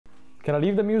Can I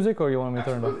leave the music or you want me to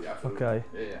turn it off? Absolutely. Okay.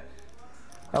 Yeah, yeah.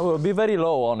 I will be very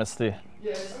low, honestly.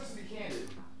 Yeah, it's supposed to be candid.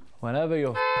 Whenever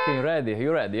you're f***ing ready. Are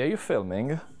you ready? Are you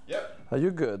filming? Yep. Are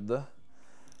you good?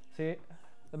 See,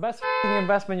 the best f***ing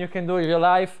investment you can do in your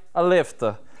life, a lift.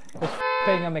 It's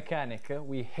paying a mechanic.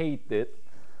 We hate it.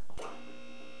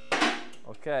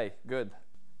 Okay, good.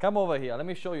 Come over here, let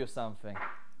me show you something.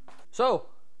 So,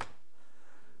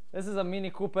 this is a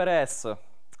Mini Cooper S.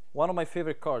 One of my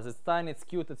favorite cars. It's tiny, it's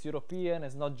cute, it's European,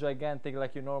 it's not gigantic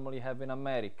like you normally have in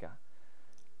America.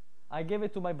 I gave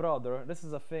it to my brother. This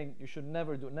is a thing you should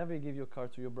never do. Never give your car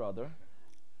to your brother.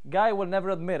 Guy will never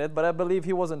admit it, but I believe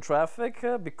he was in traffic.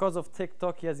 Because of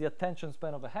TikTok, he has the attention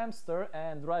span of a hamster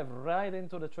and drive right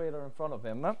into the trailer in front of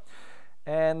him.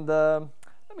 And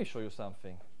let me show you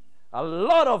something. A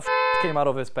lot of came out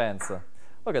of his pants.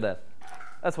 Look at that.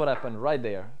 That's what happened right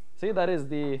there. See, that is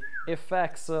the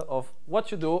effects of what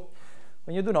you do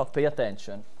when you do not pay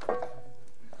attention.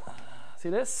 See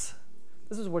this?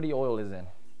 This is where the oil is in.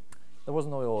 There was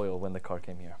no oil when the car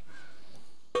came here.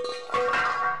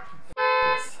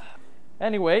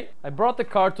 Anyway, I brought the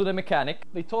car to the mechanic.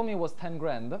 They told me it was 10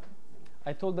 grand.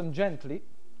 I told them gently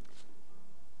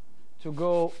to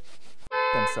go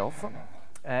themselves.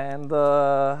 And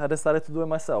I decided to do it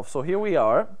myself. So here we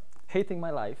are, hating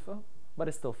my life, but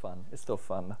it's still fun. It's still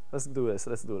fun. Let's do this.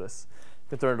 Let's do this. You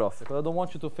can turn it off because I don't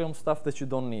want you to film stuff that you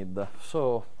don't need.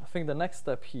 So I think the next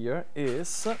step here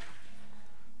is to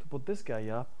put this guy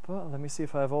up. Let me see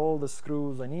if I have all the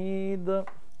screws I need. I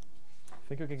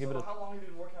think you can give it a... How long have you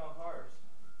been working on cars?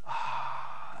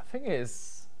 The thing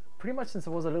is, pretty much since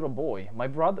I was a little boy.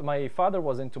 My father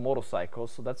was into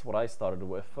motorcycles, so that's what I started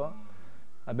with.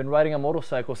 I've been riding a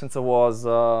motorcycle since I was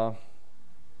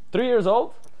 3 years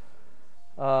old.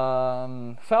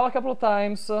 Fell a couple of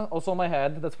times, also on my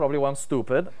head. That's probably why I'm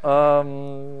stupid.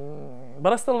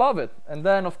 But I still love it. And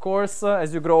then, of course,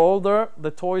 as you grow older,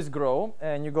 the toys grow,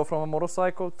 and you go from a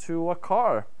motorcycle to a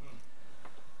car.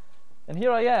 And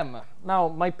here I am. Now,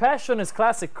 my passion is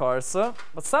classic cars,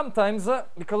 but sometimes,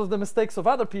 because of the mistakes of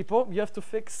other people, you have to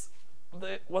fix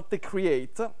what they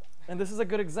create. And this is a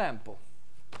good example.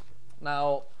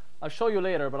 Now, I'll show you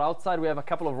later, but outside we have a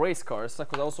couple of race cars,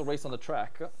 because I also race on the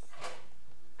track.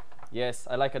 Yes,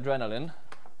 I like adrenaline.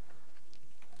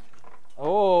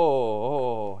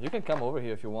 Oh, you can come over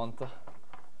here if you want.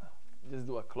 Just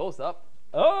do a close-up.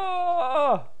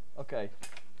 Oh! Okay.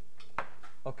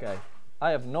 Okay.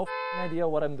 I have no idea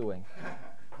what I'm doing.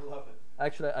 Love it.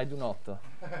 Actually, I do not.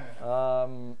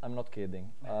 I'm not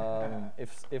kidding.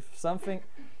 If something...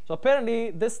 So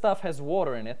apparently this stuff has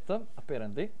water in it,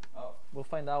 apparently. Oh. We'll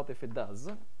find out if it does.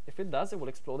 If it does, it will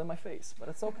explode in my face, but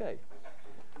it's okay.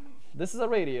 This is a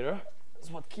radiator. This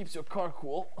is what keeps your car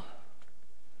cool.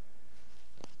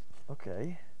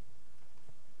 Okay.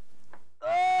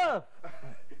 Ah!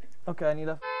 Okay, I need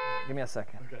a... Give me a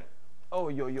second. Okay. Oh,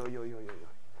 yo.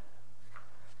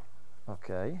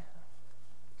 Okay.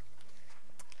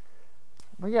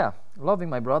 But yeah, loving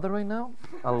my brother right now,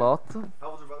 a lot. How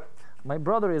old's your brother? My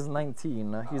brother is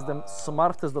 19. He's the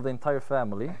smartest of the entire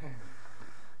family.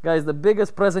 Guys, the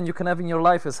biggest present you can have in your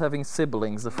life is having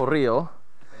siblings, for real. Amen.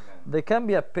 They can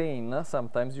be a pain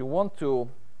sometimes. You want to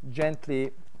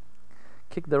gently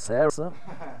kick their ass,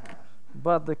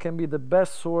 but they can be the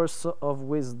best source of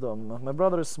wisdom. My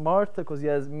brother is smart because he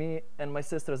has me and my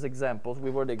sister as examples. We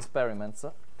were the experiments.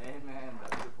 Amen,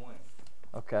 that's a good point.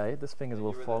 Okay, this thing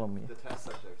will follow me. The test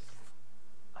subjects.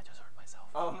 I just hurt myself.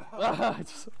 Oh no.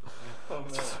 Oh,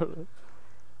 no.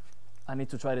 I need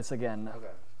to try this again.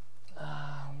 Okay.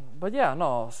 But yeah,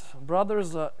 no,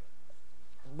 brothers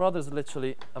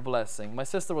literally a blessing. My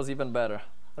sister was even better.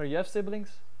 Or you have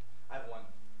siblings? I have one.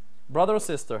 Brother or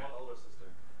sister? One older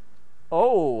sister.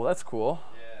 Oh, that's cool.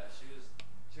 Yeah,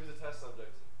 she was a test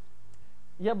subject.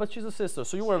 Yeah, but she's a sister,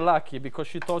 so you were lucky because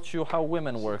she taught you how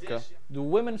women work. did, Do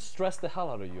women stress the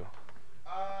hell out of you?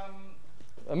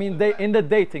 I mean, they in the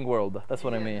dating world. That's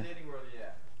what I mean. In the dating world,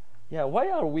 yeah. Yeah, why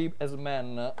are we as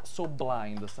men so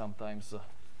blind sometimes? Yeah,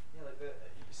 like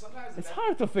sometimes It's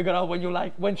hard to figure out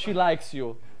when she likes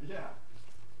you. Yeah.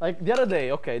 Like the other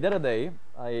day,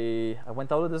 I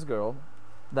went out with this girl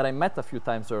that I met a few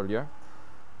times earlier,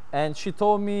 and she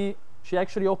told me, she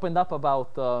actually opened up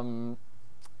about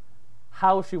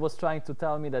how she was trying to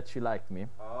tell me that she liked me.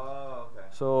 Oh, okay.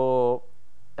 So,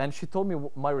 and she told me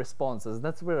my responses.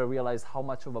 That's where I realized how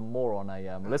much of a moron I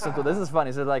am. Listen to this, is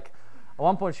funny. So like, at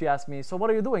one point she asked me, so what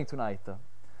are you doing tonight?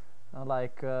 I'm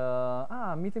like,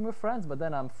 I'm meeting with friends, but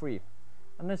then I'm free.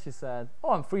 And then she said,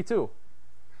 oh, I'm free too.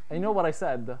 And you know what I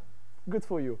said? Good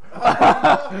for you.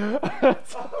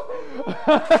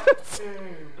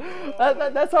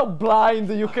 That's how blind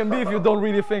you can be if you don't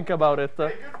really think about it.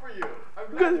 Hey, good for you.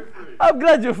 I'm glad you're free. I'm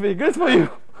glad you're free. Good for you.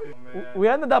 Oh, man. We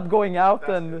ended up going out,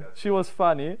 That's and good. she was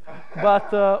funny,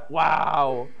 but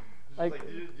wow. Like,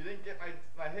 you didn't get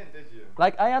my hint, did you?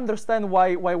 Like, I understand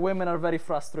why women are very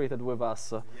frustrated with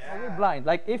us. We're blind.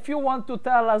 Like, if you want to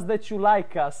tell us that you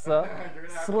like us,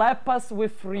 slap us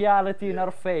with reality in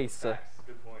our face. Facts.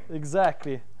 Good point.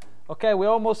 Exactly. Okay, we're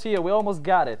almost here. We almost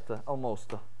got it.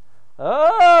 Almost.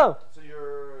 Oh! So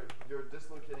you're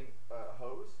dislocating a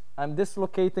hose? I'm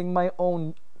dislocating my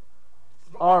own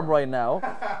arm right now.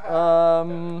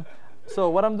 So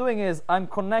what I'm doing is I'm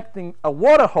connecting a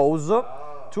water hose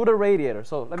to the radiator.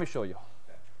 So let me show you.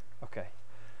 Okay.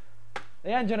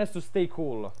 The engine has to stay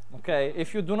cool. Okay.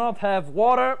 If you do not have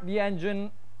water, the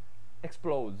engine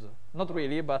explodes. Not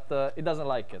really, but it doesn't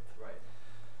like it. Right.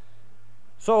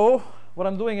 So what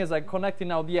I'm doing is I'm connecting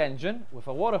now the engine with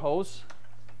a water hose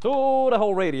to the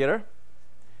whole radiator,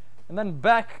 and then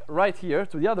back right here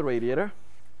to the other radiator.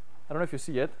 I don't know if you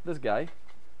see it. This guy.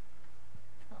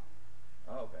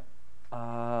 Oh, okay.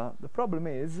 The problem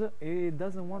is it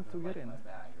doesn't want to get in. My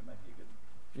bag. It might be a good.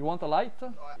 You want a light? Yeah.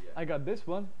 I got this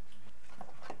one.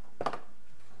 Chicken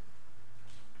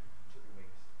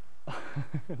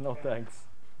wings. No thanks.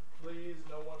 Please,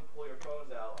 no one pull your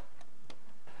phones out.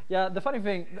 Yeah, the funny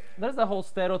thing, there's the whole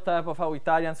stereotype of how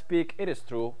Italians speak. It is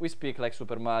true. We speak like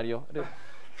Super Mario.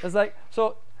 It's like,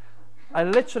 so I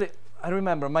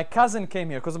remember my cousin came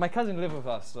here because my cousin lived with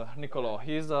us, Niccolo.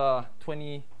 He's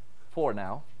 24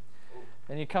 now,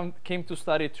 and he came to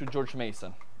study to George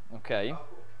Mason. Okay,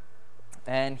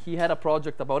 and he had a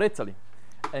project about Italy,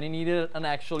 and he needed an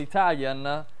actual Italian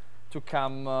to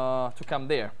come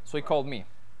there. So he called me,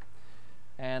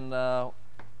 and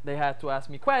they had to ask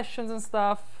me questions and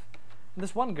stuff. And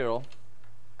this one girl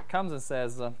comes and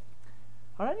says, "Are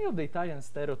any of the Italian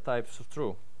stereotypes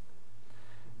true?"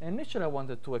 And initially I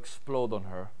wanted to explode on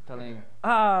her, telling,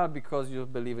 because you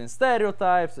believe in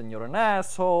stereotypes and you're an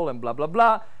asshole and blah, blah,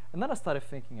 blah. And then I started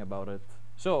thinking about it.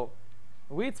 So,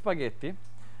 we eat spaghetti,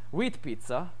 we eat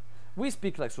pizza, we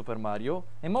speak like Super Mario.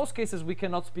 In most cases, we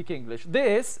cannot speak English.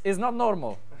 This is not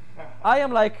normal. I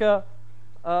am like a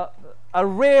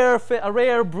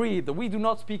rare breed. We do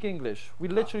not speak English. We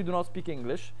literally do not speak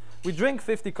English. We drink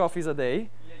 50 coffees a day.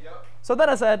 So then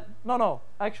I said, no,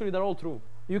 actually they're all true.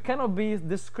 You cannot be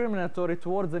discriminatory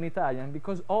towards an Italian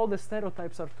because all the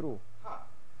stereotypes are true.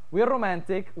 We are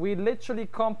romantic. We literally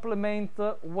compliment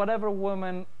whatever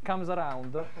woman comes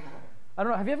around. I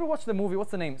don't know. Have you ever watched the movie?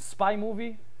 What's the name? Spy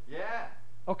movie? Yeah.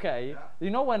 Okay. Yeah. You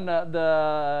know when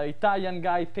the Italian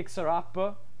guy picks her up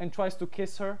and tries to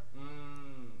kiss her?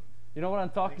 You know what I'm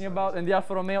talking about? And the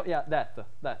Alfa Romeo? Yeah,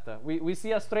 that. We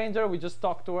see a stranger, we just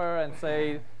talk to her and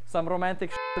say some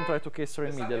romantic shit and try to kiss her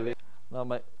immediately. No,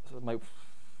 my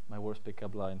worst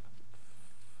pickup line.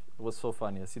 It was so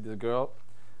funny. I see this girl,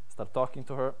 start talking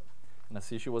to her, and I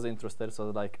see she was interested. So I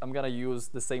was like, I'm gonna use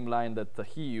the same line that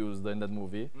he used in that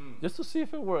movie, just to see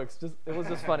if it works. It was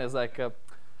just funny. It's like, if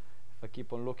I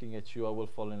keep on looking at you, I will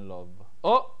fall in love.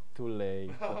 Oh, too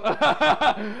late.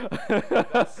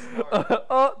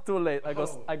 Oh, too late. I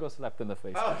got slapped in the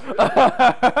face. Oh, really?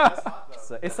 That's hot, though.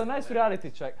 So it's a nice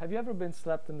reality check. Have you ever been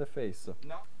slapped in the face?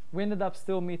 No. We ended up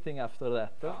still meeting after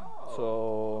that. Oh, So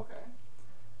okay.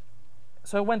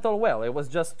 so it went all well. It was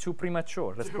just too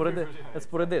premature. Let's put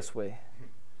it this way.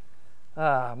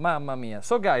 Mamma mia.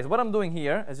 So guys, what I'm doing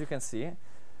here, as you can see,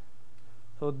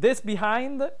 so this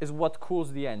behind is what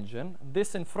cools the engine.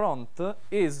 This in front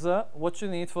is what you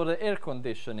need for the air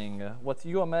conditioning, what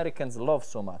you Americans love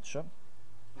so much.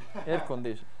 Air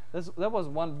conditioning. That was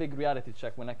one big reality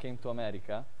check when I came to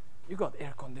America. You got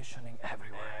air conditioning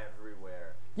everywhere.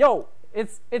 Everywhere. Yo,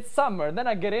 it's summer. Then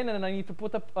I get in and I need to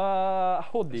put a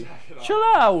hoodie. Chill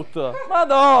out,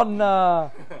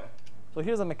 Madonna. So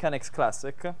here's a mechanics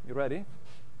classic. You ready?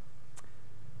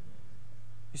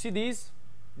 You see these?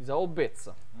 These are all bits.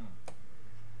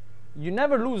 You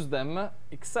never lose them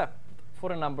except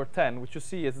for a number 10, which you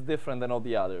see is different than all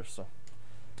the others.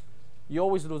 You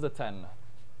always lose the 10.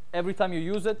 Every time you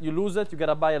use it, you lose it. You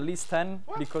gotta buy at least 10.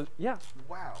 What? Because yeah,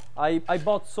 Wow. I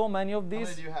bought so many of these.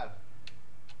 How many do you have?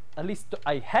 At least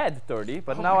I had 30,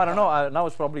 but now I don't know. Now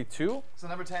it's probably 2. So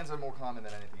number 10s are more common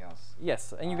than anything else.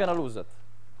 Yes, and you're gonna lose it.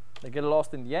 They get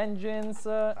lost in the engines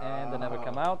and they never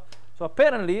come out. So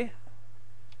apparently,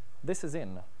 this is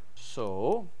in.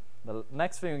 So the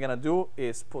next thing we're gonna do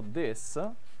is put this.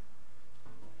 And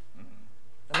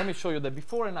let me show you the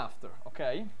before and after.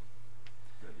 Okay.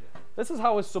 Good, yeah. This is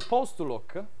how it's supposed to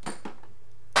look.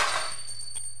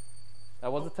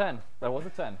 That was a 10. That was a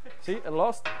 10. See, it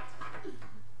lost.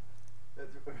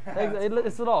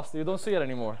 It's lost. You don't see it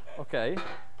anymore. Okay.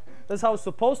 This is how it's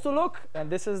supposed to look, and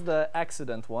this is the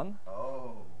accident one.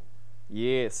 Oh.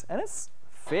 Yes, and it's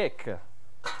thick. Yeah,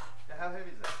 how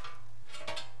heavy is that?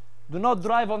 Do not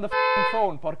drive on the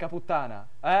phone, porca puttana.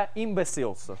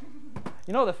 Imbeciles.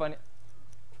 You know the funny...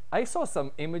 I saw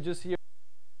some images here.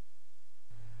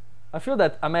 I feel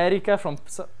that America from...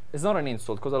 It's not an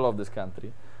insult, because I love this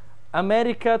country.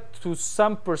 America, to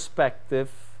some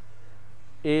perspective,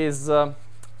 is... the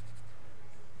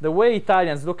way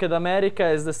Italians look at America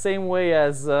is the same way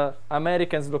as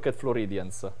Americans look at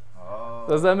Floridians. Oh.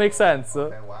 Does that make sense?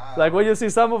 Okay, wow. Like when you see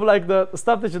some of like the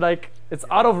stuff that you like, it's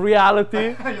out of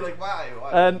reality. You're like, why?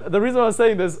 And the reason I was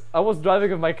saying this, I was driving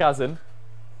with my cousin,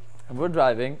 and we're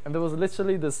driving, and there was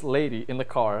literally this lady in the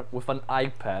car with an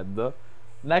iPad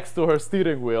next to her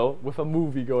steering wheel with a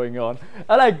movie going on.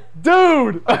 I'm like,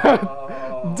 dude!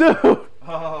 Oh. Dude!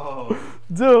 Oh.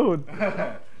 Dude!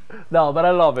 No, but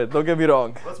I love it, don't get me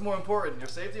wrong. What's more important, your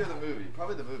safety or the movie?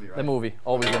 Probably the movie, right? The movie,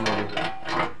 always the movie.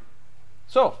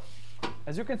 So,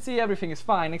 as you can see, everything is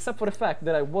fine, except for the fact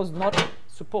that I was not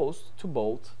supposed to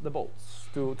bolt the bolts,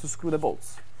 to screw the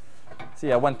bolts.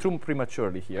 See, I went too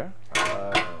prematurely here.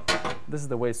 This is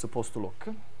the way it's supposed to look.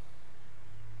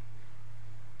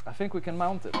 I think we can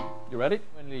mount it. You ready?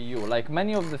 Only you. Like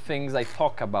many of the things I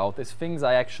talk about is things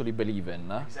I actually believe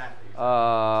in. Exactly.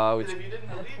 Which, if you didn't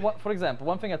believe it. for example,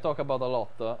 one thing I talk about a lot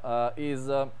is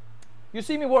you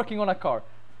see me working on a car.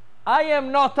 I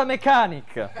am not a mechanic.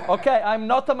 Okay, I'm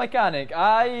not a mechanic.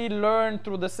 I learned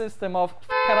through the system of f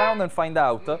around and find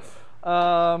out.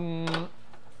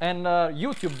 And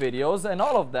YouTube videos and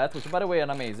all of that, which by the way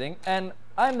are amazing. And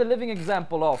I'm the living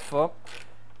example of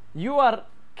you are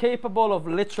capable of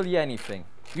literally anything.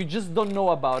 You just don't know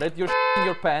about it. You're in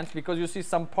your pants because you see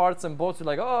some parts and bolts. You're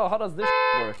like, oh, how does this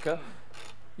work?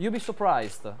 You'll be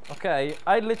surprised. Okay,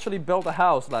 I literally built a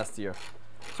house last year.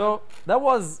 So that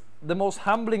was the most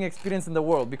humbling experience in the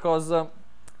world because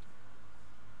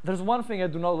there's one thing I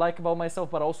do not like about myself,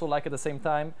 but I also like at the same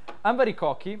time. I'm very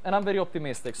cocky and I'm very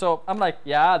optimistic. So I'm like,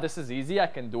 yeah, this is easy. I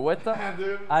can do it.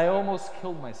 I almost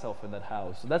killed myself in that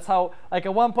house. That's how, like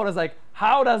at one point I was like,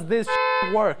 how does this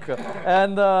work?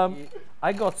 And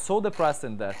I got so depressed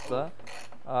in that.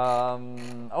 I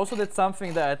also did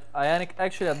something that I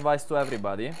actually advise to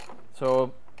everybody.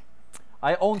 So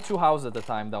I owned 2 houses at the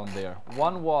time down there.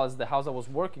 One was the house I was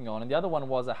working on, and the other one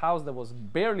was a house that was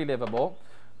barely livable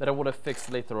that I would have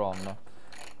fixed later on.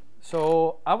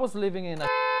 So I was living in a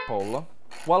hole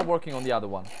while working on the other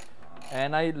one.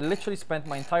 And I literally spent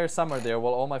my entire summer there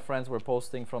while all my friends were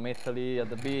posting from Italy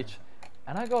at the beach.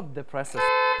 And I got depressed as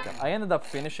I ended up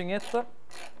finishing it,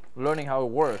 learning how it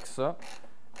works,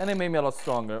 and it made me a lot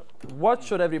stronger. What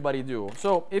should everybody do?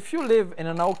 So if you live in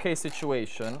an okay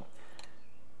situation,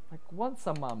 like once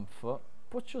a month,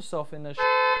 put yourself in a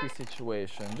shitty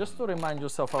situation, just to remind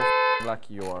yourself how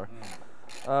lucky you are.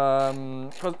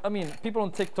 Because I mean, people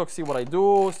on TikTok see what I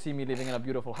do, see me living in a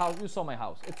beautiful house. You saw my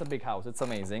house. It's a big house. It's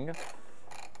amazing.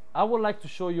 I would like to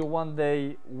show you one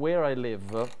day where I live.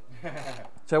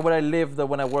 So where I lived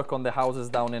when I work on the houses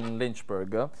down in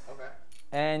Lynchburg. Okay.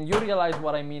 And you realize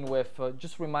what I mean with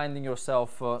just reminding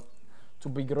yourself to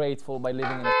be grateful by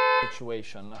living in a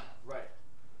situation. Right.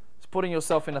 It's putting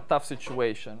yourself in a tough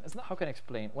situation. It's not, how can I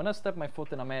explain? When I stepped my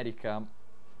foot in America,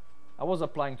 I was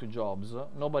applying to jobs.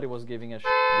 Nobody was giving a shit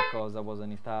because I was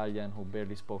an Italian who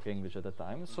barely spoke English at the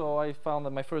time. So I found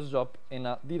my first job in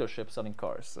a dealership selling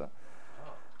cars.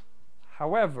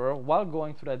 However, while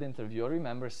going to that interview, I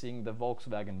remember seeing the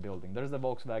Volkswagen building. There's the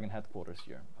Volkswagen headquarters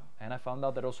here. And I found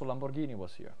out that also Lamborghini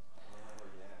was here.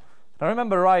 I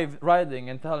remember riding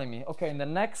and telling me, okay, in the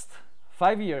next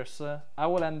 5 years, I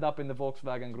will end up in the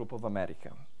Volkswagen Group of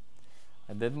America.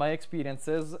 I did my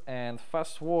experiences, and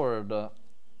fast forward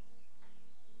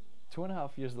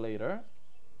 2.5 years later,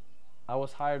 I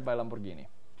was hired by Lamborghini.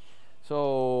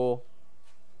 So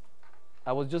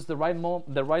I was just the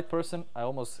right person. I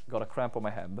almost got a cramp on my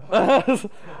hand.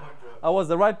 I was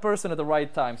the right person at the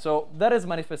right time. So that is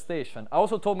manifestation. I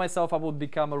also told myself I would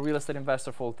become a real estate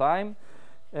investor full time.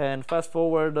 And fast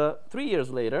forward 3 years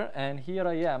later, and here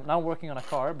I am. Now I'm working on a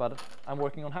car, but I'm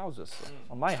working on houses,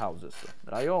 on my houses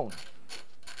that I own.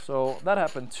 So that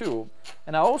happened too.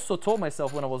 And I also told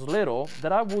myself when I was little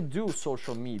that I would do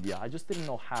social media. I just didn't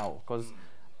know how, because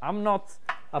I'm not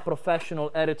a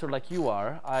professional editor like you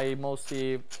are. I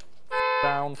mostly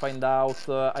around, find out.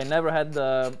 I never had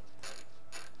the,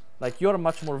 like you're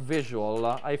much more visual.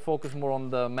 I focus more on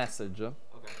the message. Okay.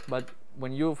 But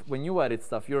when you edit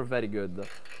stuff, you're very good.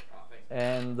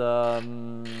 And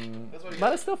That's what you but I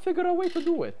got. still figure a way to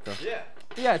do it. Yeah.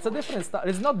 Yeah, it's a different style.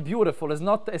 It's not beautiful. It's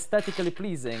not aesthetically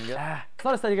pleasing. It's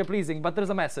not aesthetically pleasing, but there's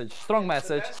a message, strong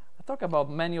message. I talk about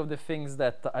many of the things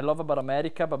that I love about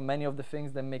America, but many of the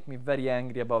things that make me very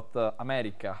angry about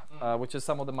America, which is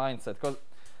some of the mindset. Because,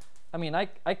 I mean,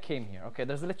 I came here, okay?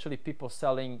 There's literally people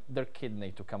selling their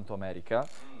kidney to come to America.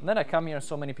 And then I come here and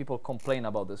so many people complain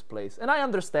about this place. And I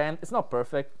understand, it's not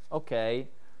perfect, okay?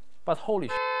 But holy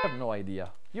shit, you have no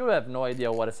idea. You have no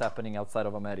idea what is happening outside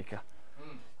of America.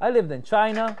 I lived in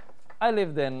China, I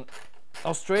lived in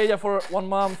Australia for 1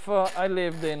 month, I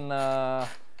lived in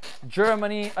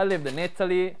Germany, I lived in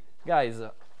Italy. Guys,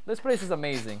 this place is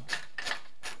amazing.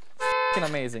 It's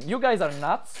amazing. You guys are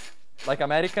nuts, like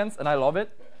Americans, and I love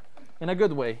it, in a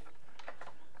good way.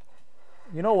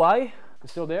 You know why? You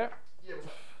still there? Yeah.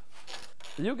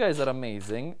 You guys are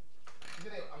amazing.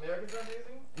 You think Americans are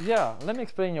amazing? Yeah, let me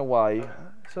explain you why.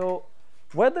 So,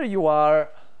 whether you are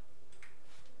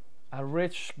a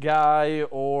rich guy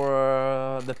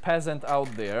or the peasant out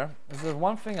there, the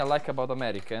one thing I like about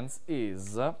Americans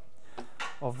is,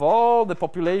 of all the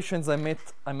populations I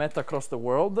met across the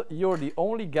world, you're the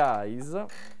only guys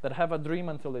that have a dream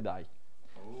until they die.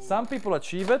 Ooh. Some people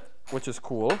achieve it, which is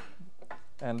cool,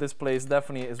 and this place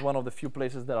definitely is one of the few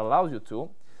places that allows you to,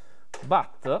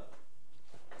 but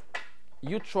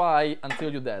you try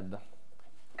until you're dead.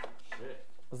 Shit.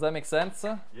 Does that make sense?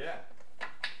 Yeah.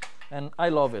 And I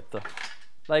love it.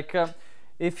 Like,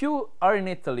 if you are in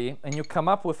Italy and you come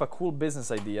up with a cool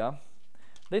business idea,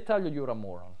 they tell you you're a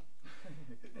moron.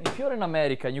 If you're in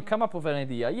America and you come up with an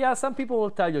idea, yeah, some people will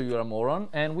tell you you're a moron,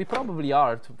 and we probably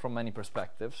are from many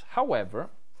perspectives. However,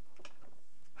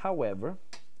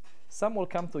 some will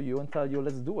come to you and tell you,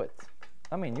 let's do it.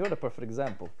 I mean, you're the perfect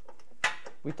example.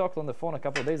 We talked on the phone a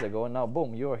couple of days ago, and now,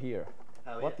 boom, you're here.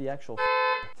 Hell What yeah. the actual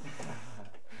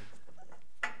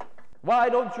Why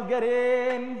don't you get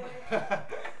in?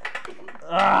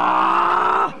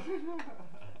 Ah!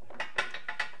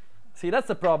 See, that's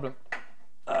the problem.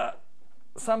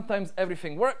 Sometimes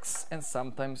everything works, and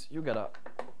sometimes you gotta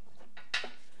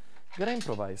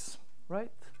improvise,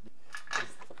 right?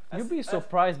 You'd be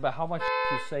surprised by how much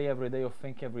you say every day or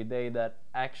think every day that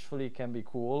actually can be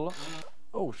cool.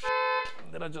 Oh shit,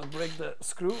 did I just break the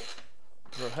screw?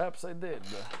 Perhaps I did.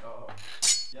 Oh.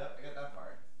 Yep, I got that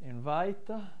part. Invite.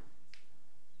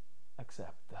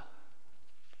 Accept.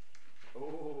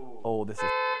 Oh. Oh, this is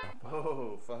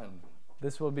Oh, fun.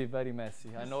 this will be very messy.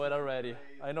 I know it already.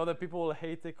 I know that people will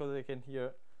hate it because they can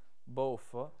hear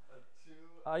both.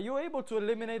 Are you able to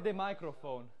eliminate the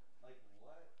microphone? Like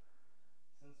what?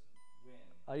 Since when?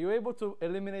 Are you able to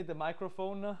eliminate the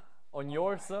microphone on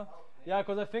yours? Yeah,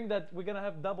 because I think that we're gonna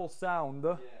have double sound.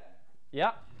 Yeah.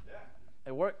 Yeah, Yeah.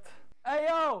 it worked. Hey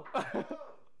yo!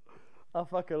 I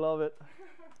fucking love it.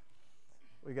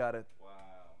 We got it.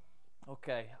 Wow.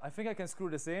 Okay, I think I can screw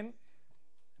this in.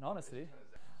 And honestly,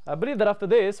 I believe that after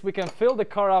this, we can fill the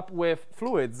car up with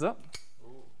fluids and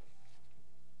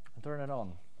turn it on.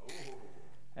 Ooh.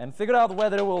 And figure out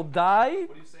whether it will die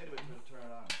What do you say to it to turn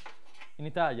it on? in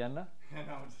Italian No,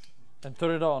 I'm just... and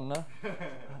turn it on.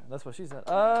 That's what she said.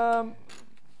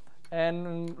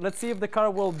 And let's see if the car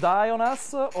will die on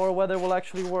us or whether it will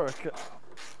actually work.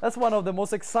 That's one of the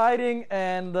most exciting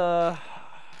and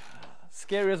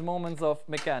scariest moments of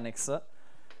mechanics.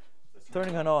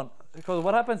 Turning it on. Because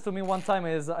what happens to me one time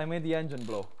is I made the engine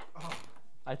blow. Oh.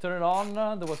 I turned it on,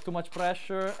 there was too much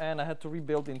pressure, and I had to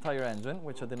rebuild the entire engine,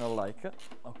 which I did not like.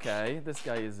 Okay, this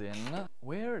guy is in.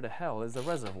 Where the hell is the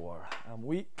reservoir? I'm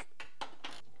weak.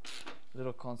 A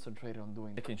little concentrated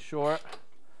on making sure.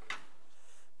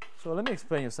 So let me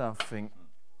explain you something.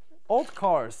 Old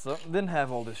cars didn't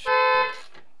have all this shit.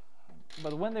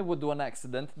 But when they would do an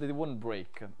accident, they wouldn't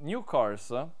break. New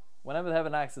cars, whenever they have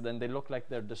an accident, they look like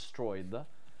they're destroyed.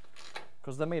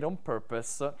 Because they're made on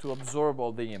purpose to absorb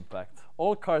all the impact.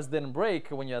 Old cars didn't break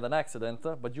when you had an accident,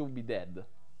 but you'll be dead.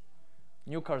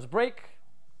 New cars break,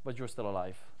 but you're still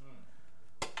alive.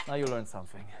 Now you learned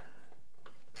something.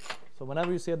 So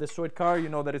whenever you see a destroyed car, you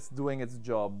know that it's doing its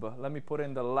job. Let me put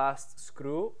in the last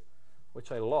screw,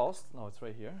 which I lost. No, it's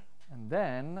right here. And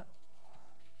then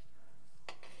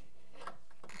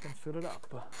you can fill it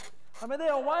up.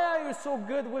 Amedeo, why are you so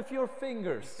good with your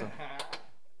fingers?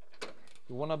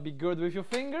 You want to be good with your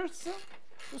fingers?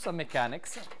 Do some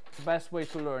mechanics. It's the best way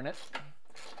to learn it.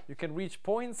 You can reach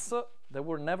points that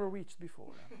were never reached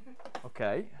before.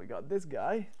 Okay, we got this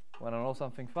guy. Want to know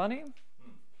something funny?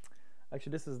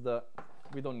 Actually, this is the...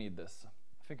 We don't need this. I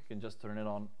think you can just turn it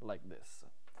on like this.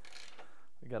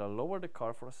 We gotta lower the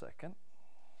car for a second.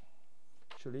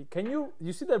 Actually, can you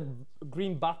see the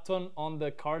green button on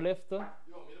the car lift? You want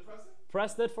me to press it?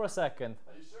 Press it for a second.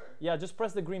 Are you sure? Yeah, just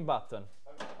press the green button.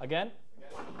 Okay. Again?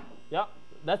 Again? Yeah,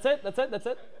 that's it, that's it, that's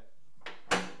it.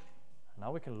 Okay.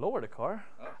 Now we can lower the car.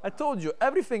 Oh, I told you,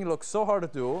 everything looks so hard to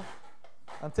do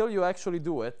until you actually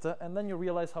do it, and then you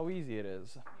realize how easy it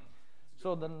is.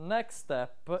 So the next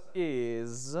step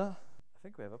is, I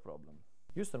think we have a problem.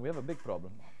 Houston, we have a big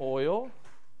problem. Oil.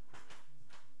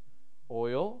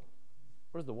 Oil.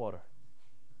 Where's the water?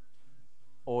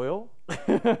 Oil.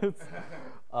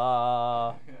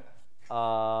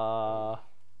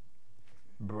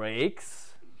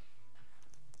 Brakes.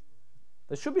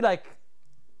 There should be like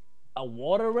a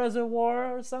water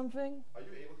reservoir or something. Are you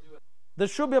able to do it? There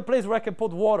should be a place where I can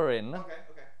put water in. Okay,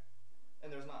 okay.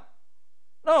 And there's not.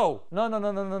 No, no, no,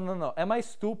 no, no, no, no, no. Am I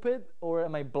stupid or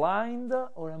am I blind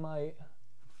or am I...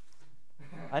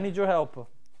 I need your help.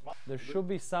 There should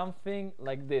be something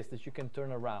like this that you can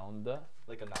turn around.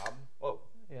 Like a knob? Whoa.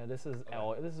 Yeah, this is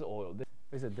oil. This is oil.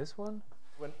 Is it this one?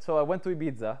 So I went to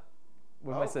Ibiza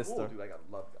with my sister. Cool, dude,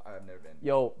 I've never been.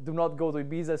 Yo, do not go to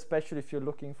Ibiza, especially if you're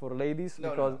looking for ladies.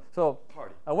 No, because no. so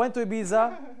Party. I went to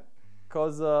Ibiza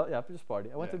because yeah, just party.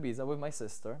 I went to Ibiza with my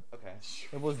sister. Okay.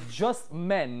 It was just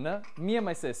men, me and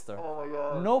my sister. Oh my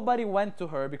god. Nobody went to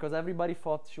her because everybody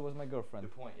thought she was my girlfriend.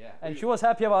 Good point, yeah. And she was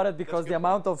happy about it because the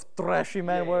amount of trashy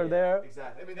men were there.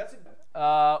 Exactly. I mean, that's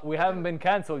a... We haven't been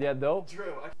cancelled yet though.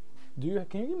 True.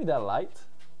 Can you give me that light?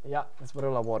 Yeah, that's where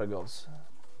all our water goes.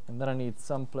 And then I need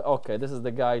some okay, this is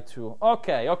the guy to...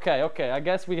 Okay. I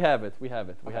guess we have it. We have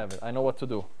it. I know what to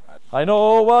do. I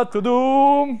know what to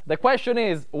do. The question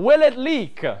is, will it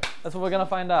leak? That's what we're gonna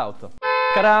find out.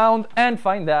 Around and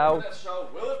find out. That show,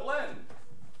 will it blend?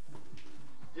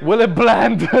 Will it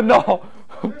blend? No.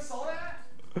 You ever saw that?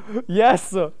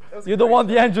 Yes. You don't want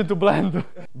the engine to blend.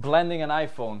 Blending an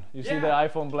iPhone. You see the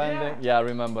iPhone blending? Yeah, I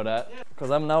remember that.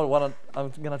 Because I'm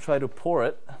gonna try to pour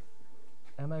it.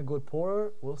 Am I a good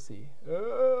pourer? We'll see.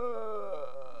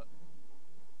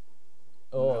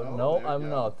 Oh no, I'm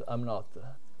not. I'm not.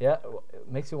 Yeah, it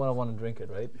makes you want to drink it,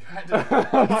 right? Kind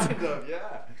of,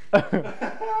 yeah.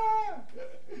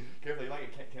 Careful, you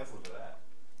might get canceled for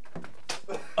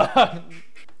that.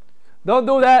 Don't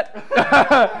do that.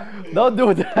 Don't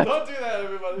do that. Don't do that,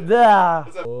 everybody. Yeah.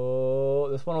 Oh,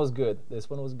 this one was good. This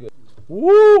one was good.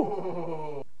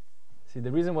 Woo! See, the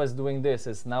reason why it's doing this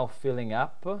is now filling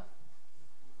up.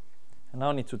 And now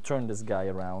I need to turn this guy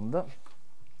around.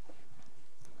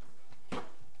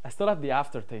 I still have the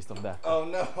aftertaste of that. Oh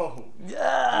no!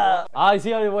 Yeah! Ah, you see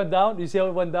how it went down? You see how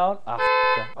it went down? Ah,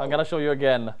 I'm gonna show you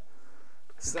again.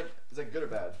 Is that good or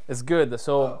bad? It's good.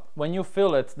 So when you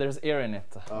fill it, there's air in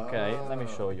it. Okay, let me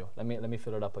show you. Let me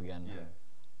fill it up again. Yeah.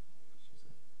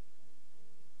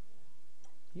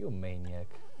 You maniac.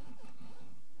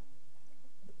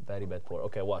 Very bad pour.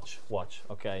 Okay, watch.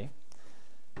 Okay.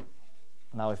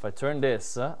 Now if I turn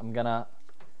this, I'm gonna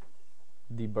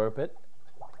deburp it.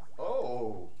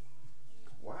 Oh,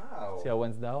 wow. See how it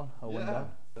went down? How it went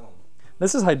down? Yeah.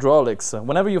 This is hydraulics.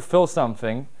 Whenever you fill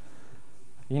something,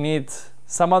 you need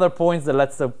some other points that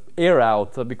lets the air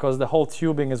out because the whole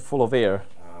tubing is full of air.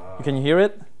 Can you hear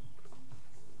it?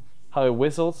 How it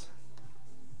whistles?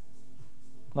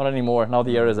 Not anymore. Now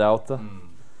the air is out.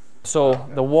 So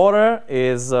the water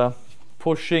is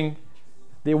pushing.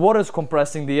 The water is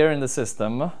compressing the air in the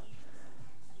system,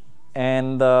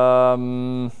 and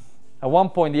at one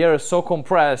point the air is so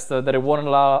compressed that it won't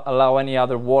allow any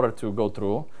other water to go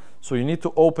through. So you need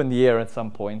to open the air at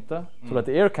some point to let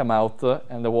the air come out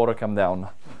and the water come down.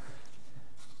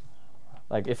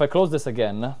 Like if I close this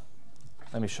again,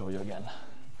 let me show you again.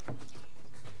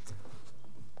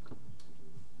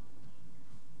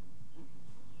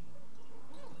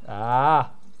 Ah.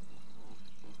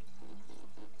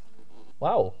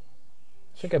 Wow.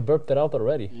 I think I burped it out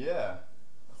already. Yeah.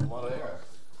 That's a lot of air.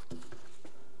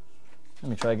 Let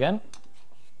me try again.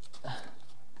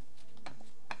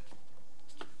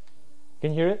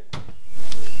 Can you hear it?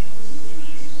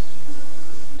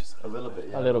 Just a little bit,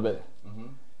 yeah. A little bit.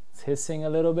 It's hissing a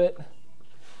little bit.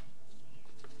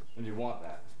 And you want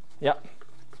that. Yeah.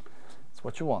 That's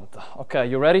what you want. Okay,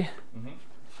 you ready?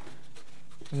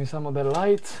 Give me some of the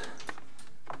light.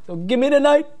 So give me the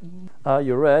night. Are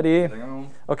you ready?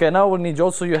 Okay, now we'll need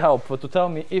also your help to tell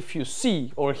me if you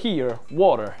see or hear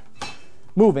water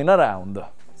moving around.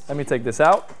 Let me take this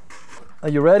out. Are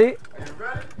you ready? Are you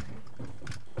ready?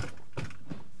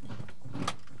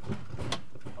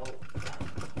 Oh, is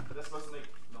that supposed to make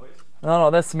noise?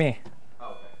 No, that's me.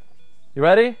 Oh, okay. You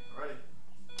ready? I'm ready.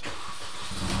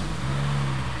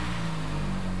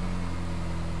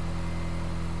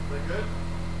 Is that good?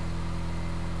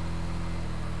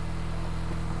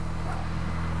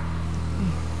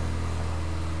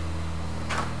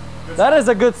 That is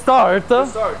a good start. Good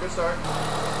start, good start.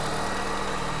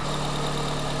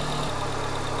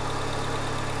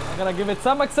 I'm gonna give it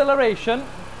some acceleration,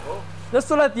 just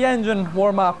to let the engine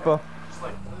warm up. Just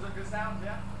like, those are good sounds,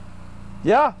 yeah?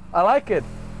 Yeah, I like it.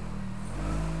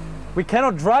 We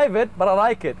cannot drive it, but I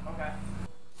like it. Okay.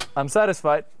 I'm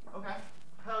satisfied. Okay.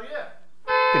 Hell yeah.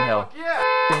 Fucking hell. Fuck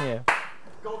yeah. Yeah.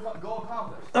 Goal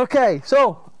accomplished. Okay,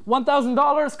 so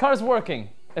 $1,000, car's working.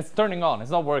 It's turning on.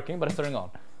 It's not working, but it's turning on.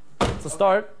 It's a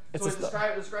start. It's So a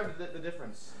start. describe the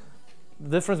difference. The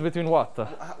difference between what?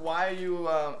 Why are you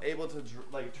able to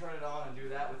like turn it on and do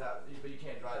that without, but you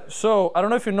can't drive it? So, I don't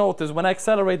know if you noticed, when I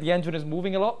accelerate, the engine is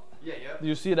moving a lot. Yeah, yeah. Do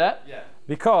you see that? Yeah.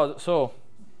 Because, so,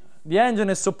 the engine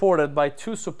is supported by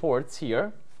two supports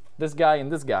here, this guy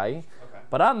and this guy. Okay.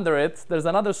 But under it, there's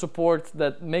another support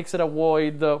that makes it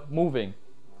avoid moving.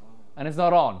 And it's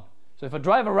not on. So if I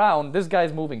drive around, this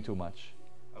guy's moving too much.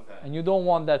 Okay. And you don't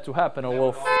want that to happen, or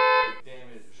will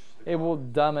damage the it will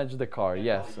damage the car,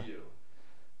 yes. you.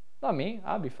 Not me,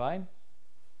 I'll be fine.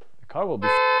 The car will be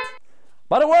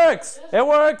but it works! It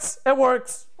works! It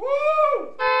works! Woo!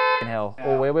 Hell. Yeah.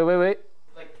 Oh, wait.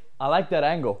 Like, I like that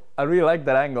angle. I really like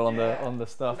that angle on the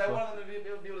stuff. I wanted them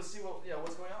to be able to see what,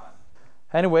 what's going on.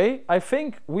 Anyway, I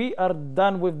think we are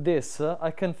done with this.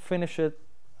 I can finish it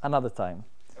another time.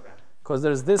 Okay. Because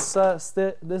there's this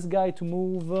this guy to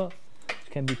move.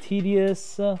 It can be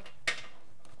tedious. There's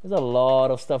a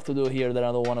lot of stuff to do here that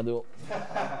I don't want to do.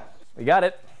 We got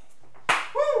it.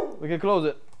 Woo! We can close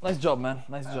it. Nice job, man.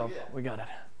 Nice job. Yeah. We got it.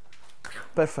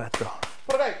 Perfetto.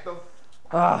 Perfecto.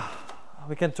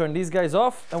 We can turn these guys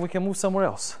off and we can move somewhere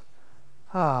else.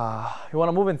 You want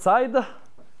to move inside? Yeah,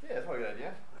 that's probably a good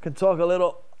idea. We can talk a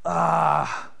little.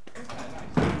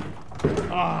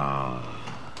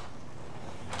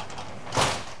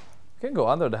 We can go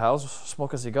under the house,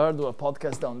 smoke a cigar, do a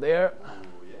podcast down there.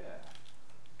 Ooh,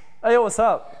 yeah. Hey, what's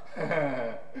up?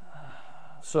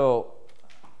 So,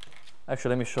 actually,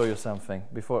 let me show you something.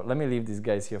 Let me leave these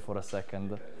guys here for a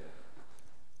second.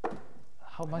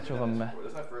 How much of a mess? This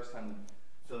is my first time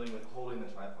filming with holding the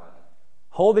tripod.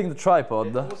 Holding the tripod.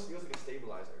 It almost feels like a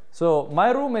stabilizer. So, my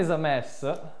room is a mess.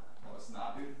 No, it's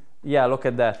not, dude. Yeah, look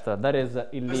at that. That is This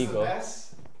is a illegal. mess.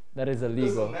 That is This is a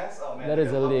illegal. mess. Oh, man, That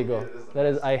is illegal. That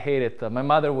is, mess. I hate it. My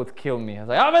mother would kill me. I was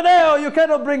like, Amedeo, you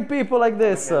cannot bring people like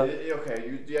this.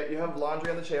 Okay, you have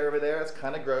laundry on the chair over there. It's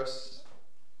kind of gross.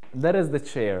 That is the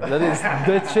chair. That is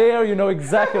the chair. You know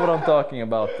exactly what I'm talking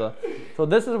about. So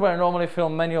this is where I normally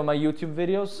film many of my YouTube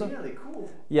videos. Really cool.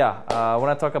 Yeah, when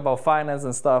I talk about finance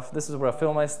and stuff, this is where I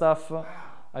film my stuff.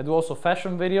 I do also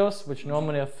fashion videos, which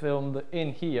normally are filmed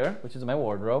in here, which is my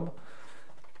wardrobe.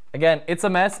 Again, it's a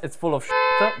mess. It's full of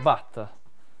shit, but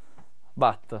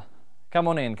come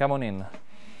on in.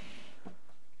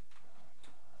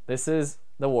 This is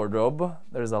the wardrobe.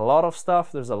 There's a lot of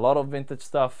stuff. There's a lot of vintage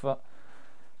stuff.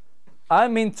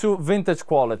 I'm into vintage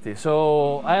quality,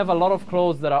 so I have a lot of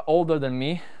clothes that are older than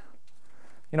me.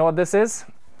 You know what this is?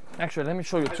 Actually, let me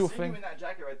show you two things. You in that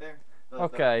jacket right there.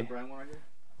 Okay. The brown one right here.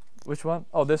 Which one?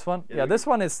 Oh, this one? Yeah, Yeah, this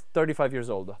one is 35 years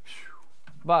old.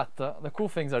 But the cool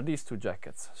things are these two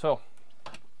jackets. So,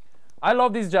 I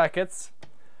love these jackets.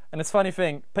 And it's funny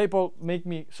thing, people make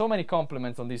me so many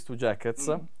compliments on these two jackets.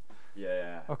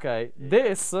 Yeah. Okay, Yeah.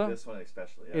 this This one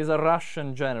especially. Yeah. is a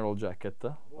Russian general jacket.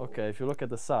 Okay, if you look at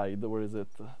the side, where is it?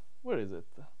 Where is it?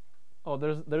 Oh,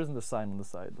 there isn't the sign on the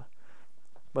side.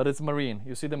 But it's marine.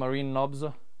 You see the marine knobs?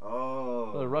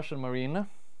 Oh. The Russian marine.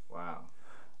 Wow.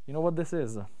 You know what this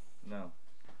is? No.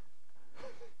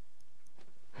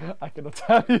 I cannot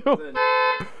tell you.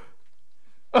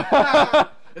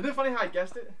 Isn't it funny how I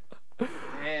guessed it?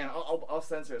 Man, I'll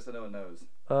censor it so no one knows.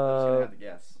 I'm just gonna have to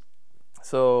guess.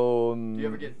 So. Do you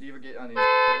ever get on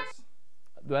this?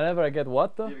 Whenever I get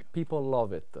what? People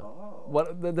love it. Oh. Well,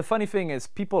 the funny thing is,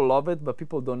 people love it, but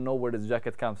people don't know where this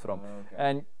jacket comes from. Okay.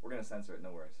 And we're gonna censor it.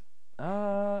 No worries.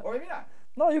 Or maybe not.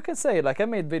 no, you can say it. Like I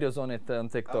made videos on it on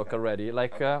TikTok Okay. already.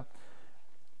 Like,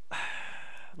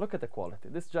 look at the quality.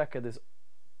 This jacket is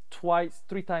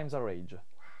 3 times our age.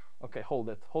 Okay, hold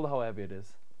it. Hold how heavy it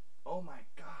is. Oh my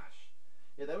gosh.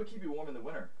 Yeah, that would keep you warm in the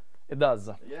winter. It does.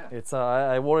 Yeah. It's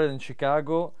I wore it in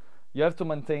Chicago. You have to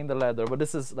maintain the leather, but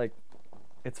this is like,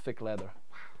 it's thick leather.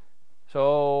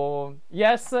 So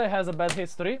yes, it has a bad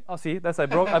history. Oh, see, I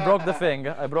broke the thing.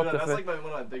 I broke the That's thing. like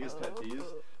one of my biggest pet peeves.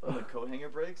 When the coat hanger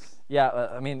breaks. Yeah,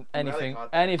 I mean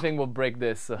anything will break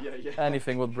this. Yeah.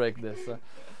 Anything will break this.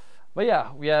 But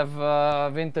yeah, we have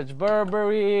vintage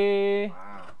Burberry.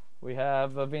 Wow. We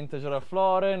have vintage Ralph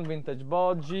Lauren, vintage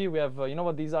Boggy. We have you know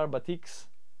what these are? Batiks.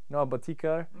 You know what batik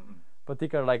are?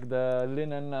 Batik are like the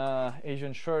linen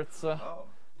Asian shirts. Oh.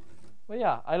 But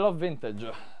yeah, I love vintage.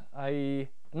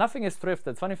 Nothing is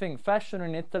thrifted. Funny thing, fashion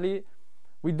in Italy,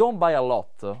 we don't buy a lot.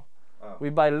 We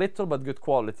buy little but good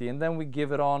quality, and then we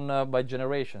give it on by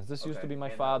generations. This used to be my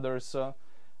father's.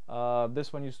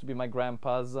 This one used to be my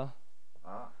grandpa's.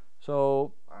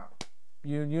 So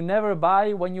you never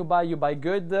buy. When you buy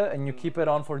good, and you keep it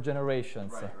on for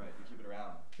generations. Right. You keep it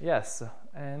around. Yes,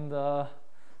 and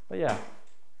but yeah,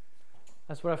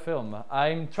 that's where I film.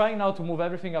 I'm trying now to move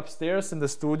everything upstairs in the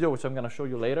studio, which I'm gonna show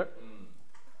you later.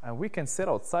 And we can sit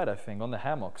outside, I think, on the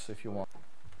hammocks if you want.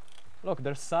 Look,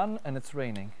 there's sun and it's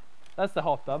raining. That's the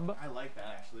hot tub. I like that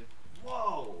actually.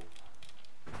 Whoa!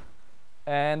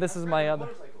 And this is my other.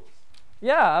 Motorcycles.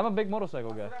 Yeah, I'm a big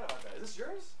motorcycle guy. I forgot about that. Is this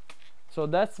yours? So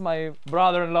that's my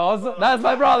brother-in-law's. That's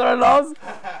my brother-in-law's.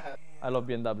 I love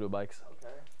BMW bikes.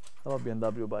 Okay. I love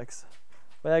BMW bikes.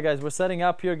 But yeah, guys, we're setting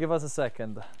up here. Give us a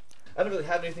second. I don't really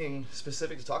have anything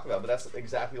specific to talk about, but that's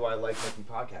exactly why I like making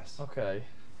podcasts. Okay.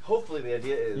 Hopefully the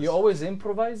idea is... You always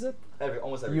improvise it?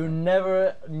 Almost every You time.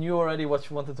 never knew already what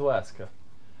you wanted to ask?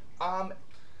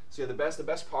 So yeah, the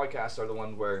best podcasts are the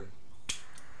ones where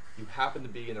you happen to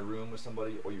be in a room with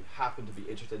somebody, or you happen to be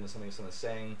interested in something someone's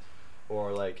saying,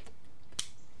 or like...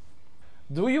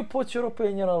 Do you put your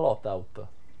opinion a lot out?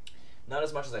 Not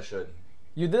as much as I should.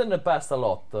 You did in the past a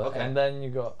lot, Okay. and then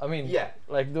you go, I mean, Yeah.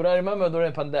 like, I remember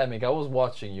during the pandemic, I was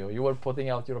watching you. You were putting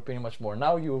out your opinion much more.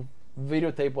 Now you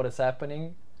videotape what is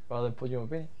happening rather than put your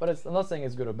opinion. But I'm not saying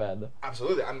it's good or bad.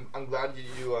 Absolutely. I'm glad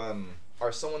you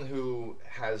are someone who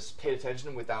has paid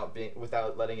attention without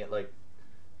letting it like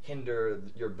hinder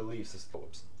your beliefs.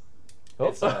 Oops.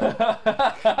 It's,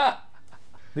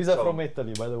 These are so- from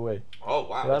Italy, by the way. Oh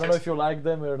wow! I don't know if you like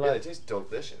them or Yeah, they like. taste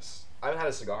delicious. I haven't had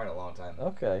a cigar in a long time.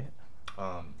 Okay.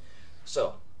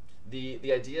 So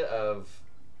the idea of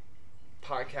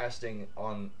podcasting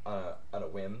on a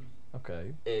whim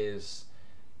Okay. is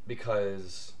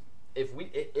because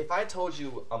if I told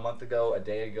you a month ago, a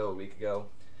day ago, a week ago,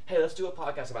 hey, let's do a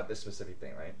podcast about this specific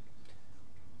thing, right?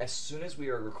 As soon as we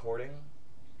are recording,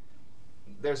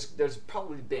 there's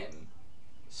probably been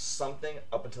something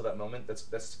up until that moment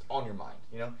that's on your mind,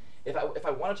 you know? If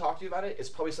I want to talk to you about it, it's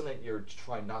probably something that you're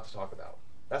trying not to talk about.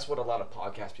 That's what a lot of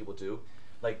podcast people do.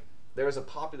 Like, there's a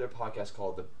popular podcast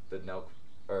called the Nelk,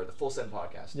 or the Full Send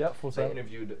podcast. Yeah, Full They Send.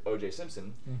 interviewed O.J.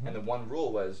 Simpson, and the one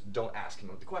rule was don't ask him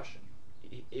the question.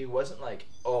 It wasn't like,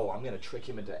 oh, I'm gonna trick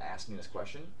him into asking this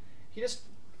question. It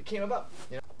came about.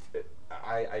 You know,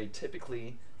 I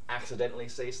typically accidentally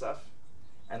say stuff,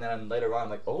 and then later on I'm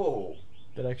like, oh.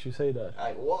 Did I actually say that?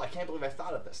 I can't believe I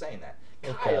thought of saying that.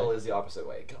 Okay. Kyle is the opposite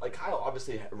way. Like, Kyle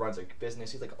obviously runs a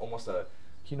business. He's like almost a...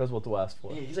 He knows what to ask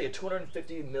for. He's like a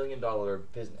 $250 million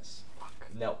business. Fuck.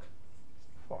 Nelk.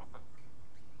 Fuck.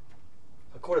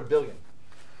 $250 million.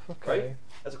 Okay. Right?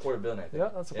 That's $250 million, I think. Yeah,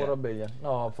 that's a quarter billion.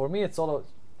 No, for me it's all...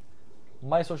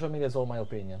 My social media is all my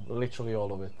opinion. Literally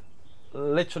all of it.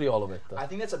 Literally all of it. I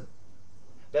think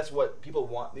that's what people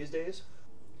want these days.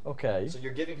 Okay. So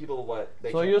you're giving people what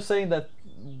they So can. you're saying that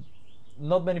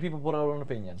not many people put out an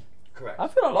opinion? Correct. I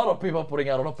feel a lot of people putting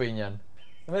out an opinion.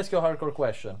 Let me ask you a hardcore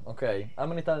question. Okay, how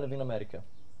many times live in America?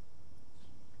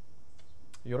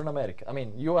 You're in America. I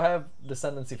mean, you have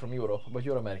descendancy from Europe, but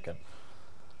you're American.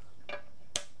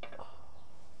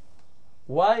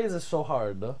 Why is it so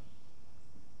hard to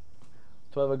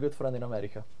have a good friend in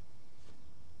America?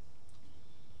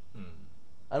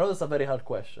 I know that's a very hard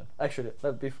question. Actually,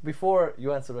 before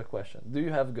you answer that question, do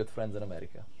you have good friends in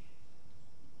America?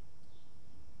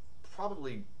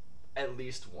 Probably at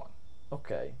least one.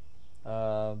 Okay.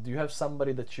 Do you have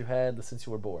somebody that you had since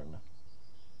you were born?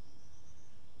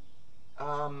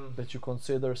 That you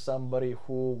consider somebody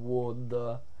who would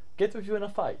get with you in a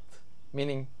fight?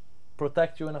 Meaning,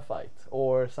 protect you in a fight?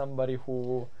 Or somebody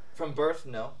who... From birth,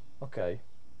 no. Okay.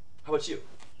 How about you?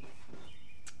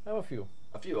 I have a few.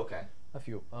 A few, okay. A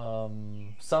few.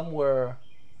 Somewhere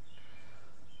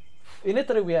in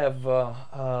Italy we have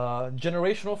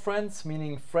generational friends,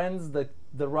 meaning friends that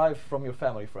derive from your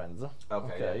family friends.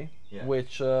 Okay. Yeah.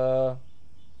 Which,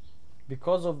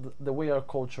 because of the way our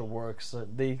culture works,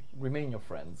 they remain your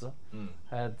friends.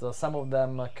 And some of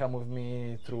them come with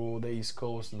me through the East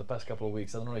Coast in the past couple of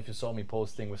weeks. I don't know if you saw me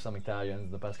posting with some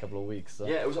Italians the past couple of weeks.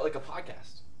 Yeah, it was like a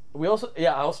podcast. We also,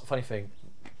 funny thing,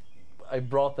 I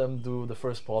brought them to the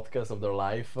first podcast of their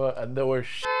life, and they were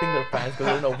shitting their pants because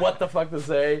they didn't know what the fuck to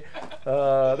say.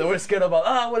 They were scared about,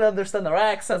 I will understand their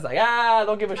accents. Like,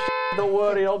 don't give a shit, don't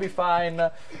worry, I'll be fine.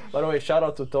 By the way, shout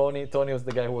out to Tony. Tony was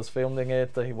the guy who was filming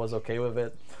it. He was okay with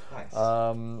it. Nice.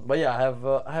 But yeah,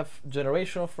 I have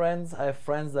generational friends. I have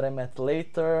friends that I met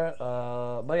later.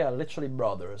 But yeah, literally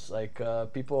brothers. Like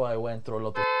people I went through a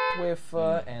lot of with,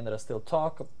 and that I still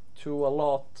talk to a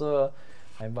lot.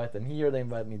 I invite them here, they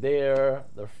invite me there.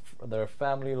 Their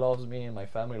family loves me, and my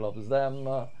family loves them.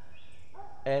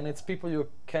 And it's people you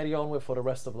carry on with for the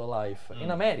rest of their life. In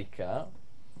America,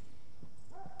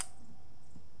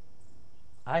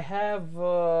 I have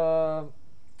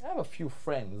a few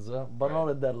friends, but not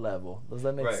at that level. Does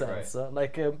that make sense?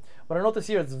 Like, what I notice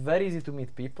here, it's very easy to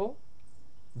meet people.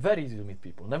 Very easy to meet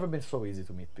people. Never been so easy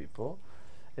to meet people.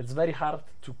 It's very hard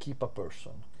to keep a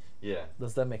person. Yeah.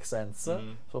 Does that make sense?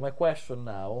 So my question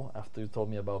now, after you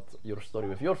told me about your story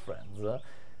with your friends,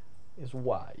 is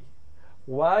why?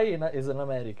 Why is in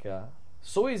America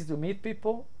so easy to meet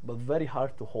people, but very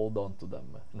hard to hold on to them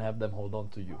and have them hold on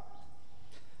to you?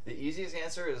 The easiest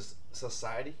answer is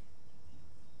society.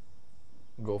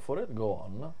 Go for it. Go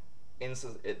on.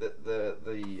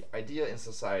 The idea in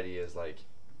society is like.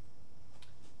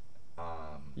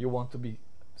 You want to be.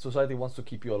 Society wants to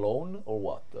keep you alone, or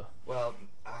what? Well,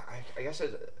 I guess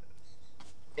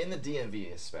in the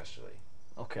DMV especially.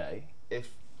 Okay. If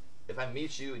I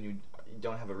meet you and you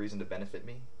don't have a reason to benefit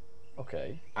me.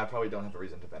 Okay. I probably don't have a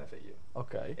reason to benefit you.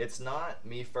 Okay. It's not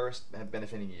me first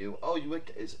benefiting you. Oh,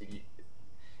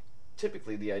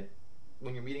 typically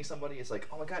when you're meeting somebody, it's like,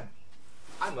 oh my god,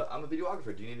 I'm a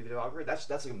videographer. Do you need a videographer? That's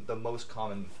the most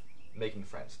common making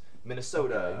friends.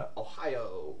 Minnesota,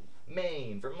 Ohio,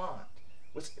 Maine, Vermont,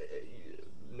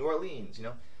 New Orleans. You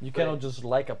know. You cannot just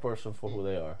like a person for who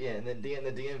they are. Yeah, and then in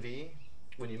the DMV,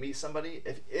 when you meet somebody,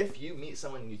 if you meet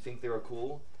someone and you think they are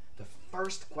cool, the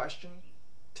first question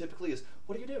typically is,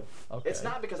 what do you do? Okay. It's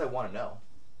not because I want to know.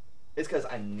 It's because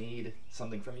I need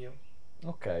something from you.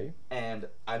 Okay. And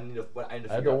I need to figure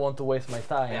I don't want to waste my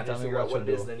time. I need to figure out what it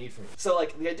is they need from me. So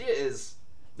like the idea is,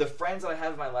 the friends that I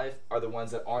have in my life are the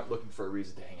ones that aren't looking for a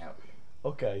reason to hang out with me.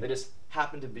 Okay. They just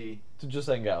happen to be. To just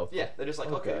hang out. Yeah, they're just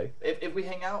like, okay. If we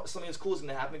hang out, something cool is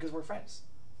going to happen because we're friends.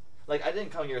 Like, I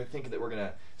didn't come here thinking that we're going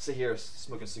to sit here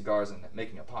smoking cigars and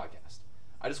making a podcast.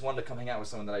 I just wanted to come hang out with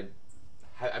someone that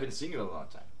I've been seeing you in a long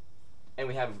time. And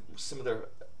we have similar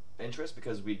interests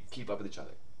because we keep up with each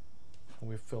other.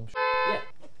 We film yeah.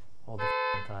 all the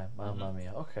time. Mamma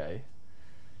mia. Okay.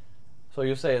 So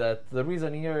you say that the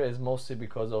reason here is mostly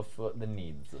because of the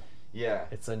needs. Yeah.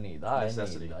 It's a need.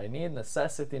 Necessity. I need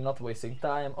necessity, not wasting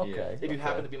time. Okay. Yeah. If you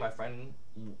happen to be my friend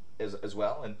as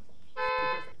well, and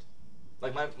perfect.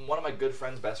 Like one of my good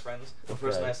friends, best friends, the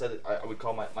person I said I would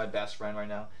call my best friend right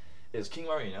now is King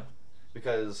Marino,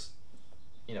 because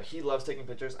he loves taking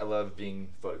pictures. I love being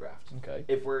photographed. Okay.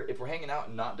 If we're hanging out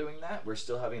and not doing that, we're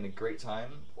still having a great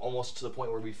time, almost to the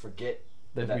point where we forget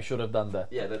that we should have done that.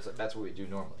 Yeah, that's what we do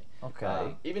normally.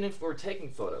 Okay. Even if we're taking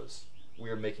photos,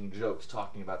 we're making jokes,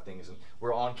 talking about things, and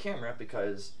we're on camera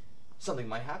because something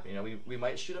might happen. We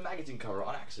might shoot a magazine cover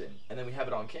on accident, and then we have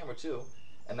it on camera too,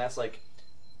 and that's like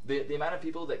the amount of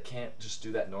people that can't just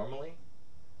do that normally.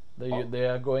 They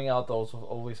are going out also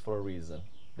always for a reason.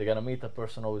 They're gonna meet a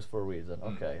person always for a reason.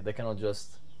 Okay, they cannot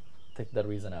just take that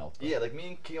reason out. Yeah, like me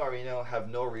and King Marino have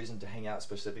no reason to hang out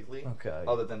specifically. Okay.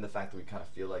 Other than the fact that we kind of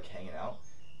feel like hanging out,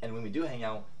 and when we do hang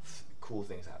out, cool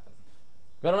things happen.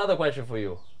 Got another question for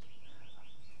you.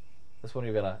 This one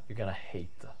you're gonna hate.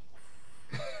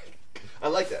 I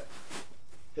like that.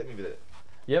 Hit me with it.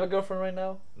 You have a girlfriend right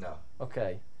now? No.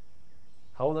 Okay.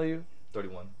 How old are you?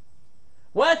 31.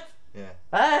 What? Yeah.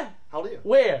 Huh? How old are you?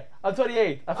 Where? I'm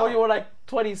 28. I thought you were like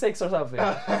 26 or something.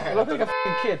 You look like a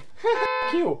f***ing kid.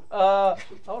 You. I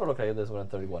want to look like this when I'm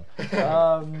 31. You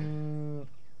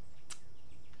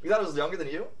thought I was younger than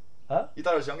you? Huh? You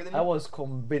thought I was younger than you? I was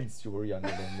convinced you were younger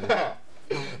than me.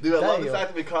 Dude, I love the fact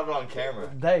that we caught it on camera.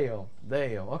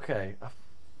 Damn. Okay.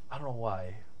 I don't know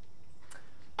why.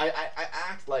 I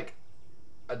act like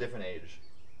a different age.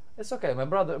 It's okay.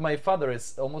 My father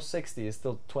is almost 60. He's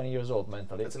still 20 years old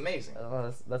mentally. It's amazing.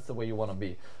 That's the way you want to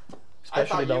be.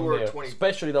 Especially down there.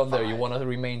 Especially down there, you want to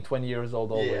remain 20 years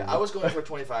old always. Yeah, I was going for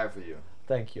 25 for you.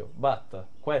 Thank you. But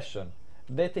question: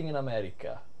 dating in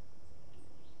America,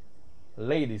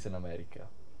 ladies in America.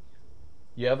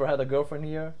 You ever had a girlfriend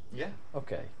here? Yeah.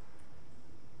 Okay.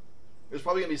 There's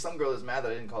probably gonna be some girl that's mad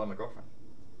that I didn't call her my girlfriend.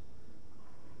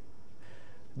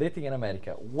 Dating in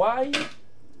America. Why?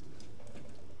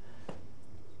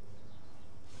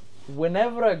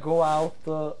 Whenever I go out,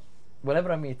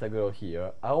 whenever I meet a girl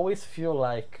here, I always feel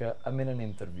like I'm in an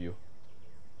interview.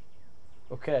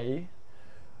 Okay?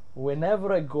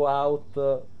 Whenever I go out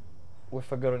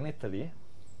with a girl in Italy,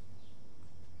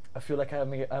 I feel like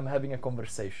I'm having a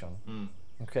conversation.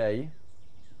 Okay?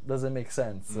 Does it make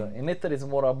sense? In Italy, it's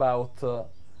more about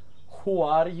who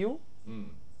are you?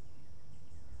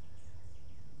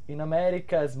 In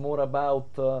America, it's more about...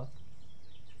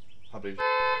 How big?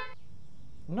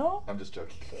 No? I'm just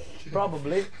joking.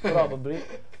 Probably.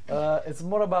 It's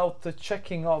more about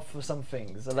checking off some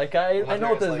things. Like I My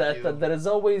noticed parents like that you. there is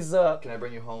always. Can I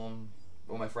bring you home?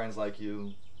 Will my friends like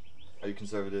you? Are you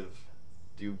conservative?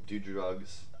 Do you do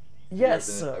drugs?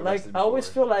 Yes, been like arrested I always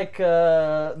before? feel like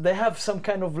they have some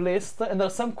kind of list, and there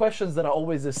are some questions that are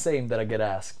always the same that I get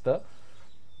asked,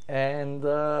 and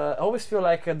I always feel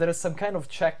like there is some kind of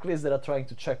checklist that I'm trying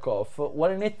to check off.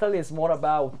 While in Italy, it's more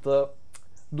about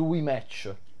do we match?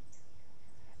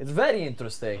 It's very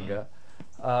interesting.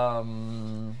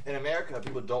 In America,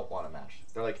 people don't want to match.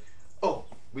 They're like, oh,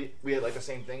 we had like the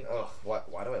same thing. Ugh,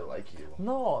 why do I like you?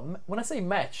 No, when I say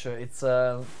match, it's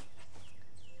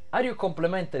are you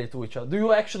complementary to each other? Do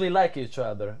you actually like each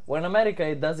other? Well, in America,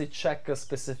 it does it check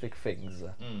specific things.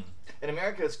 In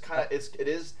America, it's kind of it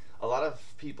is a lot of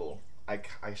people.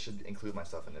 I should include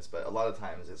myself in this, but a lot of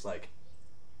times it's like,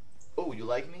 oh, you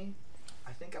like me?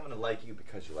 I think I'm gonna like you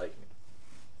because you like me,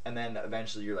 and then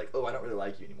eventually you're like, oh, I don't really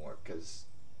like you anymore because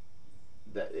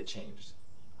that it changed.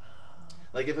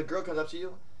 Like if a girl comes up to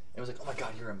you and was like, oh my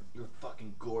god, you're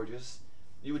fucking gorgeous,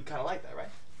 you would kind of like that, right?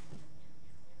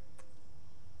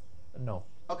 No.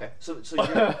 Okay, so you're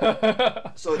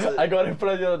so it's I got it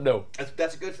from you. No.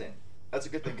 that's a good thing. That's a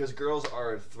good thing because girls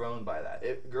are thrown by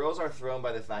that. Girls are thrown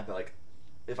by the fact that like,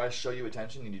 if I show you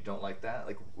attention and you don't like that,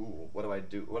 like, ooh, what do I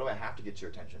do? What do I have to get your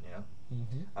attention? You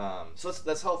know. So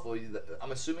that's helpful.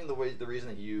 I'm assuming the reason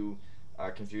that you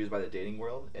are confused by the dating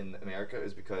world in America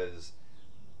is because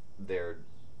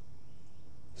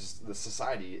the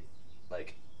society,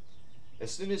 like,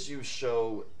 as soon as you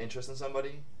show interest in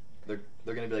somebody, they're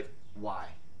gonna be like, why?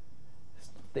 It's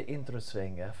not the interest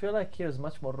thing. I feel like here is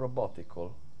much more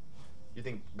robotical. You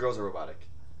think girls are robotic?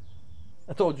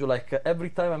 I told you, like, every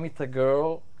time I meet a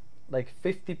girl, like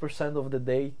 50% of the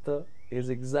date is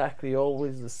exactly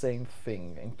always the same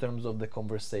thing in terms of the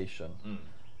conversation.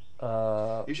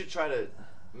 You should try to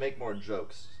make more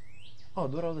jokes. Oh,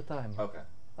 I do it all the time. Okay.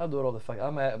 I do it all the time.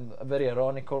 I'm a very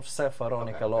ironical,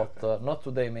 self-ironic Okay, a lot. okay. Not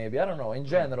today, maybe. I don't know. In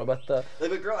general, but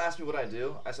If a girl asks me what I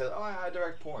do, I said, oh, I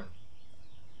direct porn.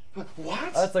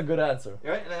 What? that's a good answer.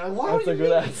 Right? And I'm like, what That's do a you good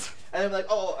mean? answer. And I'm like,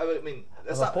 oh, I mean,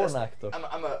 that's I'm a not porn that's- actor.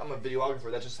 I'm a videographer.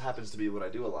 That just happens to be what I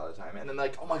do a lot of the time. And then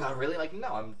like, oh my god, really? Like, no,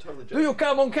 I'm totally joking. Do you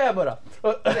come on camera?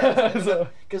 So-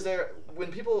 Because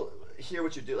when people hear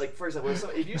what you do, like for example,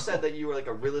 if you said that you were like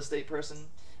a real estate person,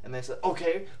 and they said,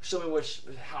 okay, show me which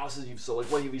houses you've sold,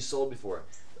 like what have you sold before?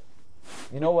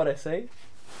 You know what I say?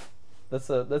 That's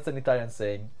an Italian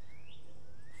saying.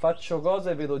 Faccio cose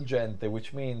e vedo gente,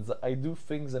 which means I do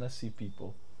things and I see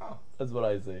people. Oh, That's what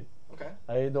I say. okay.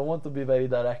 I don't want to be very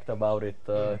direct about it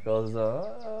because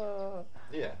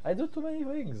Yeah. I do too many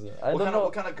things. I What don't kind know. of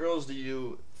what kind of girls do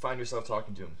you find yourself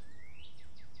talking to?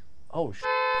 Oh,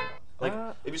 Like,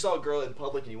 if you saw a girl in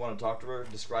public and you want to talk to her,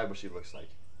 describe what she looks like.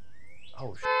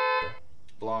 oh,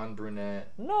 Blonde, brunette.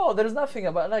 no, there's nothing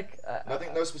about like.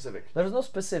 Nothing, no specific. There's no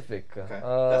specific. Okay.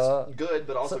 That's good,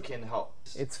 but also so- can help.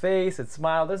 It's face, it's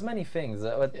smile. There's many things,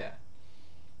 but Yeah.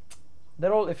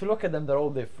 they're all. If you look at them, they're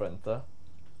all different.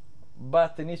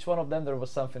 But in each one of them, there was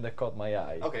something that caught my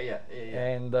eye. Okay, yeah.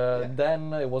 And Yeah.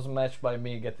 then it was matched by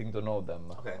me getting to know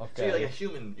them. Okay. So you're like a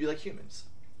human. You like humans.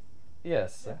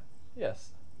 Yes. Yeah. Yes.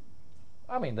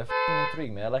 I mean, they f***ing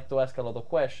intrigue me. I like to ask a lot of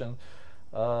questions.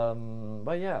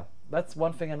 But yeah, that's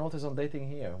one thing I noticed on dating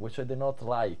here, which I did not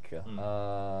like.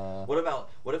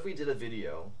 What if we did a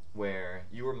video where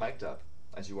you were mic'd up,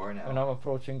 as you are now? When I'm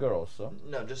approaching girls,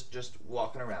 No, just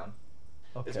walking around.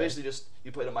 okay. It's basically just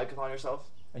you put a microphone on yourself.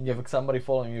 And you have somebody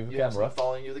following you with You the have camera. someone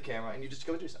following you with the camera, and you just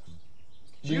go do stuff.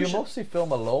 Do you mostly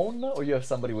film alone, or you have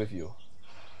somebody with you?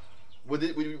 Would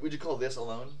you call this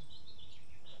alone?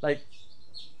 Like,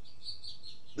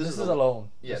 this is alone.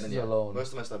 Yeah, this then is yeah. alone.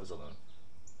 Most of my stuff is alone.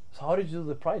 So how did you do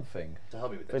the pride thing? To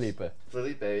help me with this.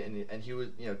 Felipe, and he was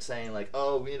saying like,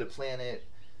 oh, we need to plan it.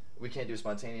 We can't do it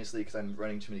spontaneously because I'm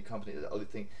running too many companies. The other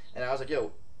thing, and I was like,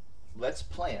 yo, let's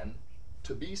plan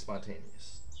to be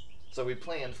spontaneous. So we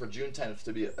planned for June 10th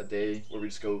to be a day where we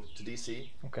just go to DC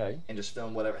Okay. and just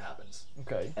film whatever happens.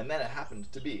 Okay. And then it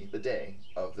happened to be the day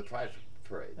of the Pride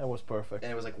Parade. That was perfect.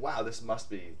 And it was like, wow, this must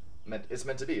be it's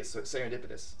meant to be. It's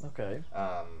serendipitous. Okay.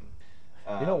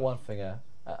 You You know one thing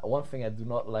I do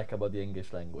not like about the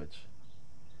English language.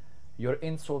 Your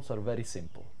insults are very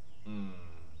simple.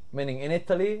 Meaning in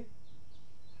Italy,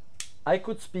 I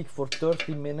could speak for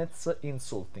 30 minutes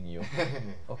insulting you.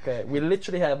 Okay, we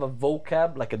literally have a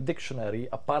vocab, like a dictionary,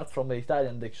 apart from the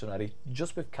Italian dictionary,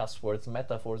 just with cuss words,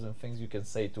 metaphors, and things you can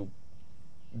say to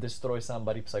destroy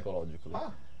somebody psychologically.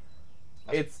 Ah,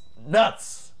 It's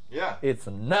nuts. yeah. It's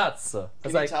nuts. Can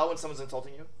It's you like, tell when someone's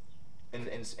insulting you in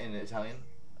Italian?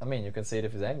 I mean, you can say it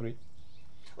if he's angry.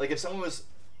 Like if someone was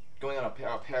going on a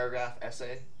paragraph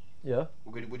essay, Yeah.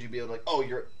 would you be able to like, oh,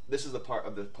 this is the part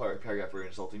of the paragraph where you're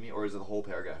insulting me, or is it the whole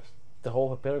paragraph? The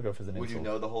whole paragraph is an Would insult.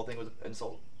 you know the whole thing was an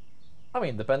insult? I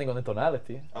mean, depending on the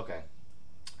tonality. Okay.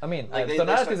 I mean, Like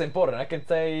tonality is important. I can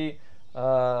say.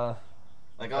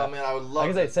 Like, oh man, I would love. I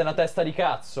can say sei una testa di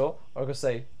cazzo, or I can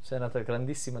say sei una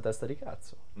grandissima testa di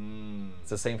cazzo. It's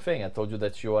the same thing. I told you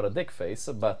that you are a dick face,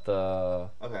 but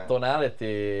Okay.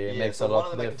 tonality makes so a lot one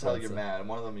of of them I can tell difference. you're mad, and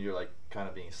one of them you're like kind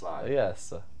of being sly.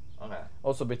 Yes. Okay.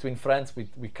 Also, between friends,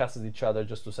 we cuss at each other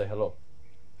just to say hello.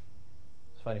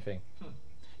 It's a funny thing.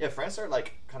 Yeah, France are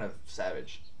like kind of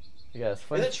savage. Yes.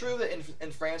 Is it true that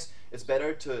in France it's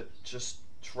better to just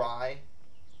try?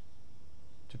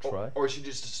 To try? Or should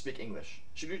you just speak English?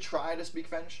 Should you try to speak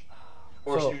French?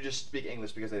 Or So, should you just speak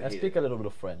English because they I hate speak it? a little bit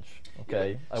of French.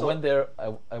 Okay. Yeah, I so- went there.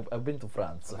 I've been to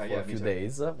France Okay, for yeah, a me few too.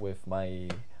 days with my.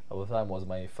 At the time was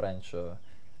my French.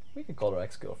 We can call her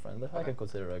ex-girlfriend. I Okay. can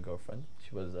consider her a girlfriend.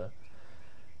 She was a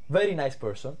very nice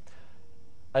person.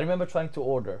 I remember trying to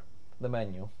order the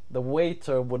menu. The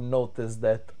waiter would notice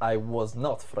that I was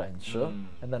not French,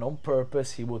 and then on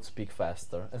purpose he would speak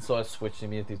faster. And so I switched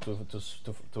immediately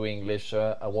to English.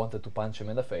 I wanted to punch him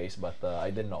in the face, but I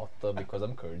did not because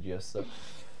I'm courteous.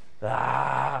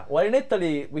 Well, in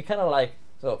Italy we kind of like.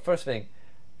 So first thing,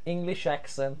 English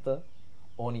accent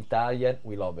on Italian,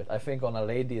 we love it. I think on a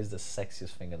lady is the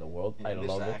sexiest thing in the world. I English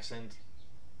love accent. it.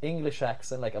 English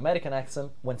accent, like American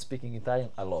accent, when speaking Italian,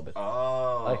 I love it.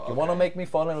 Oh. Like, you want to make me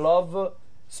fall in love?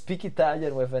 Speak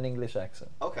Italian with an English accent.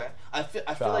 Okay. I feel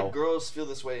Ciao. like girls feel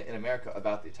this way in America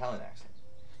about the Italian accent.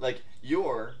 Like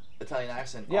your Italian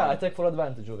accent. Yeah, on- I take full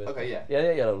advantage of it. Okay, yeah.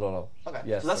 Yeah, no. Okay.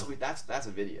 Yes. So that's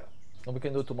a video. And we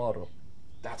can do it tomorrow.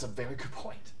 That's a very good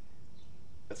point.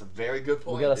 That's a very good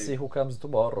point. We gotta dude. see who comes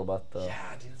tomorrow, but... Yeah,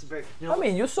 dude, that's a very. I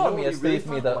mean, you saw me at what would be Street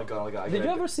really Meet. fun? Oh my god, I Did you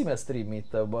gotta ever see me at Street Meet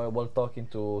while talking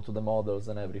to the models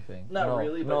and everything? Not no,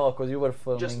 really, but no, because you were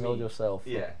just filming all me. yourself.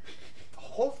 Yeah.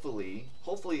 Hopefully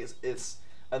it's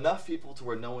enough people to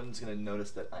where no one's gonna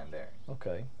notice that I'm there.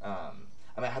 Okay. I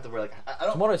mean, I have to wear like I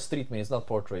don't. Tomorrow is Street Meet, it's not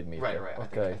Portrait Meet. Right.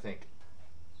 Okay. I think.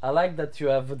 I like that you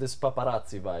have this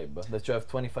paparazzi vibe, that you have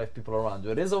 25 people around you.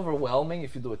 It is overwhelming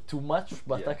if you do it too much,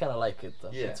 but Yeah. I kind of like it.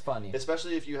 Yeah. It's funny.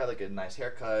 Especially if you have like a nice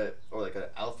haircut or like an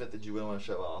outfit that you wouldn't want to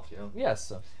show off. You know.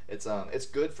 Yes. It's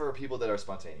good for people that are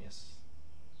spontaneous.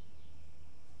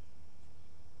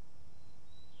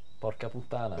 Porca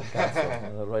puttana,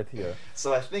 cazzo, right here.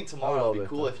 So I think tomorrow I would be love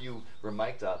cool it. if you were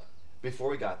mic'd up before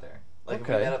we got there. Like if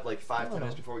Okay. we met up like 5-10 No,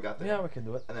 minutes no. before we got there. Yeah, we can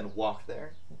do it. And then walk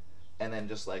there, and then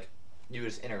just like you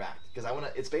just interact because I want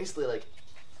to. It's basically like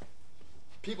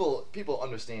people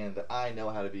understand that I know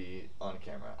how to be on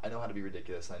camera. I know how to be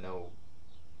ridiculous. I know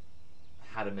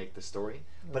how to make the story.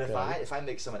 But Okay. if I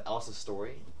make someone else's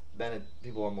story, then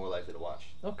people are more likely to watch.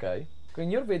 Okay. In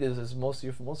your videos, is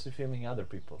you're mostly filming other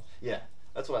people. Yeah,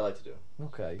 that's what I like to do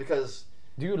Okay. because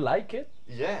Do you like it,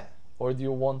 yeah. or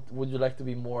would you like to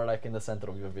be more like in the center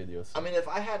of your videos? I mean, if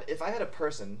I had a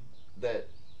person that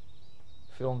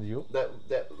Filmed you.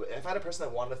 if I had a person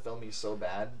that wanted to film me so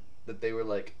bad that they were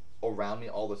like around me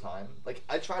all the time, like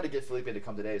I tried to get Felipe to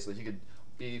come today so that he could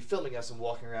be filming us and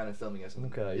walking around and filming us and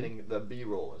Okay. getting the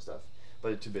B-roll and stuff,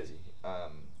 but it's too busy.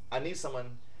 I need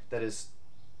someone that is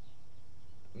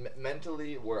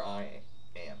mentally where I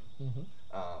am. Mm-hmm.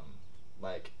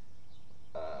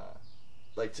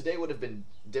 Like today would have been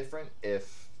different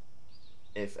if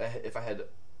I had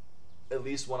at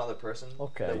least one other person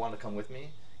Okay. that wanted to come with me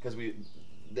because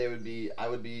I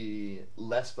would be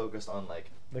less focused on like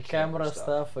The camera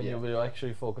stuff, and yeah. you'll be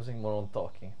actually focusing more on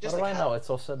talking. Just But like right how- now, it's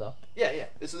all set up. Yeah.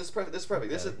 This is perfect. This is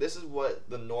perfect. Okay. This is what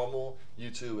the normal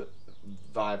YouTube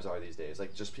vibes are these days.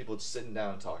 Like just people sitting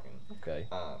down and talking. Okay.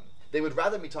 They would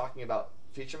rather be talking about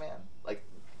Feature Man. Like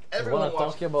I everyone want to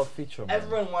wants. talk about Feature Man.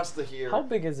 Everyone wants to hear. How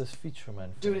big is this Feature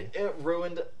Man? Dude, thing? it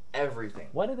ruined everything.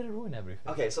 Why did it ruin everything?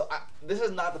 Okay, so this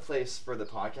is not the place for the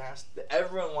podcast.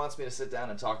 Everyone wants me to sit down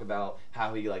and talk about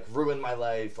how he like ruined my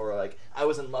life or like I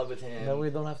was in love with him. No, we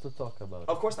don't have to talk about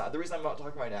Of course not. The reason I'm not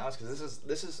talking right now is because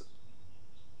this is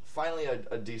finally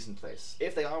a decent place.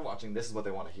 If they are watching, this is what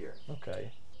they want to hear. it.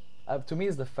 Okay. To me,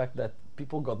 is the fact that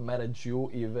people got mad at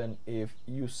you even if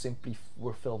you simply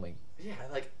were filming. Yeah,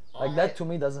 like That to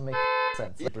me doesn't make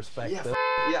sense. The perspective.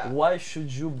 Yeah. Why should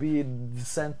you be the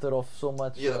center of so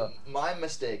much? Yeah, my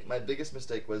biggest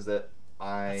mistake was that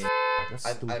That's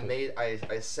I stupid.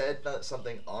 I said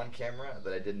something on camera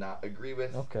that I did not agree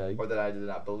with, Okay. or that I did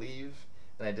not believe,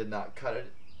 and I did not cut it.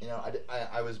 You know,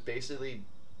 I was basically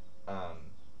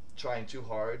trying too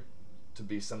hard to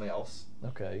be somebody else,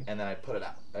 Okay. and then I put it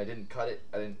out. I didn't cut it.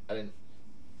 I didn't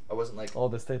I wasn't like. Oh,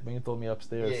 the statement you told me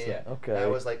upstairs. Yeah. Okay. And I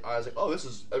was like, oh, this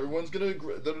is everyone's gonna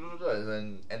agree.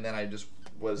 And then I just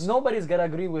was. Nobody's gonna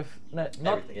agree with not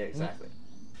Everything. Yeah, exactly.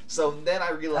 So then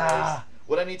I realized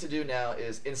what I need to do now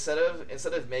is instead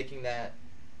of making that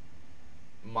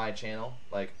my channel,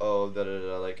 like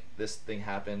like this thing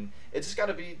happened, it's just got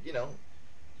to be, you know,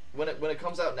 when it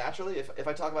comes out naturally. If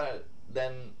I talk about it,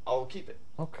 then I'll keep it.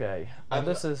 Okay. I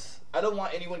don't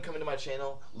want anyone coming to my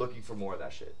channel looking for more of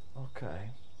that shit. Okay.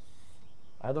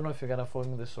 I don't know if you're gonna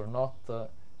film this or not.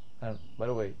 And by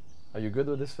the way, are you good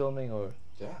with this filming or?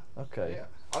 Yeah. Okay. Yeah.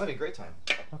 I'm having a great time.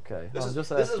 Okay. This is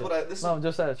just what I. I'm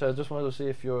just asking. I just wanted to see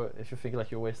if you think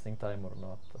like you're wasting time or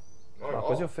not.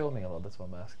 Because you're filming a lot. That's what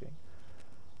I'm asking.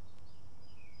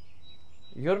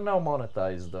 You're now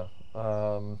monetized.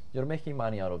 You're making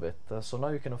money out of it. So now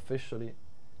you can officially.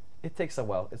 It takes a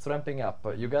while. It's ramping up.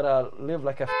 You gotta live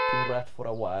like a rat for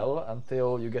a while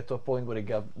until you get to a point where it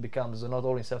becomes not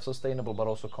only self-sustainable but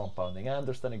also compounding. I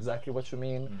understand exactly what you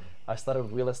mean. I started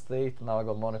with real estate. Now I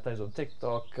got monetized on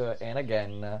TikTok. And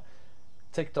again,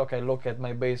 TikTok, I look at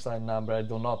my baseline number. I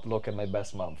do not look at my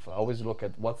best month. I always look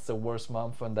at what's the worst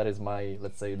month, and that is my,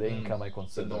 let's say, the income I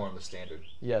consider. The norm, the standard.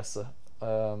 Yes.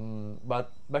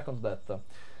 But back on that.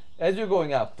 As you're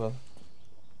going up,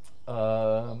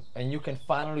 and you can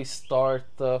finally start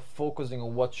focusing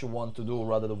on what you want to do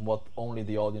rather than what only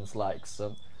the audience likes.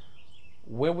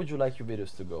 Where would you like your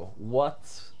videos to go?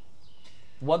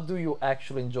 What do you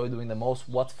actually enjoy doing the most?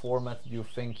 What format do you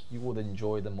think you would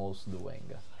enjoy the most doing?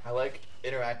 I like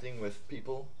interacting with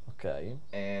people. Okay.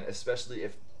 And especially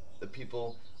if the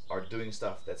people are doing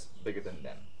stuff that's bigger than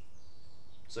them.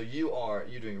 So you're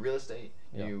doing real estate.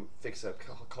 Yeah. You fix up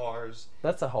cars.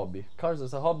 That's a hobby. Cars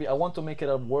is a hobby. I want to make it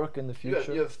at work in the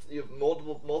future. You have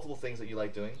multiple things that you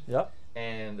like doing. Yeah.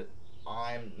 And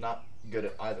I'm not good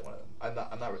at either one of them.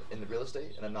 I'm not in the real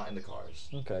estate, and I'm not into cars.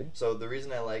 Okay. So the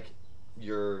reason I like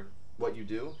what you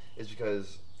do is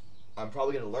because I'm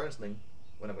probably gonna learn something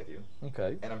when I'm with you.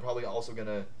 Okay. And I'm probably also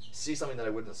gonna see something that I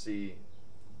wouldn't see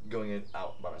going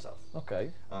out by myself.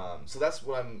 Okay. So that's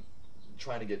what I'm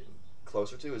trying to get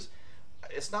closer to. Is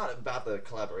it's not about the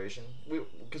collaboration,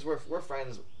 because we're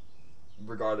friends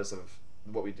regardless of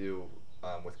what we do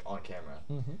on camera.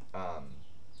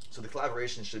 So the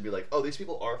collaboration should be like, oh, these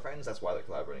people are friends, that's why they're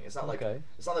collaborating. It's not like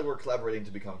we're collaborating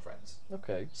to become friends.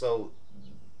 Okay. So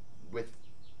with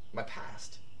my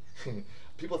past,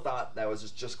 people thought that I was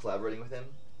just collaborating with him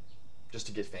just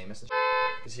to get famous,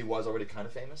 because he was already kind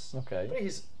of famous. Okay. But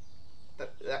he's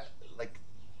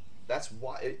that's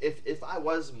why if I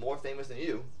was more famous than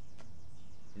you,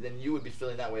 then you would be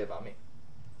feeling that way about me.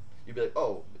 You'd be like,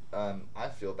 oh, I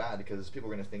feel bad because people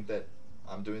are going to think that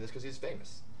I'm doing this because he's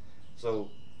famous. So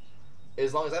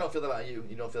as long as I don't feel that about you,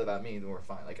 you don't feel that about me, then we're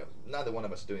fine. Like neither one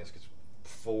of us is doing this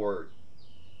for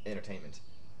entertainment.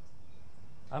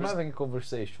 I'm having a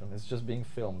conversation. It's just being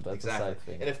filmed. That's exactly. a side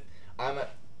thing. And if I'm,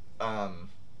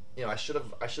 I should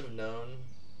have known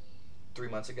 3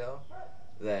 months ago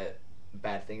that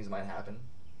bad things might happen.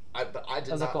 But I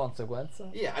did as not. a consequence.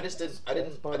 Yeah, I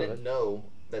didn't know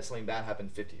that something bad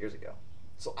happened 50 years ago.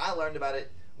 So I learned about it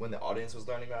when the audience was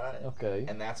learning about it. Okay.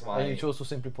 And that's why. And you chose to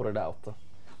simply put it out.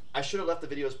 I should have left the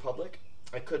videos public.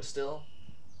 I could still,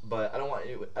 but I don't want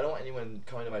anyone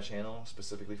coming to my channel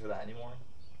specifically for that anymore.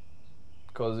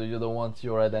 Because you don't want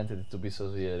your identity to be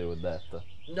associated with that.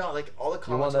 No, like all the comments.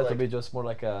 You want that to be just more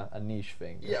like a niche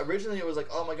thing. Yeah, originally it was like,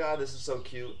 oh my god, this is so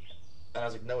cute, and I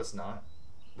was like, no, it's not.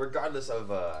 Regardless of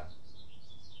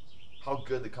how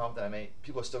good the comment that I made,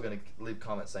 people are still gonna leave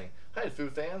comments saying, "Hey,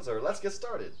 food fans," or "Let's get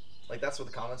started." Like that's what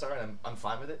the comments are, and I'm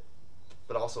fine with it.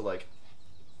 But also, like,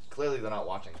 clearly they're not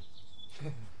watching.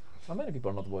 Well, many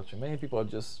people are not watching. Many people are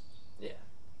just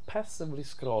passively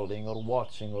scrolling or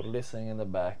watching or listening in the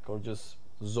back or just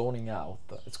zoning out.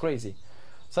 It's crazy.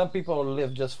 Some people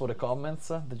live just for the comments.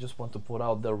 They just want to put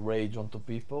out their rage onto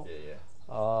people. Yeah.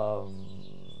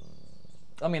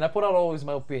 I mean, I put out always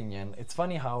my opinion. It's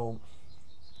funny how...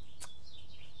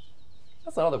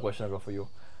 That's another question I got for you.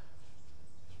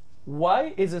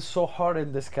 Why is it so hard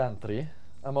in this country,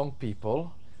 among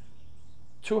people,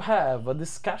 to have a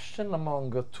discussion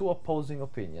among two opposing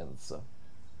opinions?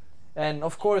 And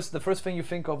of course, the first thing you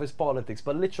think of is politics,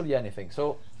 but literally anything.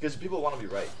 So, because people want to be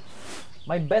right.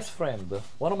 My best friend,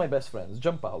 one of my best friends,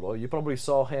 Gianpaolo, you probably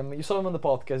saw him. You saw him on the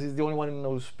podcast. He's the only one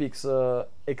who speaks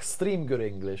extreme good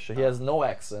English. He has no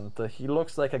accent. He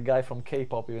looks like a guy from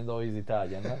K-pop, even though he's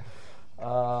Italian.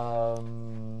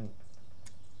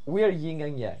 We are yin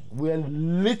and yang. We are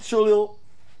literally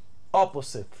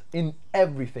opposite in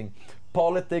everything.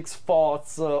 Politics,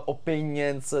 thoughts,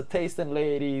 opinions, taste in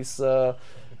ladies,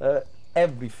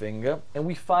 everything, and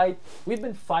we've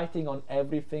been fighting on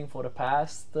everything for the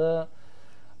past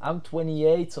I'm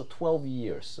 28, so 12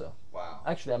 years. Wow.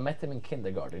 Actually, I met him in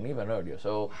kindergarten, even earlier,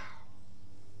 so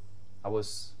I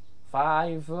was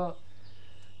 5,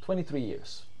 23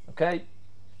 years, okay?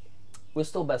 We're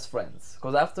still best friends,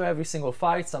 because after every single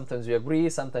fight, sometimes we agree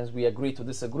to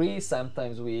disagree,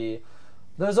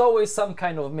 there's always some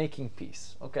kind of making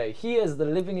peace, okay? He is the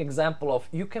living example of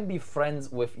you can be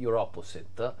friends with your opposite.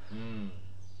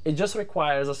 It just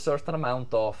requires a certain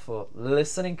amount of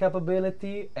listening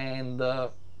capability and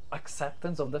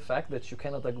acceptance of the fact that you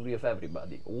cannot agree with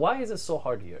everybody. Why is it so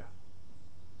hard here?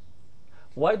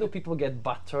 Why do people get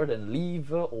buttered and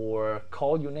leave, or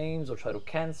call you names, or try to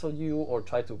cancel you, or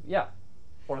try to,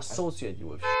 or associate you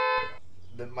with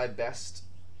My best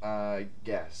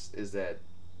guess is that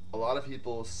a lot of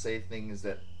people say things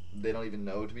that they don't even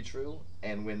know to be true,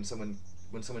 and when someone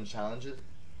challenges,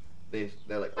 they're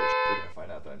like, oh, they're gonna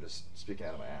find out that I'm just speaking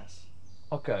out of my ass.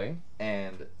 Okay.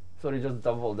 And so they just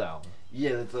double down.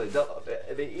 Yeah,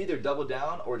 they either double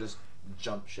down or just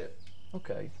jump ship.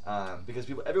 Okay. Because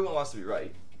everyone wants to be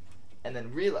right, and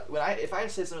then realize if I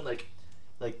say something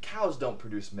like cows don't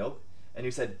produce milk, and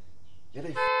you said, yeah,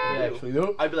 they actually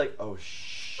do, I'd be like, oh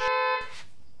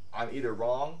I'm either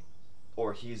wrong,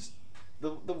 or he's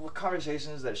the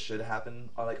conversations that should happen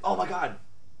are like, oh my god,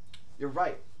 you're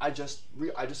right. I just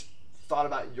thought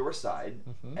about your side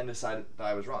and decided that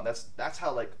I was wrong. That's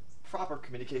how like proper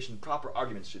communication, proper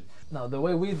arguments should. Now the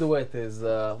way we do it is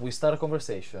we start a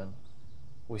conversation,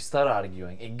 we start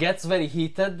arguing, it gets very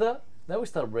heated, then we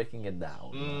start breaking it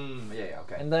down.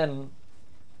 Okay. And then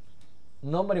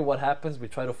normally what happens, we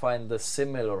try to find the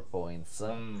similar points,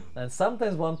 and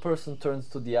sometimes one person turns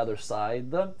to the other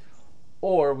side,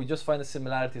 or we just find the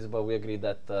similarities but we agree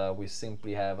that we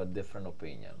simply have a different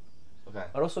opinion. Okay.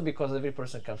 But also because every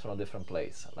person comes from a different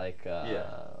place, like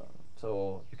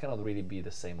so you cannot really be the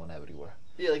same on everywhere.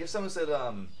 Yeah, like if someone said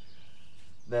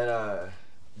that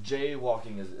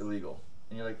jaywalking is illegal,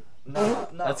 and you're like, no.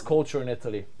 That's culture in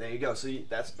Italy. There you go. So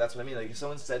that's what I mean. Like if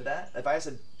someone said that, if I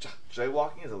said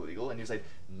jaywalking is illegal, and you say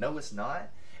no, it's not,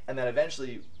 and then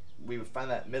eventually we would find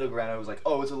that middle ground. It was like,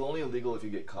 oh, it's only illegal if you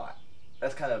get caught.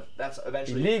 That's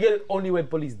eventually illegal only when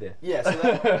police there. Yeah. So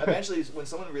that eventually, when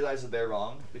someone realizes they're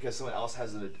wrong because someone else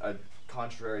has a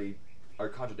contrary or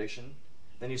contradiction,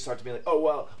 then you start to be like, oh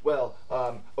well,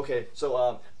 okay,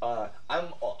 so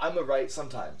I'm a right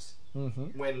sometimes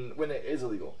when it is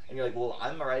illegal, and you're like, well,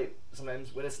 I'm a right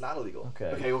sometimes when it's not illegal.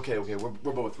 Okay,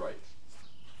 we're both right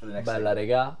for the next. Bella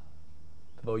regà,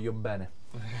 voglio bene.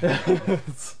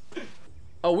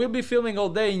 Oh, we'll be filming all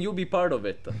day, and you'll be part of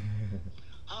it.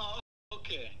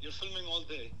 Okay, you're filming all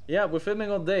day. Yeah, we're filming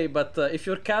all day, but if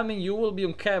you're coming, you will be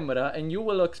on camera and you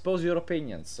will expose your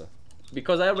opinions,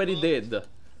 because I already did.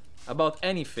 About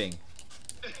anything.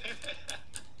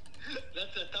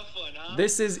 That's a tough one, huh?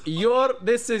 This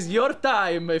is your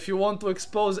time if you want to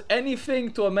expose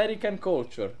anything to American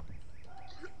culture.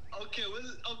 Okay,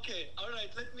 all right.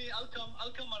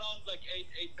 I'll come around like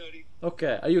 8:30.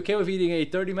 Okay, are you okay with eating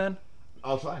 8:30, man?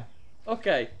 I'll try.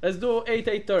 Okay, let's do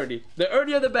 8:30. The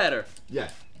earlier the better.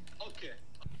 Yeah. Okay.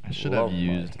 I should have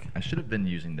been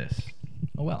using this.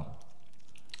 Oh well.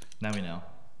 Now we know.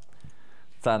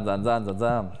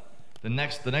 Zan. The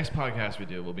next podcast we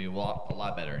do will be a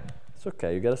lot better. It's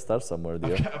okay, you gotta start somewhere,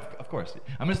 dear. Of course.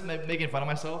 I'm just making fun of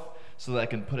myself so that I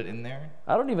can put it in there.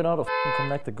 I don't even know how to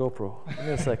connect the GoPro. Give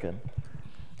me a second.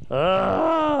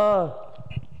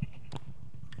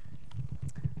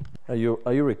 Are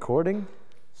you recording?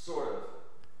 Sort of.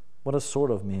 What does sort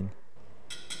of mean?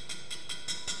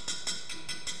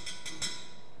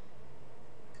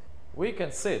 We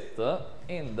can sit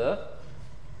in the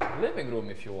living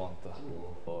room if you want.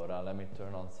 Or let me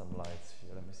turn on some lights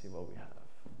here. Let me see what we have.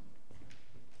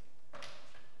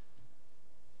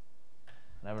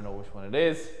 Never know which one it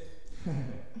is.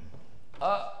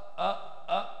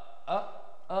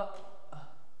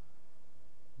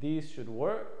 These should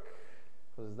work.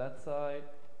 Because that side.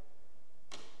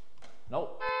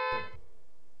 Nope.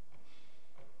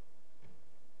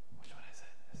 Which one is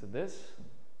it? Is it this?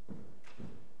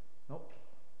 Nope.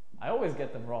 I always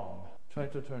get them wrong. Try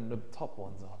to turn the top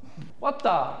ones on. What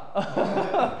the?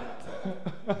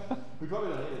 We probably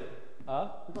don't need it. Huh?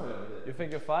 We probably don't need it. You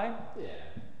think you're fine? Yeah.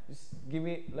 Just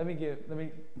let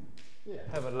me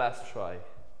have a last try.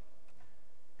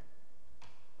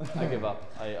 I give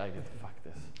up. I give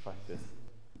fuck this.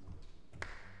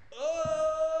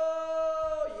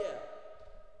 Oh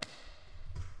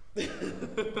yeah.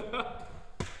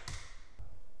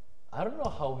 I don't know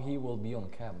how he will be on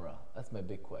camera. That's my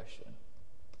big question.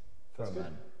 For a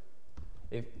man.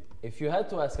 If you had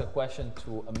to ask a question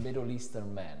to a Middle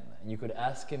Eastern man, and you could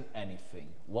ask him anything,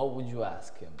 what would you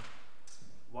ask him?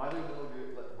 Why is it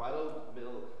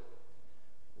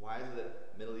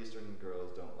that Middle Eastern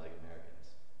girls don't like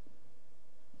Americans?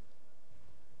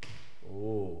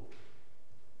 Oh.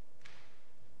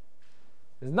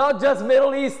 It's not just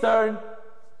Middle Eastern.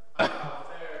 Let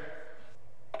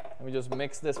me just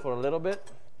mix this for a little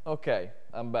bit. Okay,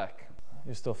 I'm back.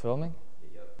 You still filming?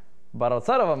 Yep. But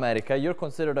outside of America, you're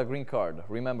considered a green card.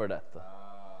 Remember that.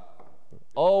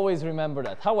 Always remember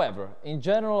that. However, in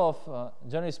general,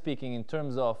 generally speaking, in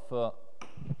terms of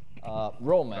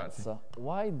romance,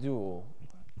 why do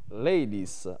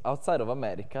ladies outside of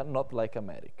America not like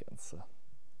Americans?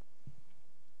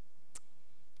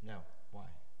 No. Why?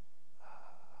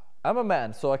 I'm a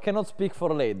man, so I cannot speak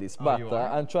for ladies, Oh, but you are?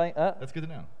 I'm trying. That's good to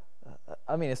know.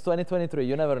 I mean, it's 2023.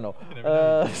 You never know. You never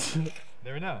know.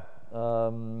 Never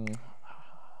know.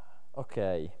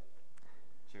 Okay.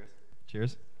 Cheers.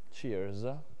 Cheers. Cheers.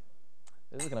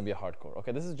 This is gonna be a hardcore.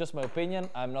 Okay, this is just my opinion.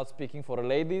 I'm not speaking for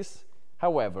ladies.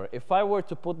 However, if I were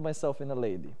to put myself in a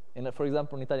lady, for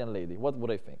example, an Italian lady, what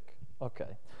would I think?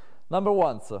 Okay. Number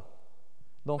one, sir,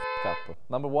 don't f up.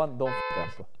 Number one, don't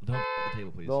f up. Don't f the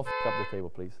table, please. Don't f up the table,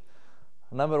 please.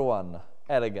 Number one,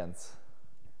 elegance.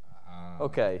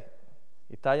 Okay.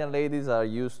 Italian ladies are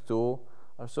used to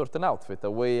a certain outfit, the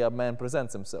way a man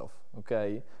presents himself.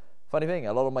 Okay. Funny thing,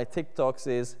 a lot of my TikToks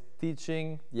is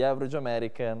teaching the average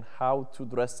American how to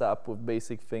dress up with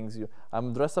basic things.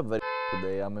 I'm dressed up very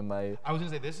today. I'm in my. I was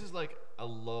gonna say this is like a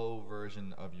low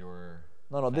version of your.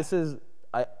 No, this is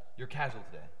You're casual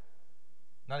today.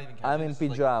 Not even casual. I'm in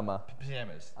pyjama. Like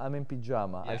pajamas. I'm in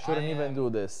pyjama. Yeah, I shouldn't even do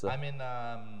this. I'm in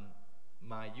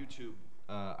my YouTube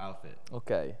outfit.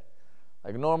 Okay.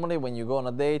 Like normally when you go on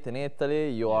a date in Italy,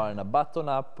 you are in a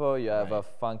button-up. You have a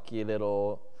funky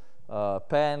little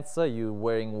pants. You're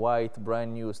wearing white,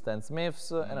 brand new Stan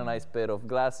Smiths, and a nice pair of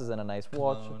glasses and a nice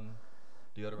watch. Cologne,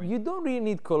 deodorant. You don't really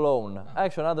need cologne.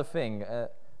 Actually, another thing,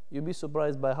 you'd be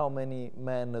surprised by how many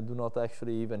men do not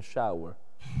actually even shower.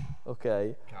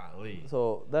 Okay. Golly.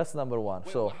 So that's number one.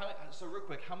 Wait, so real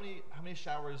quick, how many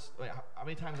showers? Wait, how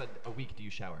many times a week do you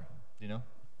shower? Do you know?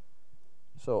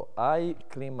 So I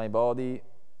clean my body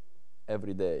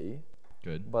every day.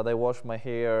 Good. But I wash my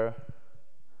hair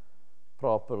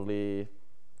properly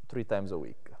 3 times a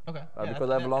week. Okay. Because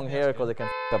I have long hair, because I can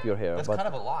f up your hair. That's but kind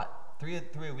of a lot. Three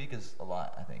a week is a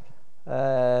lot, I think.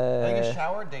 I think a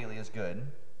shower daily is good,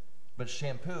 but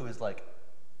shampoo is like.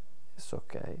 It's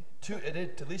okay.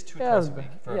 At least 2 times a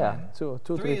week for a man. two,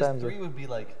 3 times. 3 would be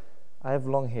like. I have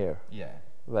long hair. Yeah.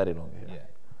 Very long hair. Yeah.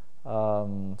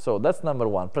 So that's number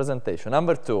one, presentation.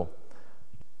 Number two.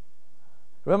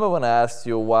 Remember when I asked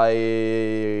you why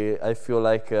I feel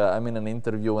like I'm in an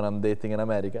interview when I'm dating in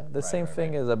America? The same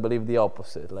thing is, I believe, the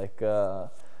opposite. Like,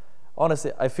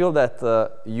 honestly, I feel that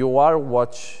you are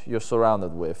what you're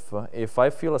surrounded with. If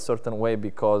I feel a certain way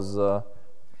because of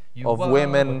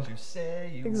women, what you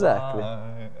say you exactly.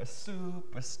 Are a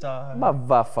superstar. Ma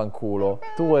vaffanculo,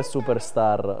 tu è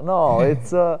superstar. No,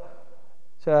 it's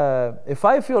if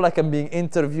I feel like I'm being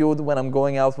interviewed when I'm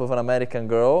going out with an American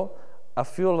girl, I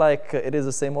feel like it is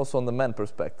the same also on the men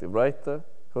perspective, right?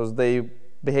 Because they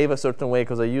behave a certain way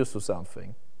because they're used to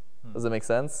something. Does it make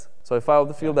sense? So if I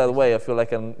would feel that way, I feel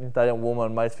like an Italian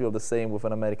woman might feel the same with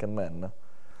an American man.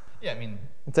 Yeah, I mean.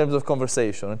 In terms of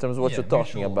conversation, in terms of what you're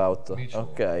talking about. Mutual.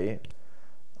 Okay.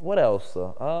 What else?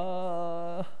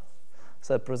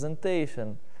 Said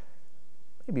presentation.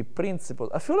 Maybe principles.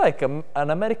 I feel like an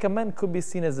American man could be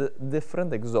seen as a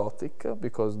different, exotic,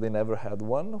 because they never had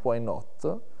one. Why not?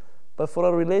 But for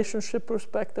a relationship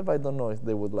perspective, I don't know if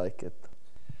they would like it.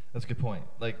 That's a good point.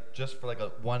 Like just for like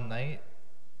a one night.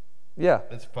 Yeah.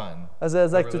 It's fun. As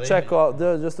like to check off,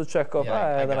 just to check off.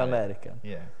 I had an American.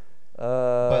 Yeah.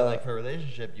 But like for a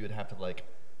relationship, you would have to like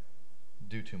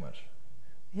do too much.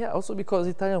 Yeah. Also because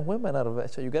Italian women are.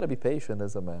 You gotta be patient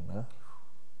as a man. Huh?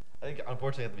 I think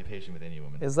unfortunately you have to be patient with any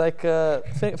woman. It's like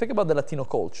think about the Latino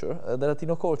culture. The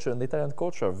Latino culture and the Italian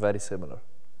culture are very similar.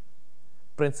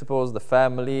 Principles, the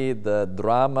family, the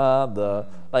drama,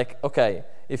 like, okay,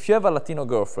 if you have a Latino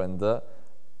girlfriend,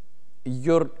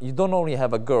 you don't only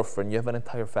have a girlfriend, you have an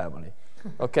entire family.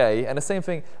 Okay, and the same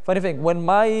thing. Funny thing, when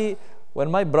my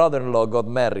brother-in-law got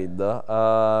married,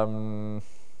 I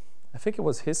think it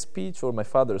was his speech or my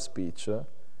father's speech.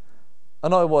 Oh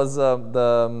no, it was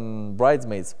the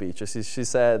bridesmaid speech. She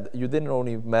said, "You didn't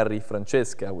only marry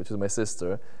Francesca, which is my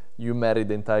sister. You married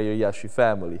the entire Yashi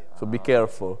family. So be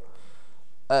careful."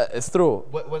 It's true.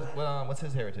 What's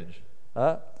his heritage?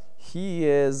 He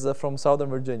is from Southern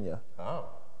Virginia. Oh.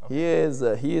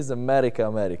 Okay. He is America.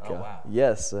 Oh, wow.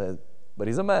 Yes, but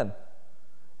he's a man.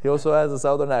 He also has a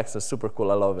southern accent. Super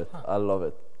cool. I love it. I love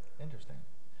it. Interesting.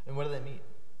 And where do they meet?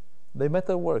 They met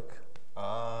at work.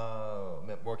 Oh,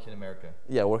 working in America.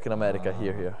 Yeah, work in America.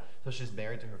 Here. So she's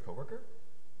married to her coworker?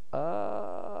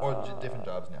 Or different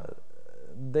jobs now?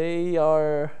 They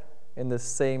are in the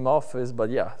same office,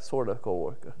 but yeah, sort of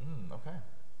co-worker. Okay.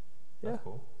 That's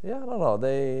cool. Yeah, no.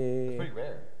 It's pretty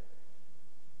rare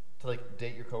to like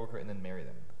date your coworker and then marry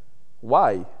them.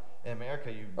 Why? In America,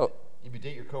 if you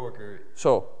date your coworker.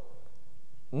 So,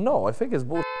 no, I think it's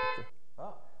bullshit.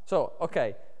 Oh. So,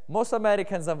 okay, most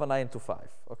Americans have a 9 to 5,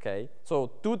 okay?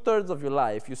 So 2/3 of your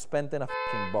life you spent in a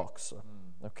fucking box,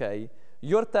 okay?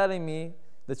 You're telling me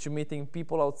that you're meeting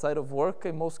people outside of work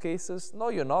in most cases? No,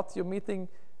 you're not. You're meeting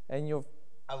and you're...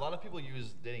 A lot of people use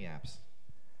dating apps.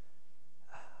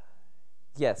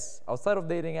 Yes, outside of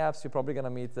dating apps, you're probably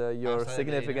gonna meet your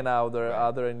significant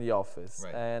other in the office.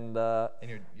 Right. And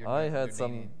your I had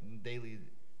some daily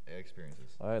experiences.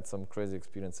 I had some crazy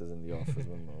experiences in the office.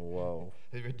 Wow.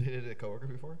 Have you ever dated a coworker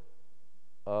before?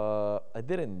 I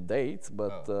didn't date,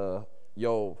 but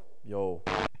yo.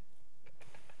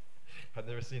 I've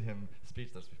never seen him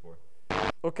speechless before.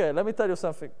 Okay, let me tell you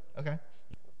something. Okay.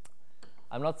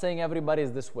 I'm not saying everybody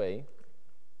is this way,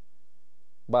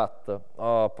 but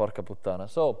oh, porca puttana.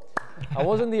 So I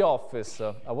was in the office.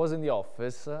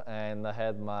 And I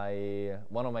had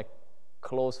one of my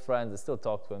close friends. I still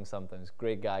talk to him sometimes.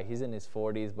 Great guy. He's in his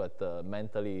 40s, but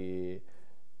mentally,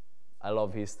 I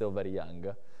love he's still very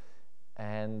young.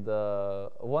 And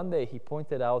one day he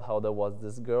pointed out how there was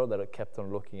this girl that kept on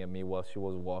looking at me while she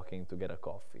was walking to get a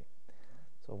coffee.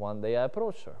 So one day I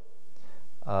approached her.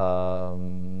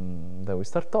 Then we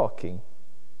start talking.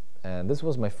 And this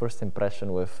was my first impression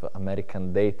with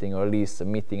American dating, or at least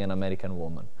meeting an American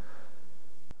woman.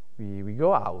 We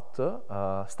go out,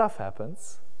 stuff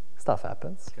happens.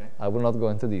 Okay. I will not go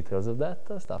into details of that.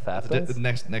 Stuff happens. The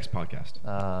next podcast.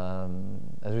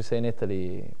 As we say in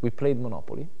Italy, we played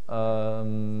Monopoly.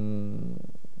 And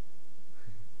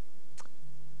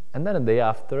then a day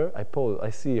after, I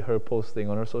see her posting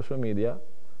on her social media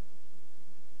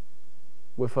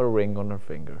with a ring on her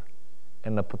finger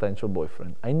and a potential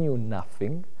boyfriend. I knew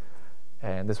nothing,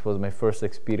 and this was my first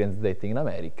experience dating in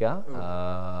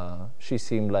America. She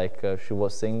seemed like she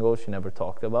was single. She never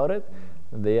talked about it.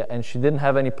 And she didn't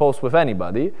have any posts with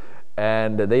anybody.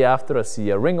 And the day after, I see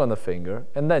a ring on the finger.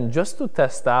 And then just to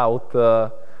test out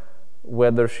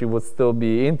whether she would still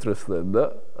be interested,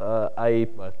 I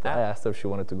asked her if she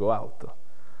wanted to go out.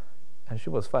 And she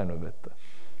was fine with it.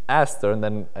 Asked her, and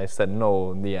then I said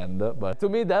no in the end. But to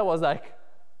me, that was like,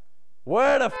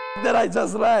 where the did I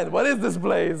just land? What is this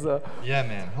place? Yeah,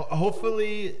 man.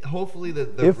 Hopefully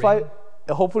the ring...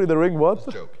 Hopefully the ring what? was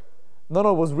a joke. No,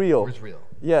 it was real. It was real.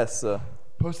 Yes.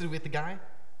 Posted with the guy?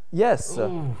 Yes.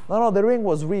 No, the ring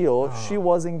was real. She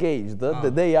was engaged. The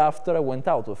day after, I went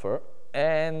out with her.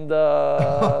 And...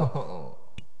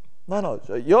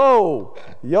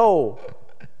 Yo!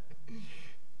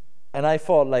 And I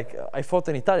thought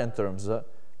in Italian terms,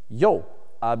 yo,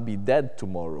 I'll be dead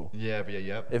tomorrow. Yeah.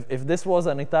 If this was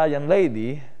an Italian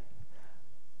lady,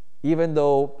 even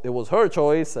though it was her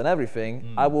choice and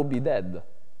everything, I will be dead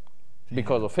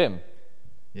because of him.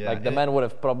 Yeah, like the man would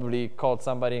have probably called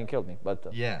somebody and killed me. But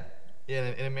yeah.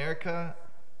 In America,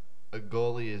 a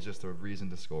goalie is just a reason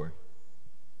to score.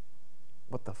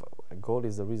 What the fuck? A goalie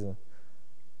is the reason?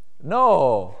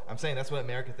 No. I'm saying that's what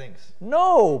America thinks.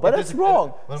 No, but that's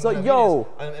wrong.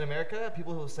 In America,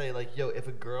 people will say like, yo, if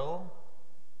a girl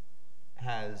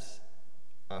has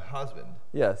a husband,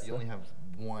 yes, you only have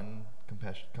one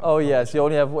compassion. Yes, you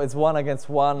only have, it's one against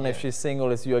one. If she's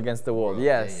single, it's you against the world.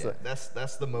 Yes. Yeah.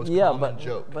 That's the most common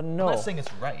joke. But no. I'm not saying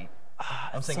it's right.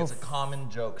 I'm saying it's a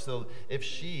common joke. So if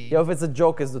she... Yeah, if it's a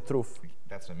joke, it's the truth.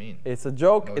 That's what I mean. It's a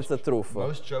joke, it's the truth.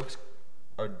 Most jokes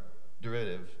are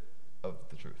derivative of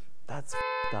the truth. That's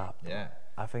up. Yeah.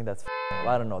 I think that's up.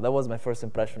 I don't know. That was my first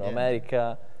impression of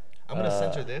America. I'm going to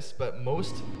censor this, but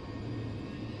most...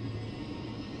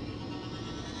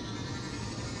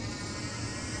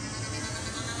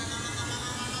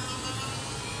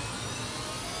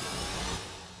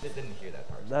 I didn't hear that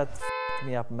part. That f***ed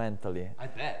me up mentally. I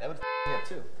bet. That would f*** me up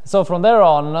too. So from there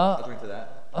on... I'll drink to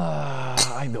that.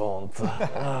 I don't.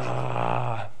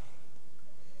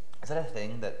 Is that a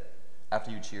thing that after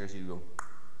you cheers you go...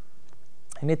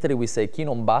 In Italy we say chi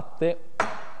non batte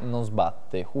non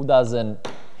sbatte. Who doesn't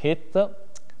hit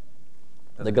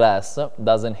the glass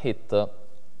doesn't hit.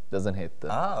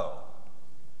 Oh.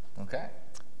 Okay.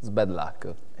 It's bad luck.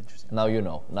 Interesting. Now you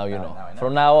know. Now you know. Now I know.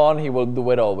 From now on, he will do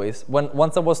it always.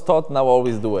 Once I was taught, now I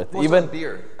always do it. Well, even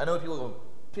beer. I know people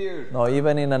Period. No,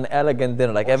 even in an elegant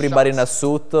dinner, like Or everybody in a shots.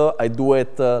 suit, I do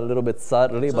it a little bit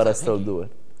subtly, So but I it's like still pinky. do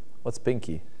it. What's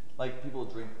pinky? Like people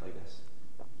drink like this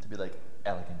to be like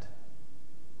elegant.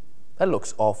 That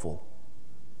looks awful.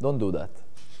 Don't do that.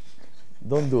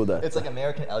 Don't do that. It's like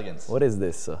American elegance. What is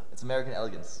this? It's American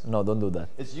elegance. No, don't do that.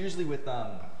 It's usually with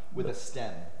a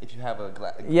stem. If you have a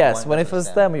glass. Yes, when it's a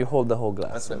stem, you hold the whole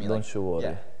glass. That's what I mean, Don't like, you worry.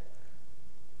 yeah.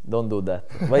 Don't do that.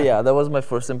 But yeah, that was my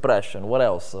first impression. What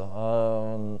else?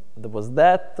 There was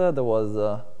that. There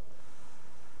was.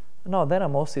 No, then I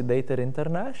mostly dated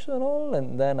international,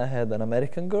 and then I had an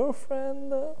American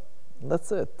girlfriend.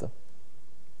 That's it.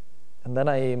 And then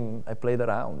I played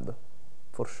around,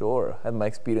 for sure. Had my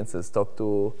experiences. Talked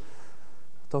to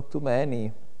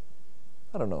many.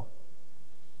 I don't know.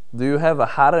 Do you have a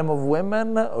harem of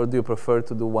women, or do you prefer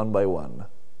to do one by one?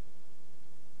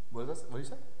 What is that? What do you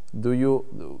say? Do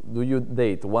you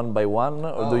date one by one,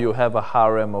 or do you have a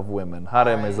harem of women?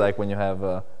 Harem is like when you have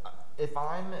a. If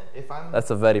I'm That's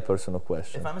a very personal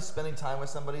question. if I'm spending time with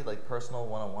somebody, like personal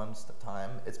one-on-one time,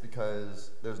 it's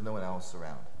because there's no one else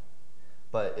around.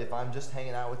 But if I'm just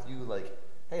hanging out with you, like,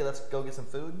 hey, let's go get some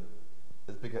food,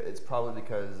 it's probably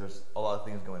because there's a lot of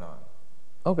things going on.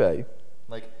 Okay.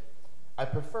 Like, I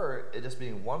prefer it just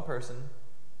being one person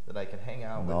that I can hang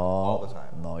out with all the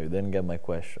time. No, you didn't get my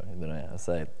question. You didn't. I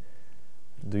said,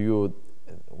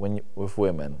 with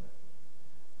women,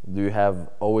 do you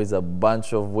have always a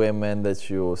bunch of women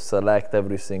that you select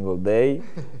every single day,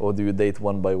 or do you date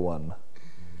one by one?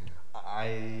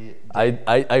 I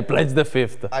pledge the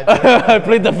fifth. I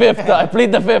plead the fifth. I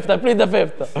plead the fifth. I plead the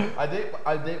fifth.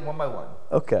 I date one by one.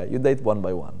 Okay, you date one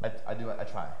by one. I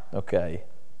try. Okay.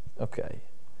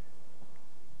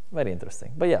 Very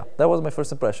interesting. But yeah, that was my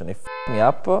first impression. It f***ed me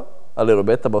up a little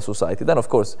bit about society. Then, of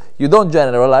course, you don't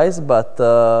generalize, but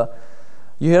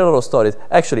you hear a lot of stories.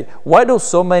 Actually, why do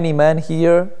so many men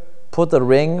here put a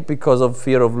ring because of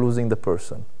fear of losing the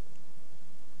person?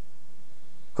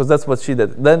 Because that's what she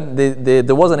did. Then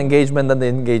there was an engagement, then the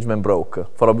engagement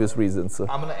broke for obvious reasons. I'm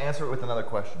going to answer it with another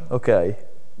question. Okay.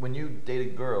 When you date a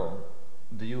girl,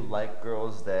 do you like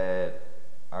girls that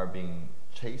are being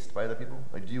chased by other people?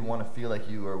 Like, do you want to feel like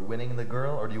you are winning the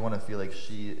girl, or do you want to feel like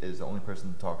she is the only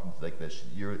person talking to, like this?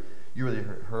 You're really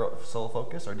her sole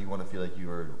focus, or do you want to feel like you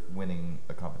are winning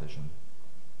a competition?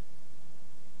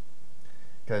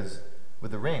 Because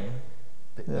with the ring,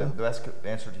 the best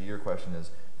answer to your question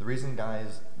is the reason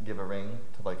guys give a ring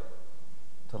to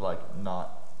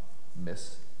not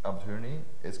miss opportunity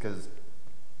is because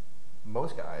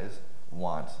most guys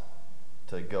want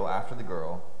to go after the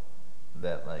girl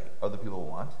that like other people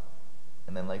want,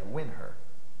 and then like win her,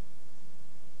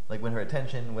 like win her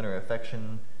attention, win her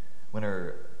affection, win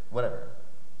her whatever,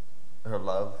 her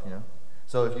love, you know.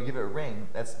 So if you give it a ring,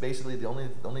 that's basically the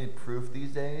only proof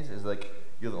these days is like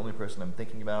you're the only person I'm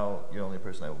thinking about, you're the only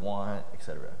person I want,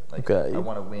 etc. Like I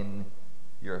want to win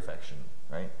your affection,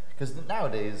 right? Because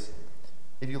nowadays,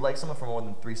 if you like someone for more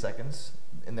than 3 seconds,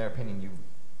 in their opinion,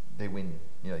 they win.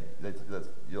 You know, that's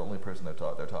you're the only person they're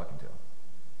talking to.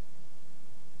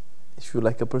 If you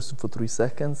like a person for 3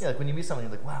 seconds? Yeah, like when you meet someone,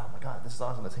 you're like, wow, my God, this is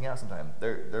awesome, let's hang out sometime.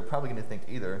 They're probably going to think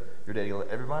either you're dating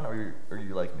everyone or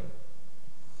you like me.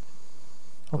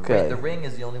 Okay. The ring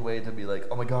is the only way to be like,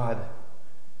 oh my God.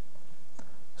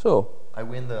 So. I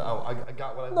win I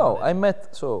got what I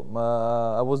wanted.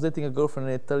 No, I was dating a girlfriend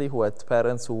in Italy who had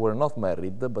parents who were not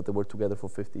married, but they were together for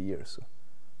 50 years.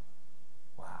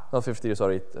 Wow. Not 50 years,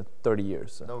 sorry, 30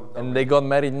 years. And they got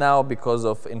married now because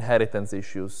of inheritance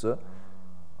issues.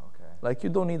 Like,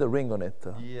 you don't need a ring on it.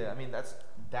 Yeah, I mean, that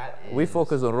is... We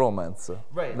focus on romance.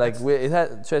 Right. Like,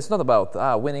 it's not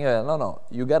about, winning. No.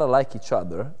 You gotta like each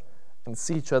other and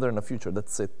see each other in the future.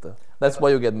 That's it. That's why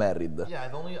you get married. Yeah,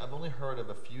 I've only heard of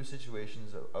a few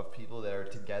situations of people that are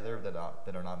together that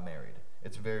are not married.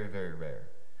 It's very, very rare.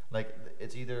 Like,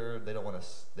 it's either they don't want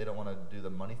to do the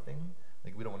money thing,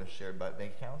 like we don't want to share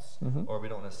bank accounts, or we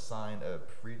don't want to sign a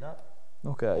prenup.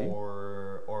 Okay.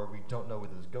 Or we don't know where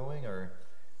this is going, or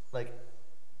like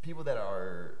people that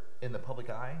are in the public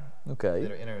eye, that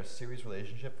are in a serious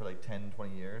relationship for like 10,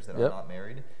 20 years that are not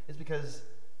married, is because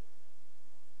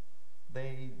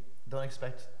they don't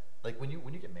expect, like when you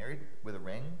get married with a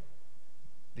ring,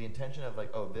 the intention of like,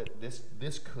 oh,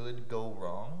 this could go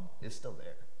wrong is still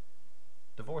there.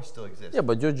 Divorce still exists. Yeah,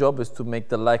 but your job is to make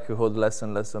the likelihood less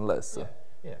and less and less.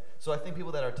 Yeah. So I think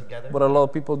people that are together. What a lot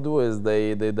of people do is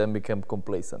they then become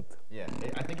complacent. Yeah.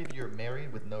 I think if you're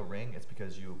married with no ring, it's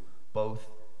because you both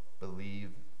believe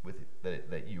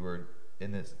that you were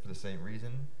in this for the same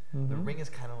reason. The ring is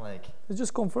kind of like. It's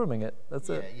just confirming it. That's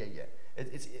it. Yeah.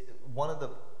 It's one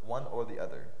or the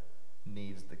other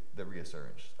needs the a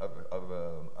surge of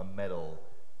a metal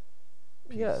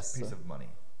piece of money,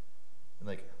 and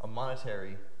like a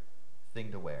monetary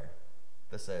thing to wear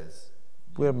that says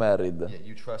we're married. Yeah,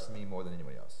 you trust me more than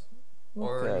anybody else,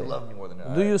 or you love me more than.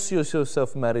 Do you see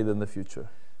yourself married in the future?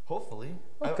 Hopefully.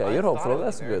 Okay, you're hopeful.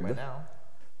 That's good. Right now.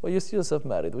 Well, you see yourself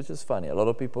married, which is funny. A lot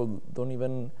of people don't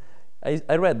even.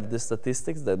 I read the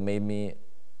statistics that made me.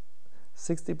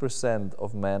 60%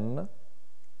 of men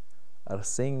are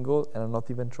single and are not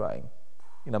even trying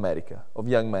in America, of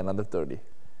young men under 30.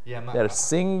 Yeah, they're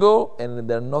single and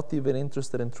they're not even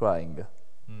interested in trying.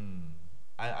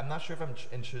 I'm not sure if I'm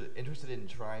interested in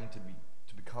trying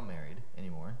to become married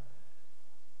anymore.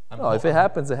 If it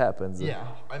happens, it happens. Yeah,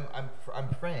 I'm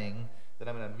praying that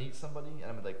I'm gonna meet somebody and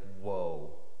I'm like,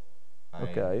 whoa.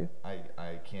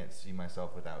 I can't see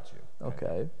myself without you.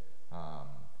 Okay.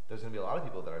 There's going to be a lot of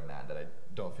people that are mad that I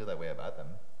don't feel that way about them.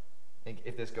 I think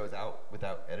if this goes out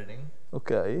without editing,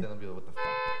 then they'll be like, what the fuck,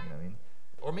 you know what I mean?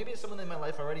 Or maybe it's someone in my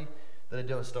life already that I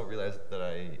just don't realize that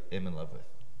I am in love with.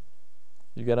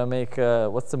 You gotta make,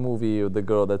 what's the movie with the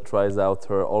girl that tries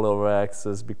out all of her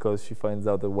exes because she finds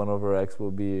out that one of her ex will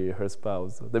be her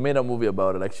spouse? They made a movie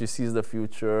about it, like she sees the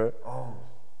future. Oh,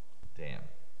 damn.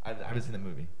 I haven't seen the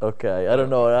movie. Okay, I don't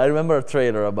know. I remember a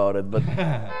trailer about it, but...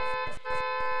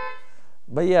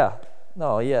 But yeah,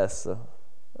 yes.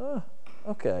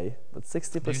 Okay, but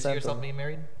 60%. Do you see yourself being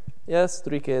married? Yes,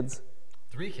 3 kids.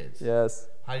 3 kids? Yes.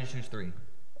 How do you choose 3?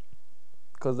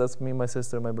 Because that's me, my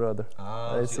sister, and my brother.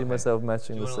 I see myself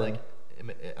matching the same. You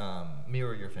want to like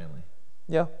mirror your family?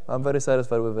 Yeah, I'm very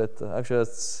satisfied with it. Actually,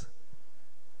 that's...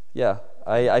 Yeah,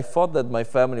 I thought that my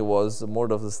family was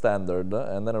more of the standard,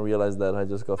 and then I realized that I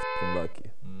just got f***ing lucky.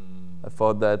 I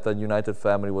thought that a united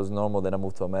family was normal, then I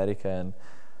moved to America, and...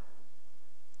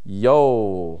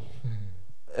 Yo,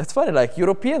 it's funny, like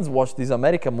Europeans watch these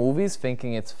American movies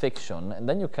thinking it's fiction, and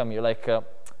then you come, you're like,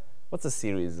 what's the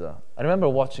series? I remember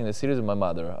watching the series with my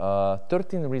mother,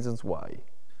 13 Reasons Why.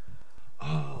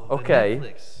 Oh, okay.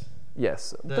 Netflix.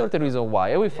 Yes, 13 Reasons Why.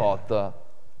 And we thought,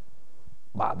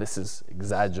 wow, this is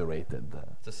exaggerated.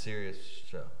 It's a serious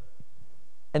show.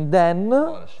 And then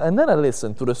I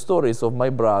listened to the stories of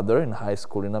my brother in high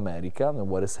school in America and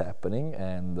what is happening,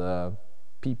 and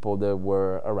people that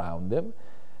were around him,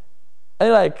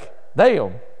 and like,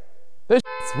 damn, this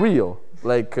shit's real.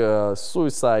 Like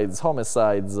suicides,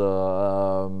 homicides,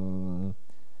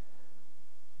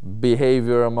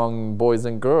 behavior among boys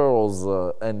and girls,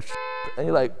 and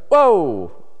you're like,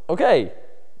 whoa, okay,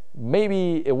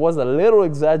 maybe it was a little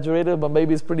exaggerated, but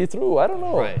maybe it's pretty true. I don't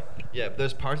know. Right. Yeah,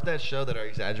 there's parts of that show that are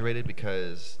exaggerated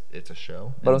because it's a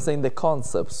show. But I'm saying the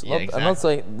concepts. Yeah, exactly. I'm not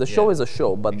saying the show is a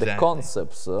show, but the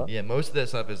concepts. Yeah, most of that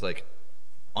stuff is like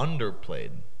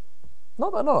underplayed.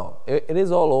 No. It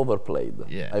is all overplayed.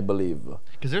 Yeah. I believe.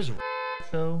 Because there's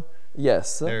show.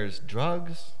 Yes. There's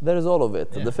drugs. There is all of it.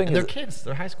 Yeah. The thing and is, they're kids.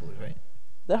 They're high schoolers, right?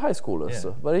 They're high schoolers.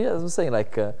 Yeah. But yeah, as I was saying,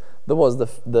 like there was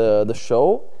the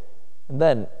show, and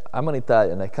then I'm an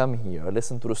Italian. I come here. I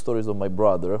listen to the stories of my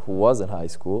brother who was in high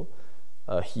school.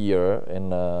 Here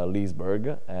in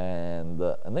Leesburg, and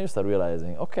then you start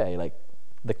realizing, okay, like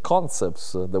the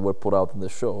concepts that were put out in the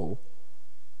show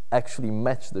actually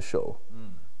match the show,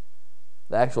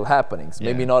 the actual happenings.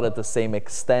 Maybe not at the same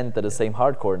extent, at the same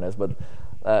hardcoreness, but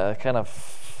kind of,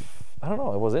 I don't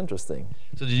know. It was interesting.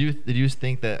 So did you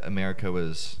think that America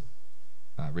was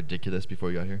ridiculous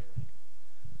before you got here?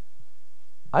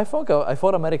 I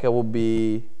thought America would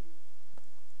be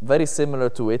very similar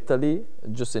to Italy,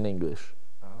 just in English,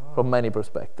 from many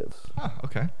perspectives. Oh,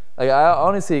 okay. Like, I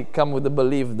honestly come with the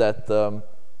belief that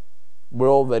we're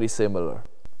all very similar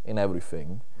in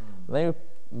everything.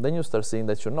 Then you start seeing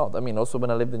that you're not. I mean, also when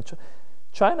I lived in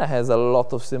China has a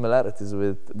lot of similarities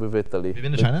with Italy. You've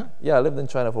been to China? Yeah, I lived in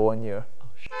China for 1 year. Oh,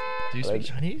 shit. Do you speak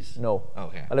Chinese? No. Oh,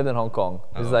 okay. I lived in Hong Kong.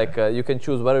 It's like you can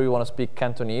choose whether you want to speak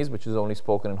Cantonese, which is only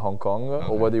spoken in Hong Kong,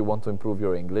 or whether you want to improve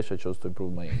your English. I chose to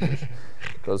improve my English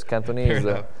because Cantonese.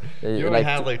 You only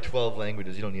have like 12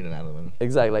 languages. You don't need another one.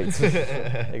 Exactly.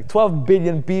 Like 12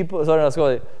 billion people. Sorry, let's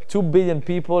go. 2 billion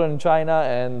people in China,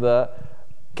 and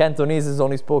Cantonese is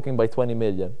only spoken by 20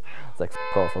 million. It's like,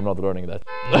 f*** off. I'm not learning that.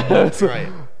 That's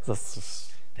right.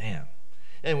 Damn.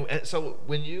 And so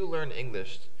when you learned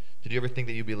English, did you ever think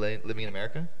that you'd be living in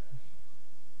America?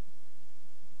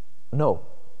 No,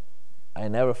 I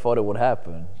never thought it would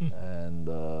happen. And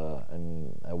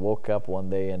I woke up one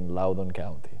day in Loudoun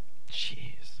County.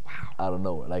 Jeez, wow. I don't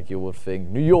know, like you would think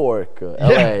New York,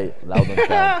 LA, Loudoun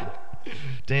County.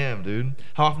 Damn, dude.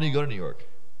 How often do you go to New York?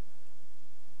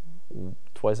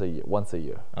 Twice a year, once a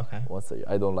year. Okay. Once a year.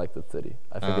 I don't like the city.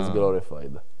 I think it's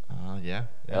glorified. Yeah.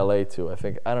 LA too. I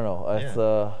think, I don't know. It's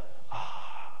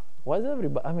Why is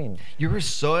everybody? I mean, You were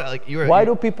so like you were. why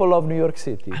do people love New York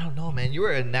City? I don't know, man. You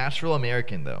were a natural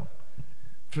American, though.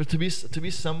 To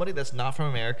be somebody that's not from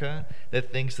America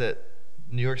that thinks that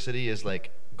New York City is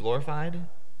like glorified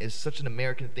is such an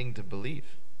American thing to believe.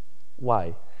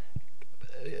 Why?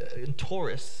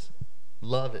 Tourists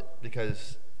love it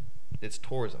because it's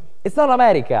tourism. It's not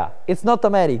America. It's not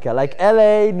America. Like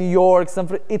LA, New York,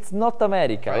 it's not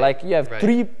America. Right, Like you have right.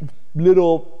 3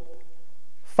 little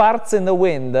farts in the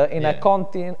wind in a Yeah.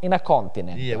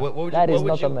 continent. Yeah. What would you, That is what would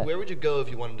not you, America. where would you go if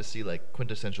you wanted to see like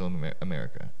quintessential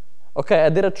America? Okay, I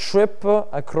did a trip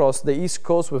across the East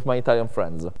Coast with my Italian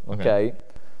friends. Okay.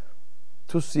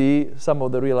 To see some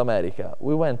of the real America.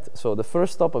 We went, so the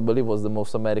first stop I believe was the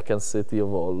most American city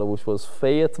of all, which was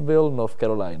Fayetteville, North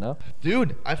Carolina.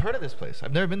 Dude, I've heard of this place.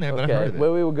 I've never been there, but I've heard of it.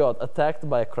 Where we got attacked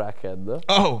by a crackhead,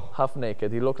 Oh, half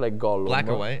naked. He looked like Gollum. black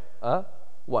or white? Huh?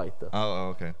 White. Oh,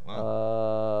 okay.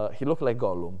 Wow. He looked like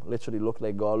Gollum. Literally looked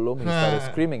like Gollum. He started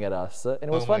screaming at us, and it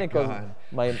was Oh funny my because God.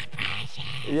 my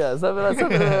yeah, something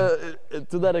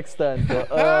to that extent.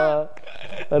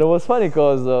 And it was funny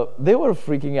because they were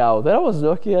freaking out, and I was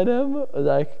looking at them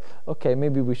like, okay,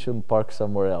 maybe we should park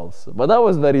somewhere else. But that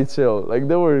was very chill. Like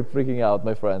they were freaking out,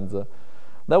 my friends.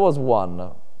 That was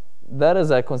one. That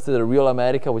is, I consider real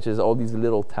America, which is all these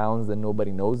little towns that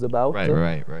nobody knows about. Right.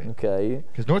 Okay.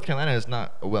 Because North Carolina is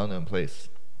not a well-known place.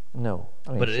 No, I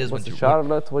mean, But it is what's when it, you-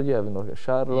 Charlotte. What do you have in North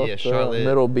Charlotte? Yeah, Charlotte.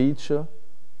 Myrtle Beach.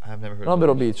 I've never heard Not of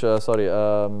Myrtle it. Beach. Sorry.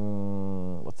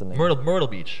 What's the name? Myrtle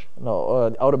Beach.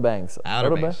 No, Outer Banks.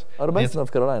 Outer Banks. Outer Banks, It's-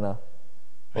 North Carolina,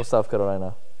 or South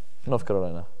Carolina. North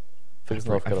Carolina. I think it's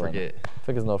North I Carolina. forget. I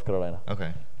think it's North Carolina.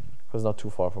 Okay. It's not too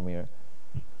far from here.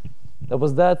 That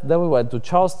was that. Then we went to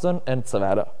Charleston and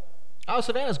Savannah. Oh,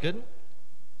 Savannah's good.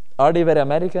 Are they very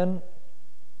American?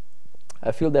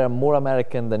 I feel they're more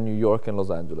American than New York and Los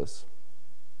Angeles.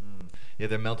 Yeah,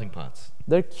 they're melting pots.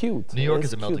 They're cute. New York It's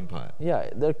is a cute. melting pot. Yeah,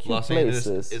 they're cute Los places.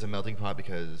 Angeles is a melting pot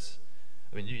because,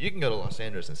 I mean, you can go to Los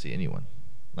Angeles and see anyone.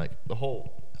 Like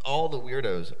all the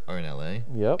weirdos are in LA.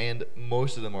 Yep. And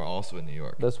most of them are also in New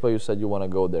York. That's why you said you want to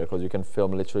go there, because you can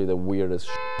film literally the weirdest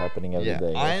happening every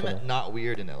day. I'm That's what not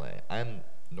weird in LA. I'm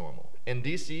normal. In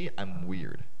DC, I'm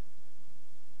weird.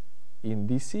 in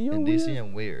DC, you're In weird? DC,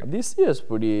 I'm weird. DC is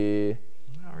pretty.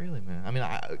 Not really, man. I mean,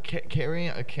 carrying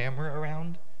a camera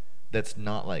around that's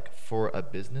not like for a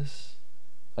business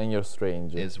And you're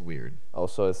strange. is weird.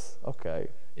 Also, it's okay.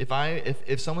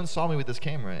 If someone saw me with this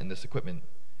camera and this equipment,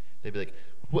 they'd be like,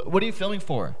 "What are you filming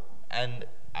for?" And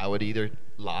I would either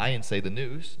lie and say the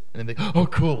news, and then they go, "Oh,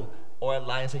 cool," or I'd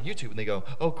lie and say YouTube, and they go,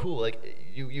 "Oh, cool." Like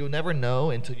you'll never know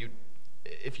until you.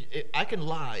 I can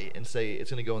lie and say it's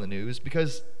gonna go in the news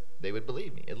because they would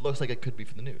believe me. It looks like it could be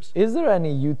for the news. Is there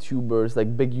any YouTubers,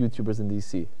 like big YouTubers in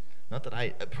DC? Not that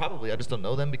I just don't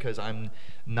know them because I'm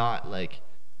not like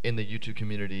in the YouTube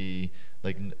community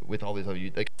like with all these other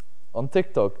like. On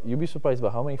TikTok, you'd be surprised by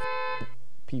how many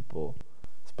people,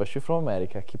 especially from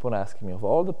America, keep on asking me, of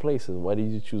all the places, why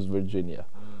did you choose Virginia?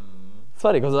 It's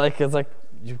funny because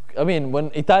I mean,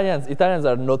 when Italians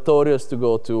are notorious to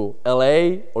go to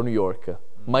LA or New York,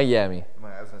 Miami,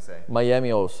 I was gonna say.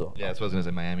 Miami also. Yeah, that's what I was gonna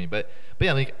say, Miami. But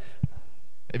yeah, like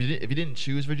if you didn't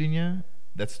choose Virginia,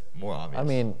 that's more obvious. I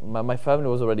mean, my family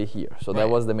was already here, so that Right.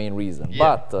 was the main reason.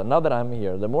 Yeah. But now that I'm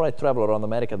here, the more I travel around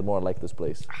America, the more I like this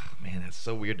place. man, that's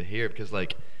so weird to hear because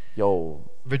like Yo,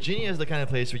 Virginia is the kind of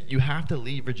place where you have to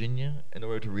leave Virginia in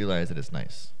order to realize that it's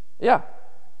nice. yeah.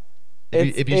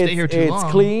 If you stay here too long,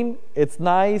 it's clean, it's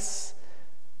nice.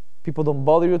 People don't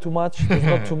bother you too much. There's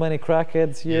not too many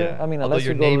crackheads here. I mean, although unless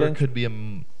your you go neighbor lynch. could be a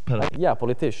Yeah,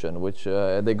 politician, which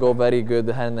they go very good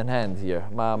hand in hand here.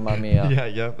 Mamma mia.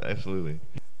 yeah, absolutely.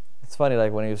 It's funny,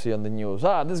 like when you see on the news,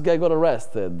 this guy got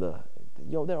arrested.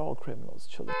 Yo, they're all criminals.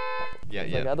 Chill the f*** out. Yeah,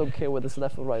 It's yeah. like, I don't care whether it's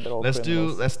left or right. They're all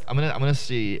criminals. I'm gonna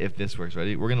see if this works.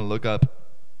 Ready? We're gonna look up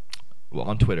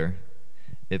on Twitter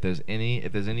if there's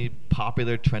any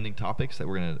popular trending topics that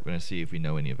we're gonna see if we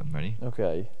know any of them. Ready?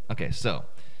 Okay. Okay, so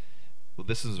well,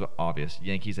 this is obvious.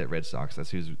 Yankees at Red Sox. Let's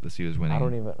see who's winning. I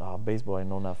don't even. Baseball, I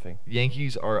know nothing.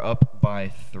 Yankees are up by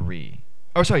 3.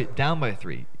 Oh, sorry, down by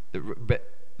 3.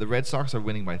 The Red Sox are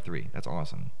winning by 3. That's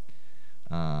awesome.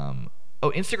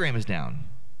 Instagram is down.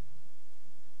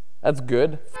 That's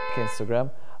good. F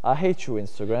Instagram. I hate you,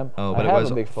 Instagram. Oh, but I it have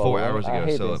was a big 4 following. hours I ago,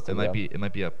 hate so Instagram. it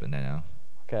might be up now.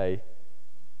 Okay.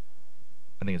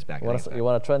 I think it's back. You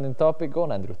want a trending topic? Go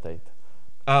on Andrew Tate.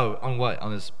 Oh, on what?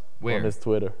 On his where? On his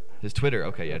Twitter. His Twitter.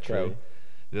 Okay, yeah, true. Okay.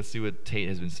 Let's see what Tate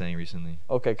has been saying recently.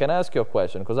 Okay, can I ask you a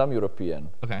question? Because I'm European.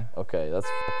 Okay. Okay, that's a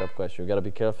fucked up question. You gotta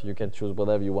be careful. You can choose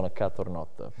whatever you want to cut or not.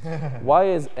 Why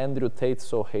is Andrew Tate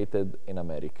so hated in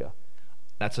America?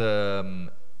 That's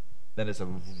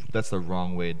that's the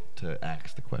wrong way to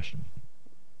ask the question.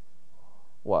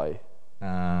 Why?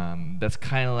 That's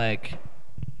kind of like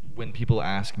when people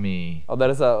ask me. Oh,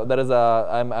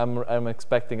 I'm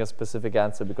expecting a specific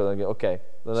answer because okay.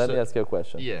 Let me ask you a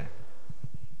question. Yeah.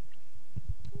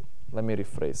 Let me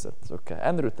rephrase it. Okay,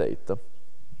 Andrew Tate.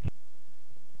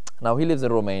 Now he lives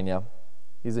in Romania.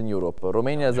 He's in Europe.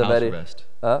 Romania is a House very arrest.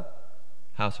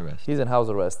 House arrest. He's in house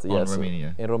arrest. On Yes,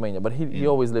 Romania. in Romania. But he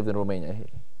always lived in Romania.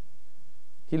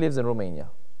 He lives in Romania.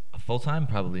 Full time,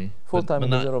 probably. Full time, he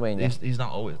lives in Romania. He's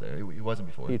not always there. He wasn't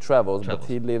before. He travels, but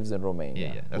he lives in Romania.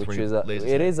 Yeah, yeah. That's which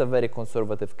where it is a very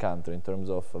conservative country in terms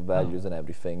of values and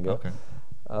everything. Okay.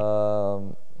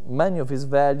 Many of his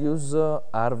values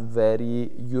are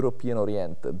very European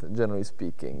oriented, generally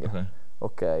speaking. Okay.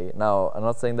 Okay. Now, I'm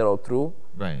not saying they're all true.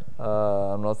 Right.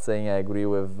 I'm not saying I agree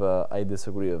with. I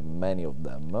disagree with many of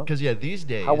them. Because these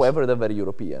days. However, they're very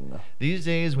European. These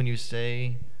days, when you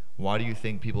say, "Why do you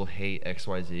think people hate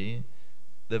XYZ?"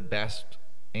 the best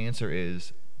answer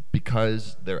is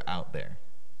because they're out there.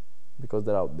 Because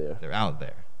they're out there. They're out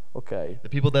there. Okay. The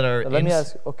people that are. Let me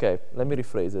ask. Okay. Let me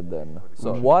rephrase it then.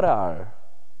 So, what are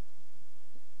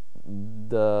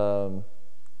the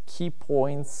key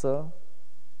points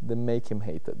that make him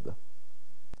hated?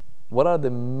 What are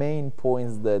the main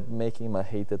points that make him a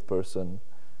hated person?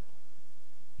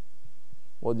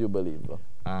 What do you believe?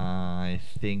 I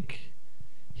think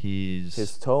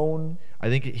his tone. I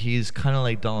think he's kind of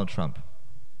like Donald Trump,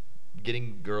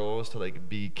 getting girls to like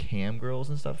be cam girls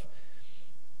and stuff.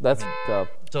 That's up.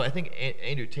 So I think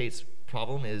Andrew Tate's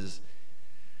problem is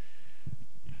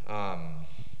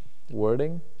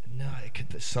wording. No, it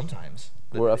could sometimes.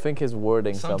 I think his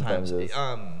wording sometimes is.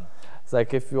 It's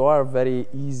like if you are very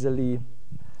easily.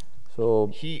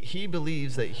 So he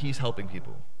believes that he's helping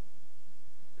people.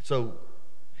 So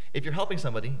if you're helping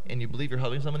somebody and you believe you're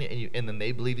helping somebody and then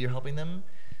they believe you're helping them,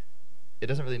 it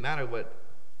doesn't really matter what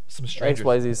some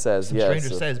stranger says,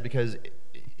 because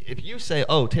if you say,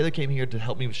 "Oh, Taylor came here to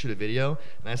help me shoot a video,"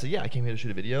 and I say, "Yeah, I came here to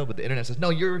shoot a video," but the internet says, "No,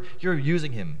 you're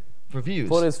using him for views."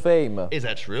 For his fame. Is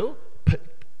that true?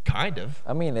 Kind of.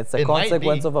 I mean, it's a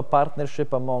consequence of a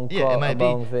partnership among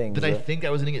things. Did I think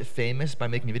I was going to get famous by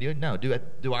making a video? No.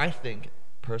 Do I think,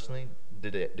 personally,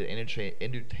 did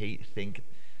Andrew Tate think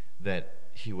that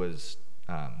he was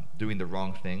doing the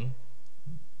wrong thing?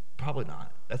 Probably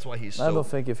not. That's why he's so... I don't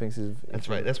think he thinks he's... That's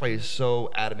right. That's why he's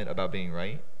so adamant about being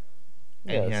right.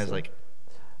 And yes, he has like...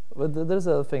 But there's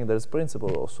a thing, there's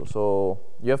principles also. So,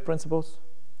 you have principles?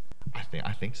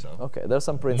 I think so. Okay, there's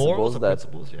some principles. Morals and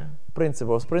principles, yeah.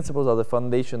 Principles are the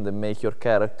foundation that make your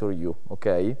character you,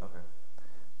 okay?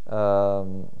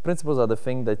 Principles are the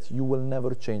thing that you will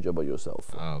never change about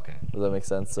yourself. Oh, okay. Does that make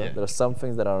sense? Yeah. There are some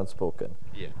things that aren't spoken.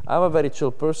 Yeah. I'm a very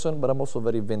chill person, but I'm also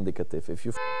very vindicative. If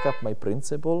you f*** up my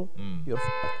principle, you're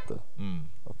f***ed.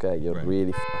 Okay, you're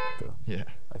really f***ed. Yeah.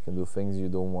 I can do things you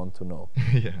don't want to know.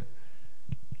 Yeah.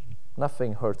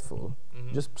 Nothing hurtful,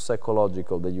 just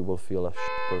psychological that you will feel a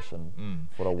person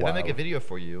for a while. If I make a video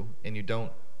for you and you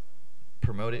don't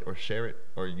promote it or share it,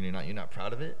 or you're not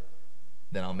proud of it,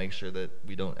 then I'll make sure that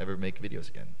we don't ever make videos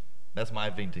again. That's my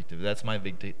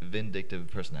vindictive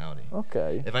personality.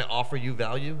 Okay. If I offer you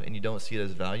value and you don't see it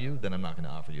as value, then I'm not going to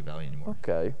offer you value anymore.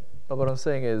 Okay. But what I'm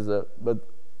saying is, but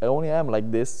I only am like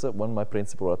this when my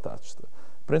principles are attached.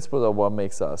 Principles are what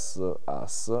makes us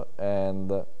us,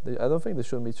 and I don't think they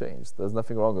shouldn't be changed. There's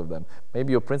nothing wrong with them.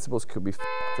 Maybe your principles could be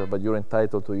f***ed, but you're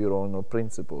entitled to your own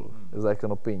principle. It's like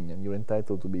an opinion. You're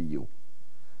entitled to be you.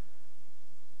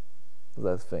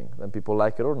 That thing. Then people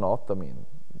like it or not. I mean,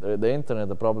 the internet.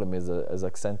 The problem is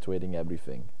accentuating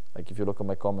everything. Like if you look at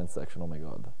my comment section, oh my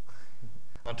god.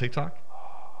 On TikTok?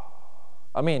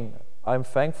 I mean, I'm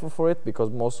thankful for it because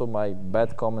most of my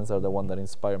bad comments are the ones that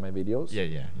inspire my videos.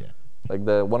 Yeah. Like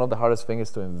one of the hardest things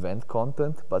is to invent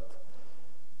content, but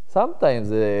sometimes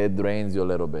it drains you a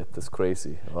little bit. It's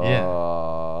crazy.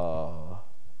 Yeah.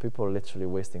 People are literally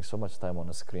wasting so much time on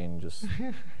a screen, just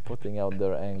putting out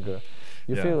their anger.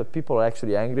 You feel like people are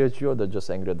actually angry at you, or they're just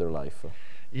angry at their life?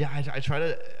 Yeah, I try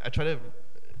to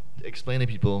explain to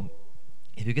people,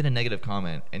 if you get a negative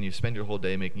comment and you spend your whole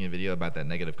day making a video about that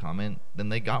negative comment, then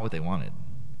they got what they wanted.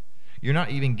 You're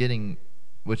not even getting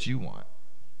what you want.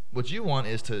 What you want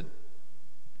is to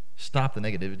stop the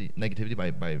negativity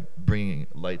by bringing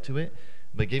light to it.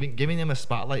 But giving them a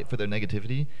spotlight for their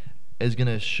negativity is going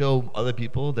to show other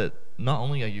people that not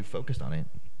only are you focused on it,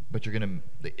 But you're gonna,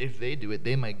 if they do it,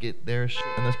 they might get their shit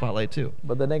in the spotlight too.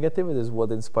 But the negativity is what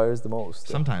inspires the most.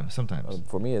 Sometimes.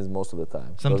 For me, it's most of the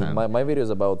time. Sometimes. My video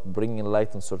is about bringing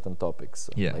light on certain topics.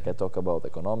 Yeah. Like I talk about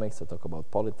economics, I talk about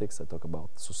politics, I talk about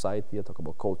society, I talk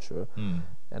about culture.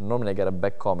 And normally I get a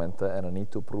back comment and I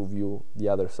need to prove you the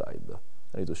other side.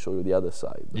 I need to show you the other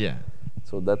side. Yeah.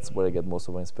 So that's where I get most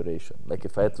of my inspiration. Like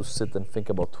if I had to sit and think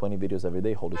about 20 videos every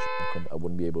day, holy shit, I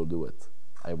wouldn't be able to do it.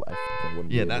 I wouldn't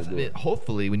be able to do it.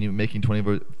 Hopefully, when you're making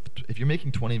if you're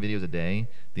making 20 videos a day,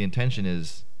 the intention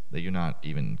is that you're not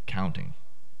even counting.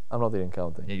 I'm not even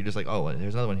counting. Yeah, you're just like, oh,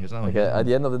 here's another one, here's another Like one. at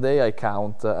the end of the day, I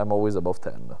count. I'm always above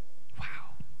 10. Wow.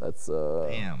 That's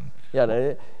Damn. Yeah.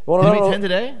 Did you make 10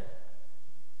 today?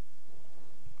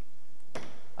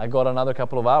 I got another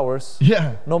couple of hours.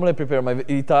 Yeah. Normally I prepare my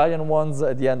Italian ones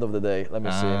at the end of the day. Let me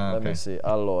see. Okay. Let me see.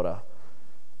 Allora.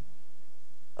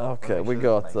 Okay, we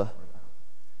got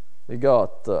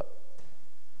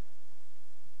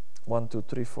 1, 2,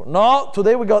 3, 4. No,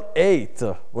 today we got 8.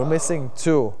 We're missing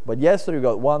 2. But yesterday we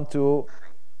got 1, 2,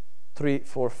 3,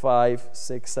 4, 5,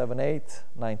 6, 7, 8,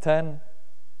 9, 10.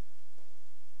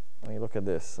 I mean, look at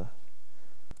this.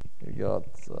 We got.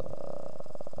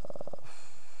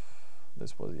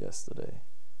 This was yesterday.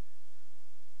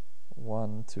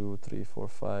 1, 2, 3, 4,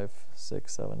 5,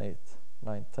 6, 7, 8,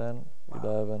 9, 10,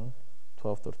 11,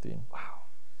 12, 13. Wow.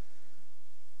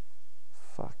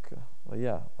 Fuck. But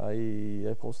yeah,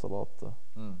 I post a lot.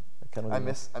 I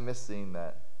miss seeing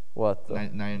that. What?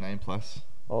 99 plus.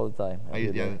 All the time.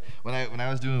 Yeah. When I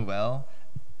was doing well,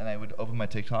 and I would open my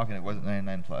TikTok and it wasn't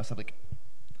 99 plus, I'd be like,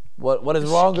 what is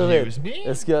wrong with it?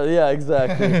 Excuse me? Yeah,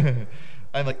 exactly.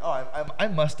 I'm like, oh, I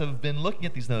must have been looking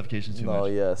at these notifications too much. No,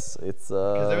 yes, it's.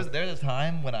 Because there was a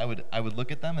time when I would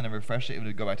look at them and then refresh it, it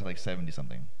would go back to like 70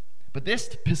 something. But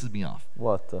this pisses me off.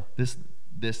 What?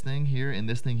 This thing here and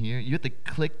this thing here, you have to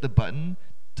click the button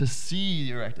to see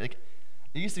your like.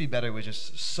 It used to be better with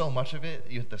just so much of it.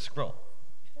 You have to scroll.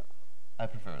 I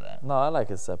prefer that. No, I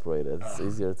like it separated. It's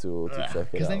easier to check it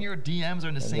out. Because then your DMs are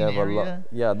in the same area.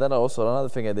 Yeah, then also another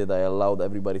thing I did, I allowed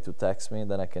everybody to text me.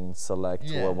 Then I can select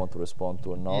who I want to respond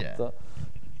to or not. Yeah.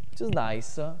 Which is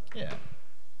nice. Yeah.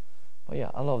 But yeah,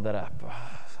 I love that app.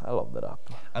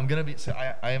 I'm going to be, so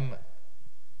I'm.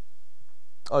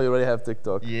 Oh, you already have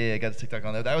TikTok? Yeah, I got a TikTok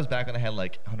on there. That was back when I had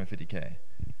like 150K.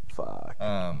 Fuck.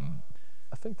 I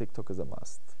think TikTok is a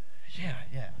must.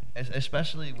 Yeah.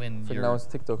 Especially when you're... now it's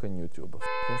TikTok and YouTube.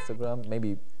 Instagram,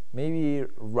 maybe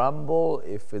Rumble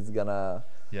if it's gonna...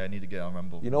 Yeah, I need to get on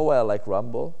Rumble. You know why I like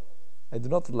Rumble? I do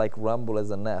not like Rumble as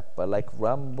an app. I like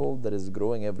Rumble that is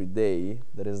growing every day,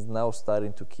 that is now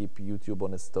starting to keep YouTube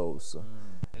on its toes.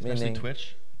 Especially Meaning,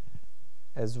 Twitch?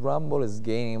 As Rumble is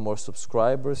gaining more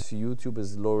subscribers, YouTube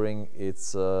is lowering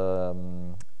its... how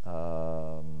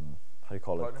do you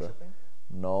call it?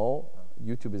 No.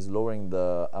 YouTube is lowering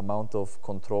the amount of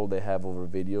control they have over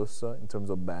videos in terms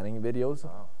of banning videos.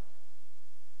 Oh.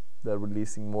 They're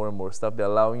releasing more and more stuff. They're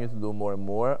allowing you to do more and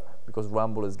more because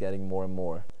Rumble is getting more and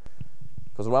more.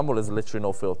 Because Rumble is literally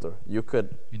no filter. You can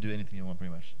do anything you want,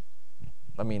 pretty much.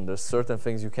 I mean, there's certain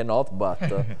things you cannot, but...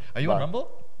 Are you on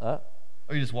Rumble?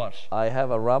 Or you just watch? I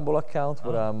have a Rumble account,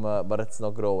 but but it's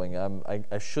not growing.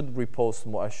 I should repost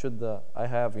more. I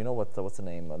have, you know what's the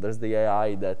name? There's the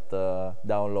AI that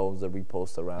downloads the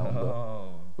repost around.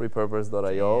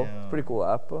 Repurpose.io. Pretty cool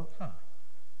app. Huh.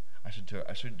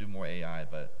 I should do more AI,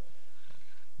 but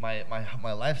my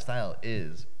lifestyle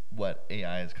is what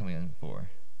AI is coming in for.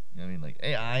 You know what I mean? Like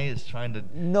AI is trying to.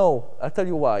 No, I'll tell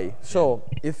you why. So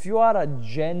if you are a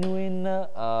genuine,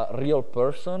 real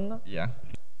person. Yeah.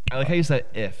 I like how you said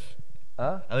if.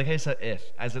 Huh? I like how you said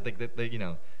if, as if you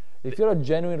know. If you're a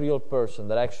genuine, real person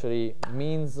that actually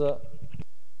means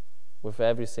with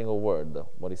every single word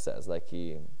what he says, like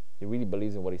he really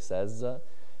believes in what he says,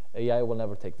 AI will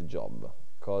never take the job.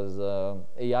 Because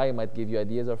AI might give you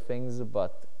ideas or things,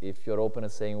 but if you're open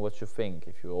at saying what you think,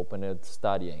 if you're open at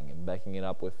studying and backing it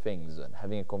up with things and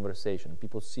having a conversation,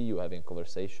 people see you having a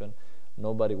conversation,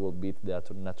 nobody will beat the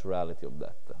naturality of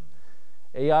that.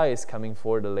 AI is coming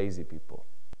for the lazy people.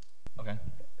 Okay.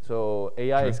 So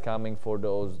AI is coming for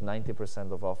those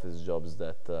 90% of office jobs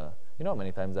that, you know how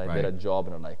many times I did a job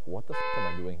and I'm like, what the f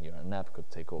am I doing here? An app could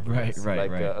take over. Right.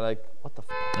 Like, what the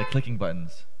f? Like clicking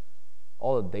buttons.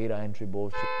 All the data entry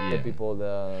bullshit. Yeah. The people,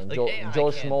 Like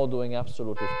Joe Schmo doing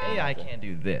absolutely AI can't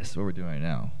do this, what we're doing right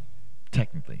now,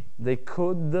 technically. They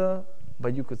could,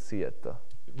 but you could see it.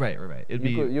 Right.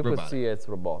 You could see it's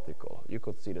robotical. You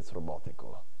could see it's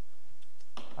robotical.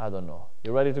 I don't know.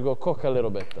 You ready to go cook a little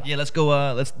bit? Yeah, let's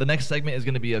go. The next segment is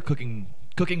going to be a cooking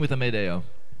with Amedeo.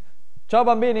 Ciao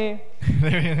bambini.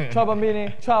 Ciao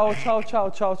bambini. Ciao.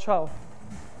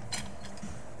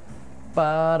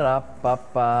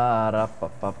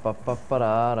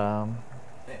 Ba-ra-pa-pa-ra-pa-pa-pa-pa-ra-ra.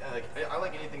 I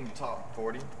like anything top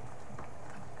 40.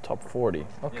 Top 40. Yeah,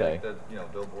 Okay. like the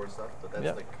Billboard stuff, but that's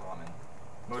Yeah. like common.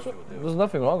 Most people do. There's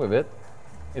nothing wrong with it.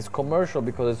 It's commercial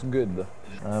because it's good.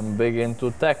 I'm big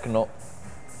into techno.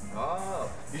 Oh,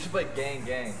 you should play Gang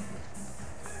Gang.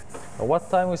 What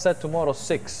time we said tomorrow?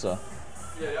 6.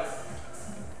 Yeah.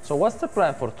 So what's the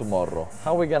plan for tomorrow?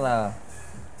 How we gonna?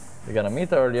 We're gonna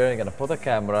meet earlier. You're gonna put a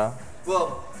camera.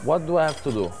 Well, What do I have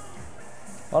to do?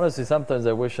 Honestly, sometimes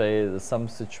I wish some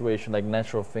situation like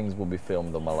natural things would be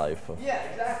filmed in my life. yeah,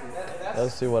 exactly.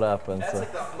 Let's see what happens. That's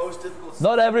like the most difficult.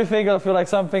 Not everything. I feel like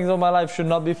some things in my life should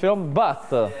not be filmed,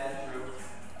 but.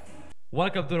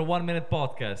 Welcome to the 1 Minute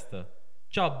Podcast.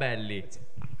 Ciao belli.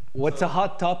 What's a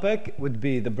hot topic would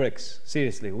be the BRICS.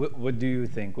 Seriously, what do you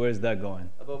think? Where's that going?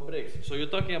 About BRICS. So you're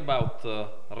talking about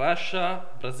Russia,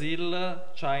 Brazil,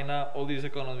 China, all these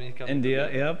economies coming India,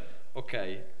 together. yep.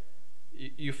 Okay.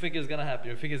 You think it's gonna happen?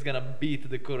 You think it's gonna beat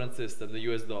the current system, the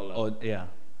US dollar? Oh, yeah.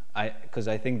 Because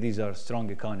I think these are strong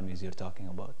economies you're talking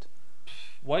about.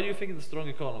 Why do you think the strong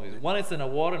economies? One, it's in a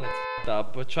war and it's f***ed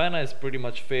up. But China is pretty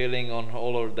much failing on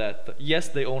all of that. Yes,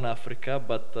 they own Africa,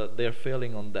 but they're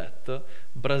failing on that.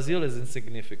 Brazil is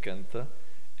insignificant,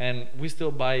 and we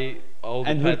still buy all the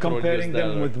And we're petrol, comparing US them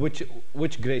dollar. with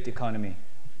which great economy?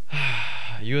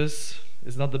 US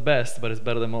is not the best, but it's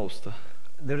better than most.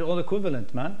 They're all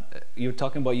equivalent, man. You're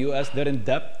talking about US, they're in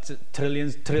debt,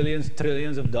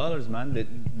 trillions of dollars, man.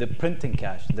 They're printing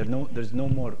cash. There's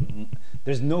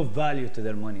no value to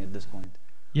their money at this point.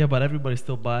 Yeah, but everybody's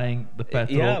still buying the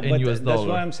petrol Yeah, in but US dollar. that's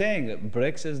why I'm saying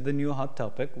BRICS is the new hot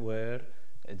topic where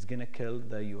it's gonna kill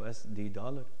the USD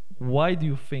dollar. Why do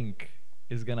you think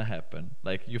it's gonna happen?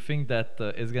 Like, you think that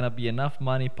it's gonna be enough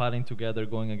money piling together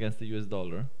going against the US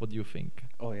dollar? What do you think?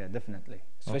 Oh yeah, definitely.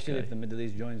 Especially Okay. if the Middle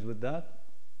East joins with that.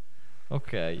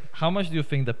 Okay. How much do you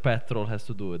think the petrol has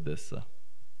to do with this?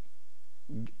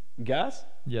 Gas?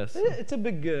 Yes. It's a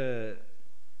big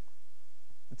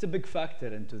factor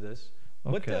into this.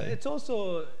 But Okay. it's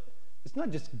not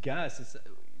just gas.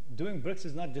 Doing BRICS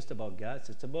is not just about gas.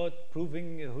 It's about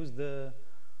proving who's the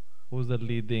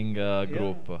leading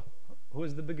group? who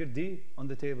is the bigger D on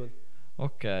the table.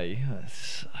 Okay.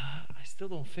 I still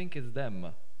don't think it's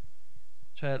them.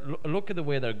 Cioè, look at the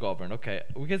way they're governed. Okay,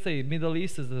 we can say Middle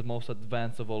East is the most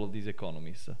advanced of all of these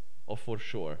economies, for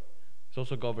sure. It's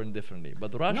also governed differently.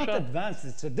 But Russia, Not advanced.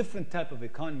 It's a different type of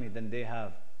economy than they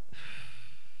have.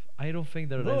 I don't think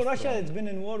they're Bro, that Russia strong. has been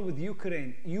in war with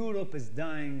Ukraine. Europe is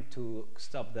dying to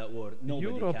stop that war. Nobody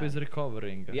Europe can. is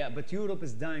recovering. Yeah, but Europe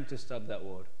is dying to stop that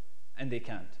war, and they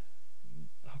can't.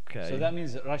 Okay. So that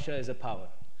means Russia is a power.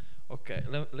 Okay,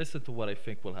 listen to what I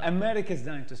think will happen. America is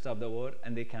dying to stop the war,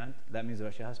 and they can't. That means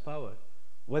Russia has power.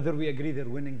 Whether we agree they're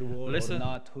winning the war Listen. or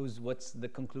not, what's the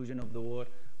conclusion of the war?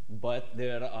 But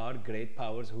there are great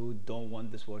powers who don't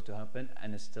want this war to happen,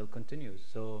 and it still continues.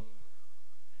 So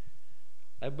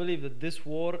I believe that this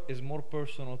war is more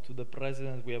personal to the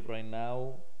president we have right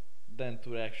now than to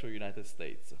the actual United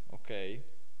States. Okay?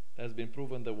 It has been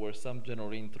proven there were some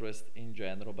general interest in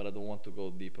general, but I don't want to go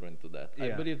deeper into that. I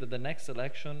Yeah. believe that the next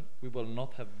election we will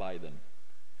not have Biden.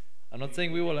 I'm not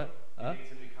saying we will have. Huh?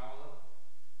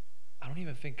 I don't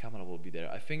even think Kamala will be there.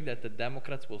 I think that the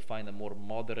Democrats will find a more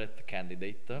moderate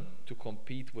candidate to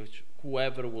compete with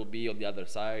whoever will be on the other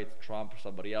side, Trump or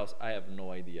somebody else. I have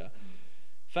no idea.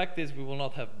 Fact is, we will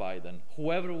not have Biden.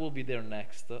 Whoever will be there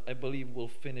next, I believe, will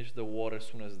finish the war as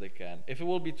soon as they can. If it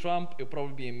will be Trump, it'll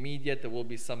probably be immediate. There will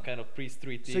be some kind of peace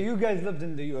treaty. So you guys lived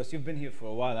in the US, you've been here for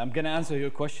a while. I'm gonna answer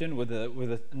your question with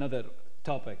another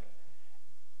topic.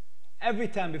 Every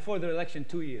time before the election,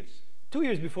 2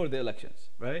 years before the elections,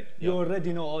 right? You Yeah.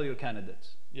 already know all your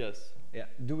candidates. Yes. Yeah.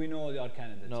 Do we know all our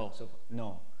candidates? No.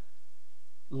 No.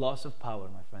 Loss of power,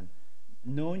 my friend.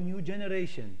 No new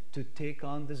generation to take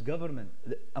on this government.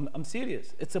 I'm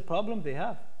serious. It's a problem they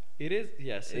have. It is,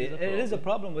 yes. It is a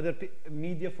problem whether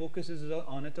media focuses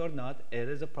on it or not. It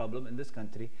is a problem in this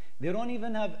country. They don't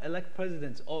even have elect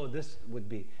presidents. Oh, this would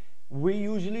be. We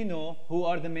usually know who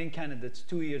are the main candidates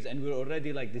 2 years, and we're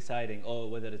already like deciding, oh,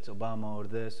 whether it's Obama or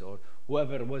this or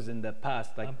whoever was in the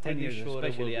past, like I'm 10 pretty years, sure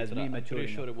especially as we I'm mature.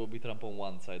 pretty sure it will be Trump on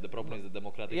one side. The problem is the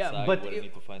Democratic Yeah, side, but where they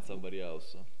need to find somebody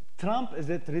else. Trump, is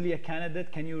it really a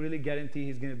candidate? Can you really guarantee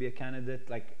he's going to be a candidate?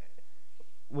 Like,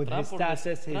 with Trump his or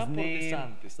status, his Trump or name,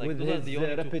 DeSantis, like, with those are his the only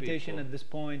two reputation people. at this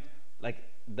point, like,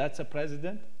 that's a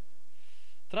president?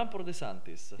 Trump or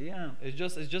DeSantis? Yeah.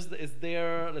 It's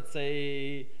their, let's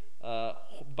say,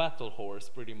 battle horse,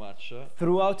 pretty much.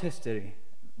 Throughout history,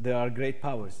 there are great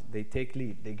powers. They take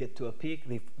lead. They get to a peak,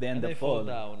 they end And up they fall falling.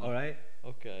 down. All right?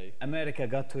 Okay. America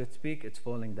got to its peak, it's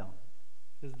falling down.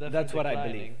 It's definitely That's what I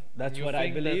declining. believe. That's You what I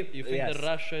think that- believe. You think Yes. that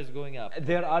Russia is going up?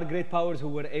 There are great powers who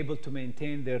were able to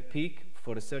maintain their peak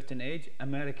for a certain age.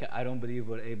 America, I don't believe,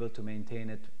 were able to maintain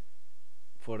it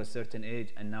for a certain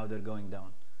age, and now they're going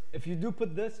down. If you do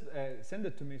put this, send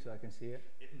it to me so I can see it.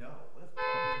 No.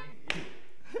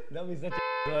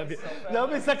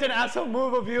 That'd be such an asshole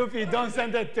move of you if you don't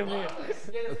send it to me.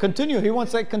 Continue. He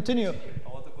wants like continue. I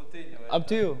want to continue. Up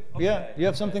to you. Yeah. You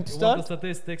have something to You want the start?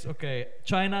 statistics? Okay.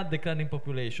 China declining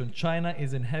population. China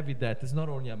is in heavy debt. It's not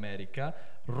only America.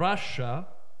 Russia.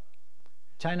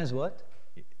 China's what?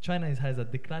 China has a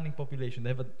declining population. They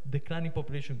have a declining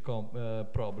population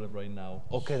problem right now.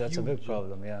 Okay, that's a big Huge.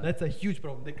 problem. Yeah. That's a huge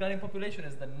problem. Declining population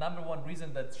is the number one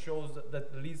reason that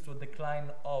leads to a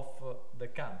decline of the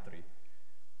country.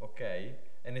 Okay,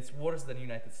 and it's worse than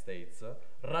United States.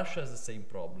 Russia has the same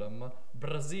problem.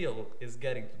 Brazil is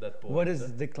getting to that point. What is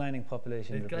declining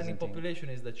population? declining representing? population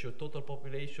is that your total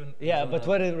population. Yeah, is on but a-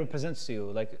 what it represents to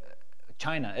you, like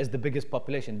China is the biggest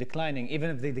population, declining.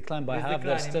 Even if they decline by It's half, declining,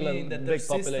 there's still a meaning that their big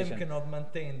system population. cannot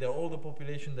maintain their older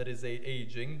population that is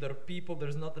aging. There are people.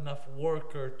 There's not enough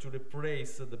worker to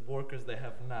replace the workers they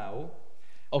have now.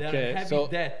 They are Okay, in heavy so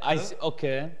debt.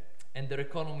 okay. And their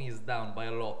economy is down by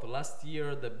a lot. Last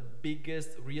year, the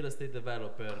biggest real estate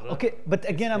developer. Okay, but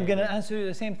again, I'm gonna failing. answer you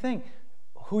the same thing.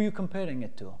 Who are you comparing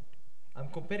it to? I'm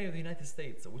comparing with the United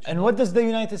States, which And is what does the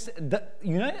United States? The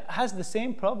United has the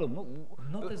same problem.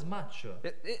 not as much.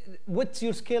 What's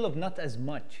your scale of not as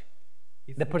much?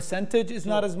 It's The percentage is so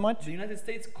not as much. The United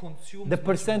States consumes. The much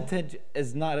more. percentage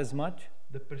is not as much.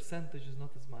 The percentage is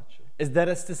not as much. Is that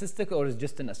a statistic or is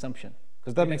just an assumption?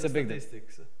 Because that It makes is a big difference.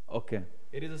 statistics. Okay.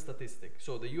 It is a statistic.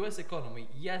 So the U.S. economy,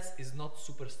 yes, is not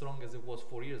super strong as it was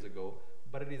 4 years ago,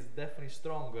 but it is definitely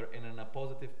stronger and on a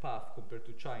positive path compared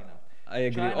to China. I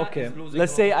agree. China Okay. is losing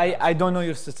Let's a say lot of I don't know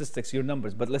your statistics, your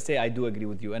numbers, but let's say I do agree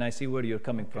with you and I see where you're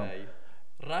coming from. Okay.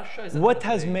 Russia is. at What the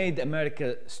has play. made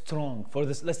America strong for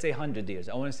this, let's say 100 years?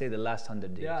 I want to say the last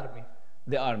 100 The years. army.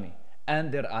 The army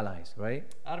and their allies, right?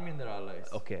 Army and their allies.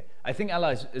 Okay. I think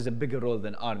allies is a bigger role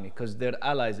than army because their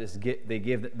allies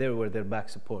they were their back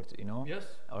support, you know? Yes.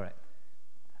 All right.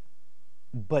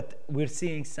 But we're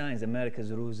seeing signs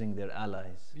America's losing their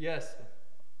allies. Yes.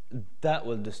 That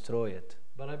will destroy it.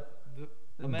 But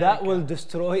That America- will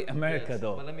destroy America Yes,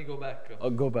 though. But let me go back. Oh,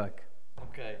 go back.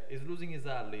 Okay, he's losing his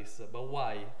allies, but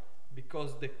why?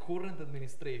 Because the current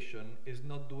administration is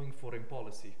not doing foreign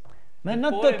policy. Man, the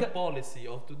not foreign the policy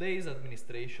of today's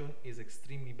administration is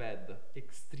extremely bad.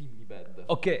 Extremely bad.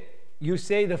 Okay, you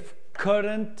say the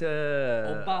current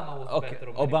Obama was okay, better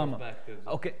on many Obama. perspectives.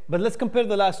 Okay, but let's compare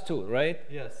the last two, right?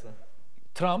 Yes.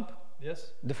 Trump,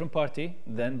 Yes. different party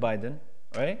than Biden,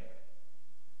 right?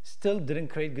 Still didn't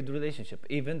create good relationship.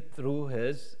 Even through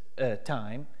his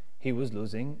time, he was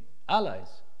losing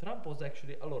allies. Trump was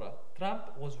actually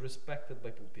Trump was respected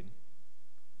by Putin.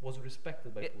 Was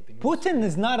respected by Putin. He was- Putin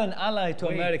is not an ally to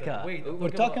Wait, America. wait, We're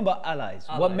talking talking about allies.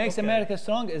 What Ally, makes okay. America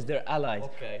strong is their allies.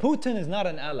 Okay. Putin is not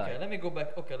an ally. Okay, let me go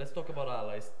back. Okay, let's talk about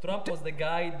allies. Trump was the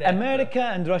guy that America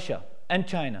and Russia and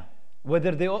China,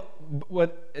 whether they all,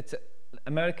 what it's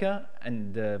America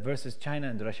and versus China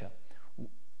and Russia,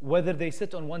 whether they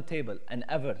sit on one table and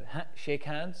ever shake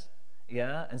hands,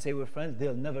 yeah, and say we're friends,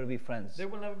 they'll never be friends. they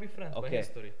will never be friends by Okay,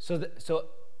 history. so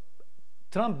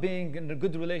Trump being in a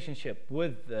good relationship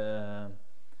with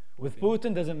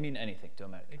Putin doesn't mean anything to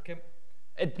America. It can,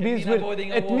 It Can means mean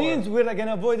avoiding a war. means we're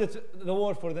gonna avoid the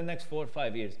war for the next 4 or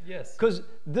 5 years. Yes. Because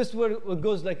this where it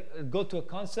goes go to a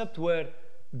concept where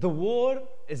the war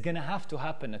is gonna have to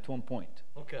happen at one point.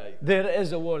 okay. There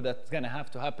is a war that's gonna have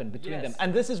to happen between them, Yes.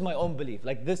 and this is my own belief.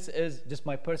 Like this is just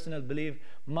my personal belief,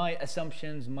 my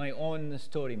assumptions, my own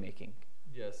story making.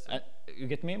 Yes. You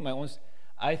get me?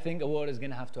 I think a war is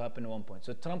gonna have to happen at one point.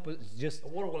 So Trump was just. A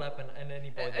war will happen at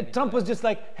any point. Trump was just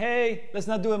like, hey, let's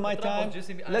not do it my Trump was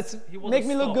time. just Let's he was make a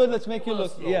me look stopper. good. Let's make He you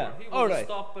was look. a Yeah. stopper. He All was right.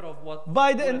 a stopper of what would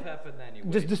Biden have happened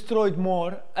anyway. just destroyed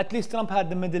more. At least Trump had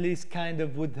the Middle East kind of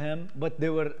with him, but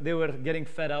they were getting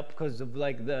fed up because of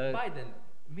like the. Biden,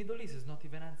 Middle East is not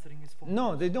even answering his phone. No,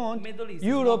 they don't. Middle East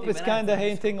Europe is is not kind even of answering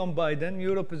his hating on Biden.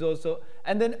 Europe is also,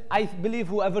 and then I believe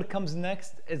whoever comes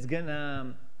next is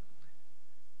gonna.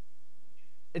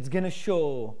 It's gonna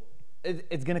show.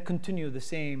 It's gonna continue the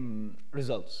same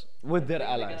results with their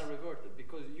allies. They're gonna revert it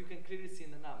because you can clearly see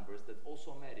in the numbers that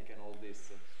also America and all this,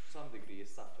 to some degree, is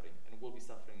suffering and will be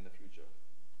suffering in the future.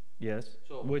 Yes.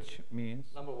 So- Which means.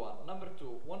 Number one. Number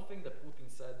two, one thing that Putin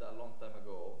said a long time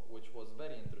ago, which was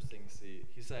very interesting,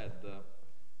 he said,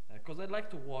 because I like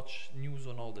to watch news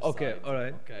on all the Okay, sides. all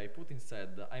right. Okay, Putin said,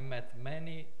 I met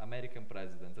many American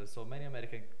presidents. I saw many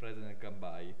American presidents come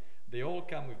by. They all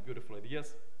come with beautiful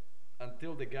ideas.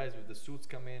 until the guys with the suits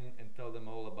come in and tell them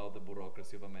all about the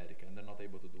bureaucracy of America, and they're not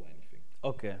able to do anything.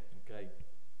 Okay. Okay.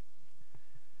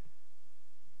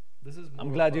 This is.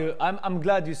 I'm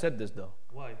glad you said this though.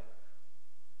 Why?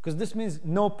 Because this means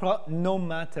no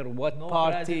matter what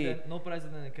party. No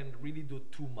president can really do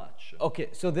too much. Okay,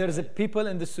 so there's a people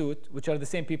in the suit, which are the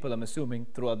same people I'm assuming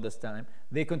throughout this time.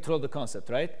 They control the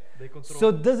concept, right? They control. So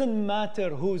it doesn't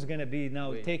matter who's gonna be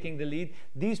now taking the lead.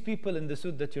 These people in the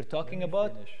suit that you're talking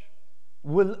about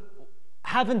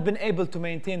haven't been able to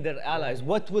maintain their allies.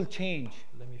 What will change?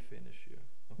 Let me finish here.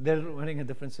 Okay. They're wearing a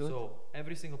different suit. So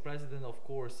every single president, of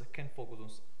course, can focus on.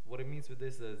 What it means with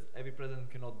this is every president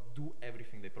cannot do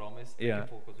everything they promise. They can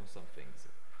focus on some things.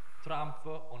 Trump,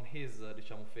 on his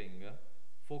diciamo thing,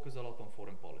 focus a lot on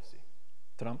foreign policy.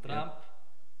 Trump,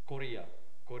 Korea,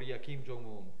 Kim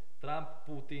Jong-un. Trump,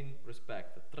 Putin,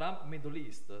 respect. Trump, Middle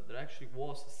East, there actually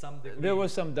was some degree. There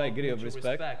was some degree of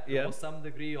respect. Yeah. There was some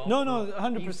degree of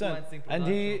 100%. And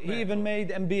he even made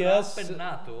MBS. Trump and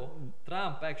NATO.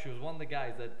 Trump actually was one of the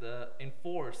guys that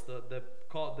enforced the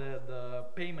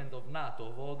payment of NATO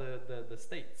of all the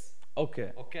states.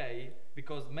 Okay. Okay,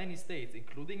 because many states,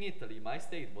 including Italy, my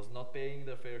state, was not paying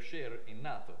their fair share in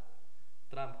NATO.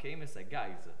 Trump came and said,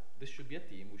 guys, this should be a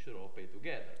team, we should all pay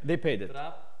together. They paid it.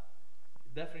 Trump,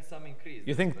 definitely some increase.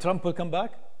 You think Trump will come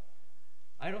back?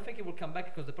 I don't think he will come back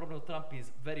because the problem with Trump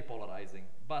is very polarizing.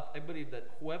 But I believe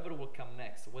that whoever will come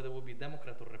next, whether it will be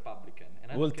Democrat or Republican,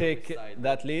 and will take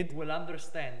that lead, will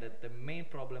understand that the main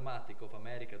problematic of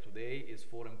America today is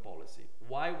foreign policy.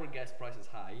 Why were gas prices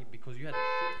high? Because you had a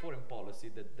shit foreign policy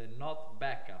that did not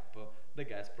back up the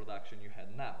gas production you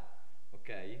had now.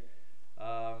 Okay?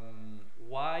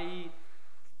 Why?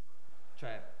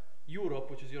 Europe,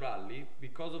 which is your ally,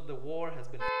 because of the war has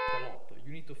been a lot.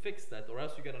 You need to fix that, or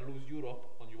else you're gonna lose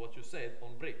Europe on what you said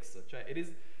on BRICS. It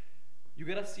is, you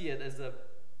gotta see it as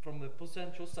from the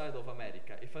potential side of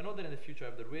America. If I know that in the future I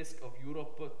have the risk of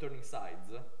Europe turning sides,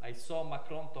 I saw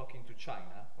Macron talking to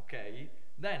China, okay,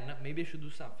 then maybe I should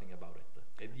do something about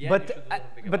it. At the end, you should do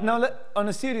something but about now, it. on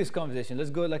a serious conversation,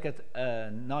 let's go like at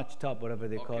notch top, whatever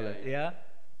they call it. Yeah,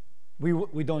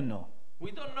 we don't know. We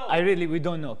don't know. We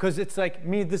don't know. Because it's like,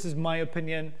 this is my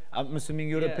opinion. I'm assuming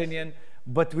your opinion.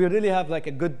 But we really have like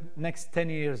a good next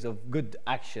 10 years of good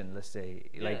action, let's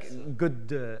say. Like good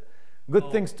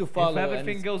things to follow. If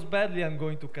everything goes badly, I'm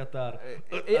going to Qatar.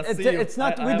 It's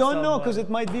not, we don't know, because it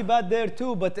might be bad there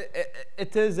too. But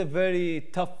it is a very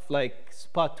tough like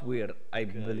spot where I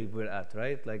believe we're at,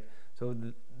 right? Like, so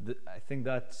I think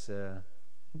that's a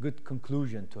good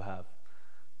conclusion to have.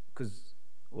 Because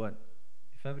what?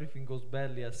 If everything goes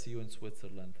badly, I'll see you in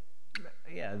Switzerland.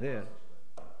 Yeah, there.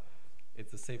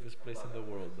 It's the safest place in the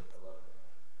world.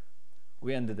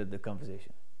 We ended the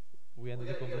conversation. We ended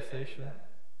the conversation?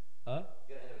 Huh?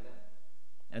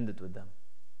 Ended with them.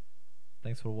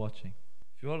 Thanks for watching.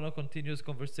 If you want a continuous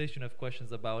conversation, have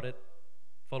questions about it,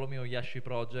 follow me on Yashi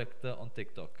Project on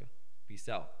TikTok. Peace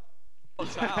out.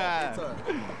 Ciao.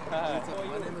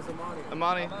 My name is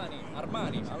Amani.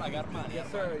 Armani. I like Armani.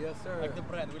 Yes, sir. Yes, sir. Like the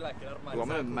brand, we like it. Armani. Well,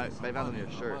 I'm gonna buy on your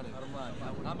shirt.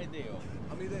 Armani.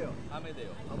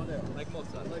 Amedeo. Like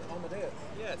Mozart. Like Amadeus.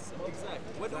 Yes,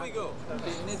 exactly. Where do we go?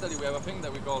 In Italy, we have a thing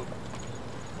that we call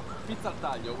pizza al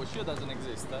taglio, which here doesn't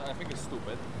exist. I think it's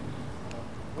stupid.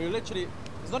 We literally,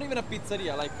 it's not even a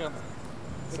pizzeria. Like,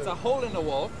 it's a hole in the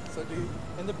wall. So do you,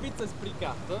 and the pizza is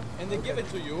pre-cut, and they give it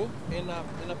to you in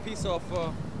a piece of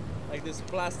like this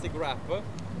plastic wrap,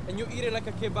 and you eat it like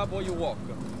a kebab while you walk.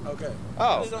 okay.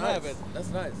 Oh, they don't have it. That's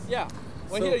nice. Yeah.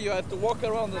 Well, So- here you have to walk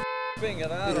around the thing,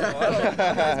 and I don't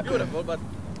know. It's beautiful, but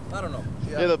I don't know.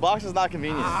 Yeah. The box is not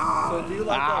convenient. So do you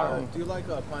like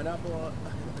pineapple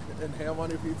and ham on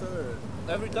your pizza?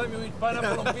 Or? Every time you eat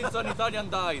pineapple on pizza, an Italian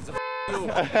dies. You.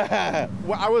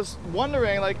 Well, I was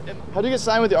wondering, like, how do you get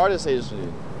signed with the artist agency?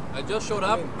 I just showed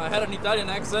up. I had an Italian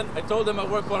accent. I told them I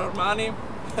work for Armani,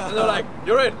 and they're like,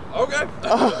 "You're in, okay."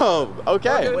 Oh,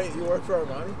 okay. Wait, you work for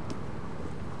Armani?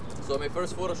 So my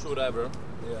first photo shoot ever.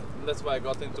 Yeah. And that's why I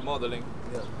got into modeling.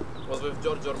 Yeah. Was with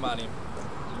Giorgio Armani.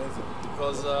 Amazing.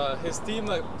 Because his team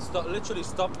like literally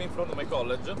stopped me in front of my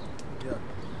college, Yeah.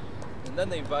 and then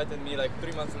they invited me like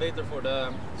 3 months later for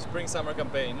the spring-summer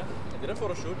campaign. I did a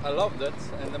photo shoot. I loved it,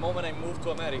 and the moment I moved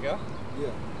to America, Yeah.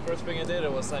 first thing I did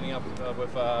was signing up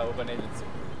with an agency.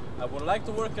 I would like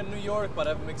to work in New York, but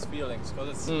I have mixed feelings because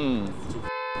it's too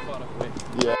far away.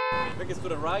 Yeah. I think it's to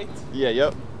the right. Yeah,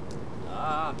 yep.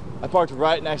 Ah, I parked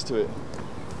right next to it.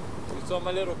 you saw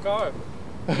my little car.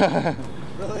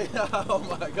 Really?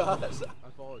 Oh my gosh. I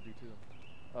followed you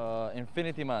too.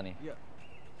 Infinity Money. Yeah.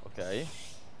 Okay.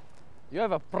 You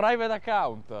have a private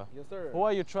account. Yes, sir. Who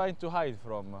are you trying to hide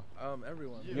from?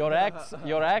 Everyone. Your ex?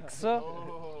 Your ex?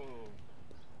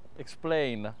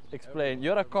 Explain. Explain.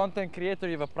 You're a content creator.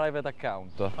 You have a private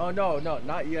account. Oh no,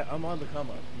 not yet. I'm on the come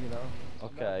up. You know.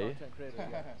 Okay. I'm not a content creator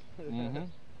yet.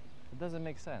 It doesn't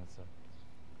make sense.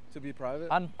 To be private.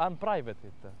 Unprivate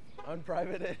it.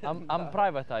 Unprivate it.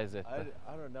 Unprivatize it. I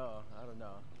don't know.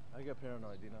 I get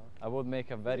paranoid, you know. I would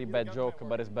make a very bad joke,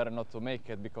 but it's better not to make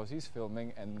it because he's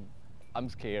filming and I'm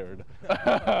scared.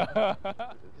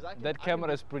 That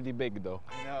camera is pretty big though.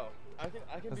 No. I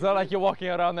can It's not like you're walking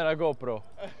around in a GoPro.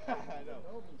 I know.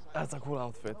 That's a cool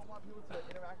outfit. I don't want people to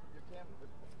interact with your camera.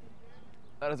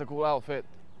 That is a cool outfit.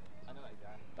 I know that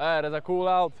guy. That is a cool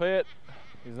outfit.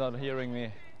 He's not hearing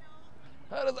me.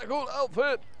 That is a cool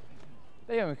outfit.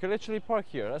 Damn, you can literally park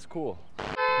here. That's cool.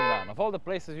 Milan. Of all the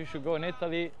places you should go in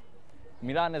Italy,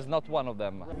 Milan is not one of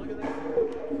them.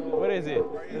 Where is he?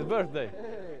 His birthday.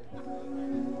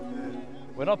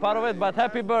 We're not part of it, but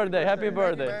happy birthday, happy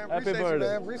birthday, happy birthday.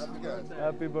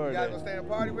 Happy birthday. You guys gonna stay and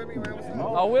party with me, man? What's up?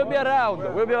 Oh, we'll be around.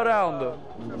 We'll be around.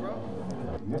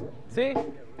 See?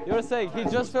 You're saying he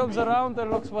just films around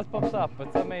and looks what pops up.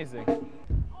 It's amazing.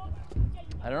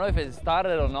 I don't know if it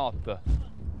started or not.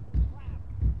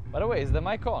 By the way, is the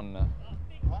mic on?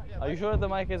 Are you sure the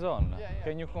mic is on? Yeah.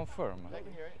 Can you confirm? I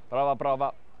can hear it.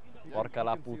 Prova. Porca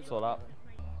la puzzola.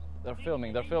 They're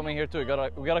filming here too. We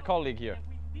got a colleague here.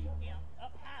 Yeah,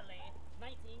 up Highland,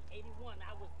 1981,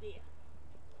 I was there.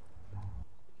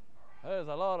 There's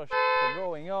a lot of shit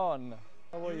going on.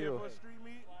 How are you? Street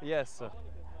meet? Yes.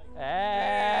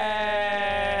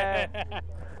 Hey!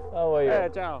 How are you? Hey,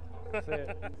 ciao.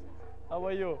 How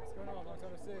are you? What's going on? I'm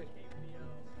trying to see.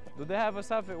 Do they have a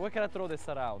something? Where can I throw this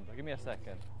around? Give me a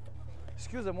second.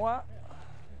 Excusez-moi.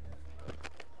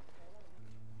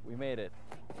 We made it.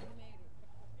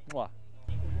 Mwah.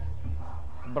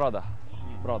 Brother,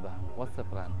 what's the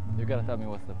plan? You gotta tell me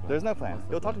what's the plan. There's no plan.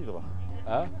 You'll talk to people.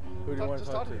 Huh? Who do you want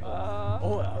to talk to?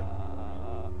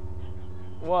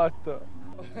 What?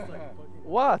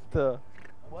 What?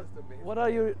 What's the main? What are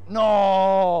you?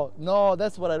 No,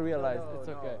 that's what I realized. No, it's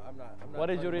okay. I'm not What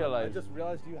did you talking about- realize? I just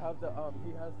realized you have the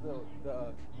he has the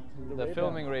Ray-Ban.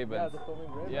 filming Ray-Bans. Yeah, the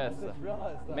filming Ray-Ban. Yes. I just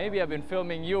realized that. Maybe I've been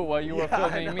filming you while you were Yeah, I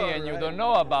filming me know, and you right? don't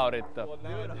know about it. You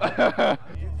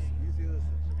see this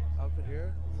outfit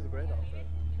here? This is a great outfit.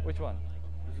 Which one?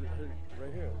 This is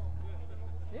right here.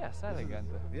 Yes, elegant.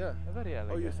 Yeah. Very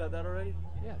elegant. Oh, you said that already?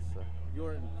 Yes. You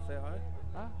were in say hi?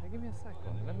 Give me a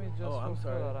second. Let me just Oh, I'm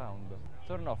stroll sorry. around.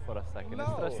 Turn off for a second. No.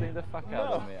 It's stressing the fuck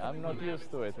out of me. I'm not used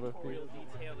to it.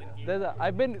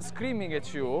 I've been screaming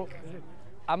at you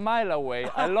a mile away.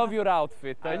 I love your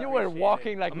outfit. And you were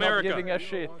walking like not giving a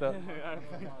shit.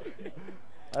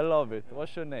 I love it.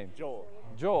 What's your name? Joel.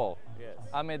 Joel. Yes.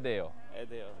 Amedeo.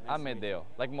 Amedeo,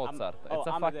 like Mozart. It's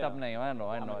a fucked up name. I know.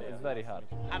 Amedeo. It's very hard.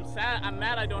 I'm sad. I'm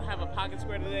mad I don't have a pocket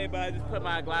square today, but I just put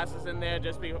my glasses in there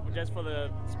just for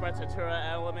the sprezzatura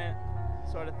element,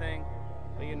 sort of thing.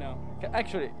 But you know.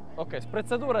 Actually, okay,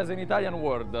 sprezzatura is an Italian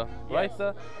word, right?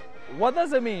 What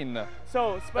does it mean?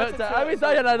 So sprezzatura. I'm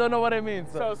Italian. I don't know what it means.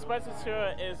 So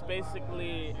sprezzatura is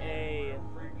basically a.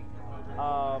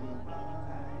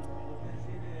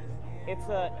 It's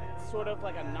a sort of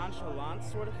like a nonchalant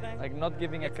sort of thing. Like not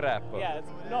giving a crap. Yeah,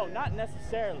 no, not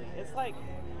necessarily. It's like,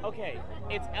 okay,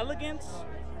 it's elegance,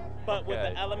 but with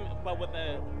an element, but with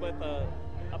a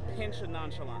pinch of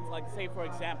nonchalance. Like, say for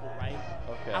example, right?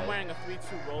 Okay. I'm wearing a 3-2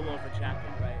 rollover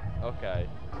jacket, right? Okay.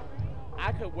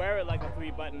 I could wear it like a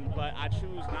 3-button, but I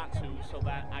choose not to, so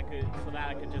that I could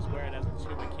just wear it as a 2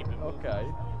 and keep it moving. Okay.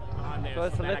 On there, So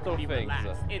it's that I little could be things.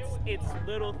 relaxed. It's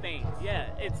little things. Yeah,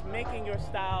 it's making your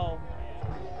style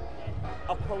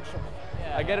approachable.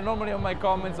 Yeah. I get it normally on my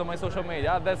comments on my social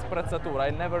media. That's sprezzatura. I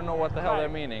never know what the hell they're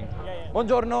meaning. Yeah.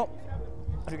 Buongiorno.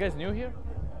 Are you guys new here?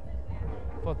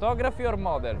 Photography or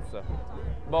models?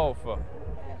 Both.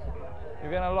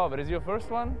 You're gonna love it. Is your first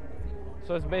one?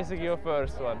 So it's basically your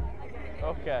first one.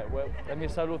 Okay, well, let me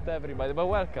salute everybody, but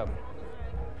welcome.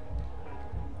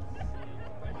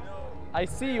 I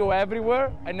see you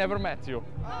everywhere. I never met you.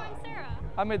 Oh, I'm Sarah.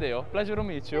 Amedeo, pleasure to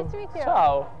meet you. Nice to meet you.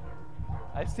 Ciao.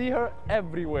 I see her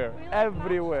everywhere, We like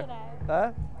everywhere. match today.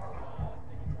 Huh?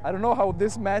 I don't know how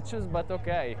this matches, but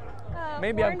okay.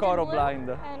 Maybe I'm orange and blue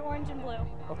colorblind. And orange and blue.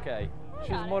 Okay. She's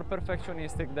got it. more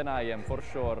perfectionistic than I am, for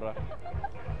sure.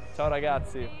 Ciao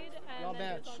ragazzi. Y'all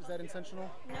match. Is that intentional?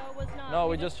 No, it was not. No,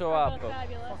 we just show are up. both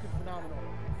fabulous. Fucking phenomenal.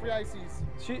 Free ices.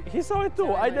 He saw it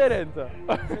too. I didn't.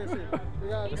 Seriously. We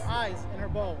got your eyes and her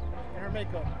bow. and her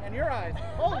makeup. And your eyes.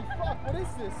 Holy fuck, what is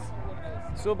this?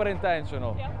 Super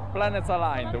intentional. Yep. Planets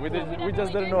aligned. We Definitely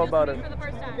just didn't did know this about for it. the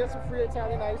first You can time. get some free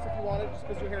Italian ice if you want it, just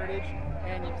because your heritage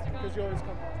and because you always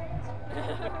come.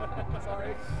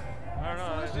 Sorry. I don't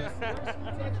know.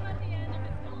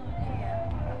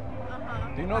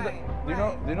 Do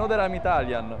you know that I'm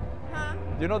Italian? Huh?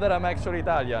 Do you know that I'm actually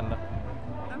Italian? Italian?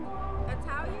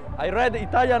 I read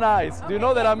Italian eyes. Do you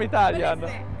know that I'm Italian?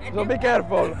 So be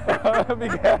careful. Be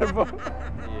careful.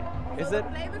 Is So it? the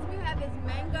flavors we have is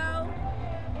mango,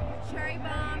 cherry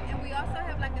bomb, and we also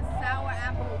have like a sour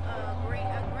apple,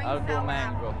 green I'll do sour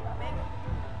mango. apple.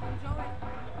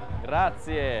 Enjoy.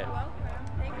 Grazie. Welcome.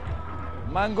 Thank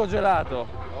you. Mango gelato.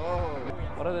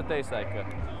 What does it taste like?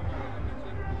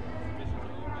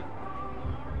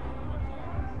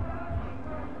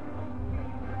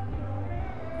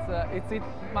 It's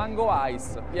mango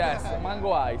ice. Yes,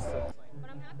 mango ice.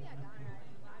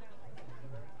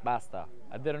 Basta.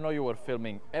 I didn't know you were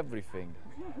filming everything.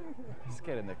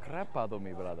 Scaring the crap out of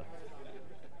me, brother.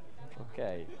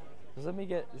 Okay. Just let me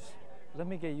get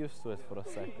used to it for a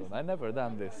second. I never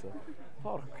done this.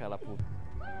 Porca la puta.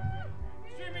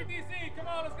 STREETMEETDC, come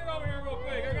on, let's get over here real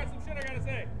quick. I got some shit I gotta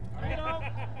say.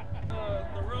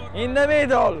 In the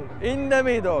middle! In the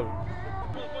middle!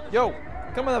 Yo,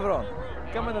 come in the front.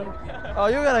 Come in the Oh,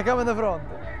 you're gonna come in the front.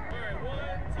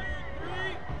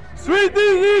 Sweet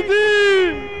DDD!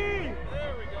 There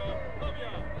we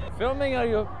go. Filming or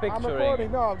you picturing? I'm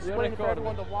recording. No, I'm just You're waiting for recording.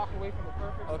 everyone to walk away from the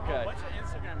perfect. Okay. What's your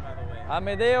Instagram, by the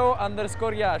way?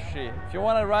 Amedeo_Yashi. If you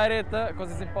wanna write it,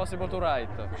 because it's impossible to write.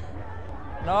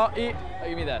 No, give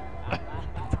me that.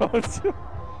 Told you.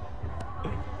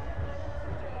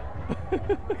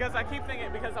 Because I keep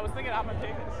thinking, because I was thinking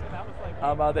Amadeus, and I was like,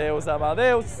 Amadeus,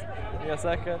 Amadeus. Give me a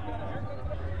second.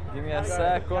 Give me a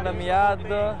second, let me add.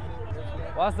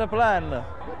 What's the plan?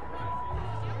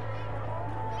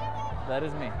 That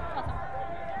is me.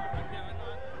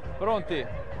 Pronti?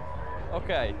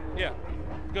 Okay. Yeah,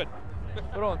 good.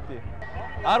 Pronti?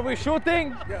 Are we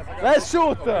shooting? Yes, I got Let's it.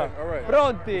 shoot! Okay, all right.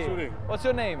 Pronti? Shooting. What's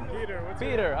your name? Peter, what's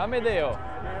your Peter, Amedeo.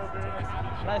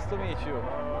 Nice to meet you.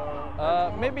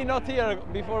 Maybe not here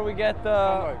before we get.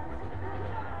 Sunlight.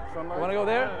 Sunlight. Wanna go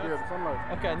there? Yeah, the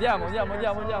sunlight. Ok, andiamo.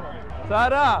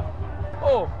 Sara!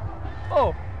 Oh!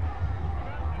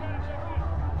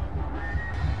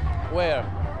 Where?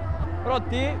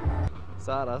 Pronti?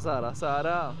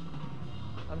 Sara.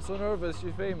 I'm so nervous,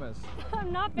 she's famous.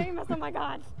 I'm not famous, oh my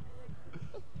god.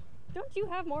 Don't you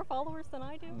have more followers than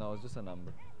I do? No, it's just a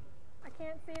number. I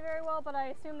can't see very well, but I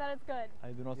assume that it's good.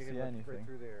 I do not see anything.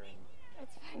 Through there.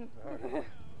 It's fine.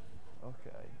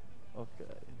 Okay.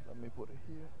 Let me put it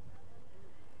here.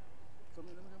 Tell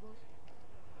me your name again, boss.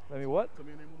 Let me what? Tell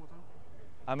me your name one more time.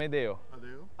 Amedeo.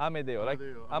 Adeo? Like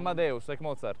Amedeo. Amadeus, like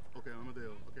Mozart. Okay,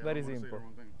 Amedeo. Okay, Very I don't wanna say the simple.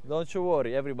 wrong thing. Don't you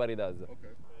worry, everybody does.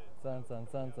 Okay.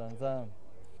 Zan.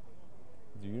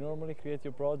 Do you normally create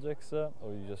your projects or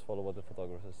you just follow what the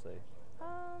photographers say?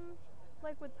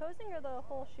 Like with posing or the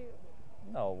whole shoot?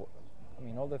 No, I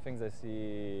mean all the things I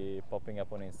see popping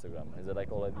up on Instagram. Is it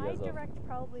like all I ideas of? direct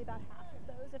probably about half of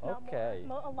those, if Okay. not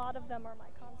more. A lot of them are my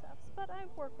concepts, but I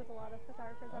work with a lot of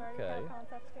photographers that already Okay. have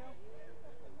concepts too.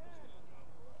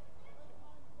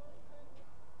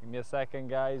 Give me a second,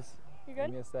 guys. You good?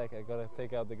 Give me a sec. I gotta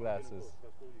take out the glasses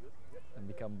and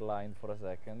become blind for a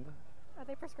second. Are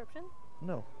they prescription?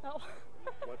 No. Oh.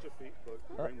 Watch your feet.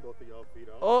 Bring both of y'all feet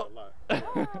out Oh. a lot.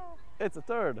 It's a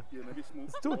third. Yeah, maybe smooth.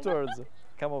 It's two thirds.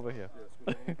 Come over here.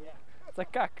 Yeah, smooth a little bit. It's a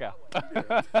cacca.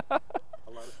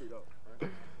 A lot of feet out.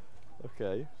 Right?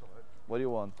 Okay. What do you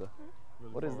want?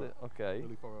 Really What is far it? out. Okay.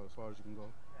 Really far out, as far as you can go.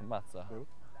 Ammazza. Good.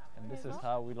 And this is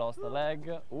how we lost a leg.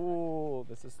 Ooh,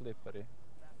 this is slippery.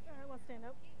 Alright, let's stand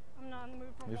up. I'm not in the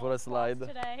mood for Before wall I slide.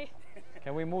 squats today.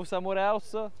 Can we move somewhere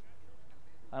else?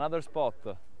 Another spot.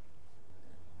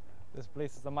 This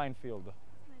place is a minefield. Nice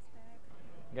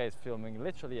bag. Guys, filming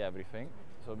literally everything,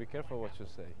 so be careful what you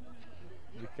say.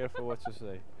 Be careful what you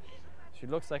say. She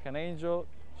looks like an angel.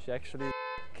 She actually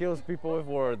kills people with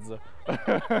words.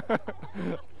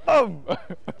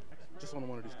 Just on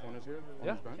one of these corners here. On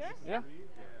Yeah. this bench. Sure. Yeah.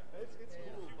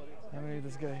 Let me need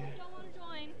this guy. Don't want to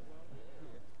join.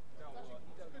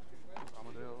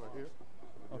 Amedeo right here.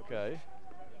 Okay.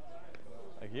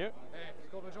 Like here? Hey,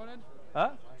 go join in?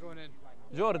 Huh? Join in.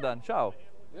 Jordan, ciao.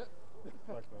 Like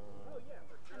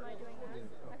Am I doing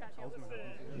that? I got you.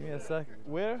 Give me a sec.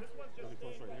 Where? really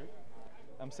close right here.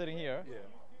 I'm sitting here. Yeah.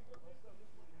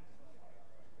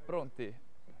 Pronti.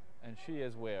 And she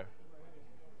is where?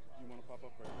 You want to pop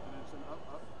up right? And then chin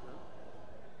up.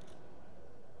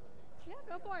 Yeah. Yeah,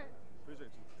 go for it.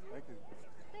 Appreciate you. Thank you.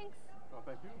 Thanks. Oh,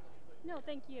 thank you. No,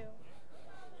 thank you.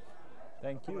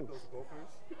 Thank you. Those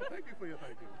gophers. Thank you for your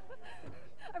thank you.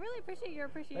 I really appreciate your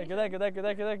appreciation. Thank you, thank you, thank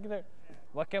you, thank you, thank you.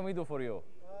 What can we do for you?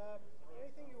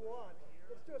 Anything you want.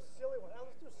 Let's do a silly one.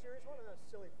 Let's do a serious one and a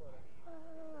silly photo.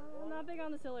 I'm not big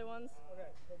on the silly ones. Okay,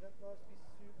 so let's be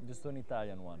super. Just an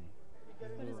Italian one.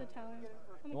 What is Italian?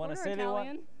 I'm You a want a quarter silly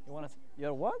Italian. one? You want a?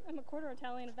 You're what? I'm a quarter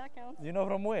Italian, if that counts. You know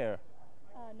from where?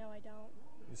 No, I don't.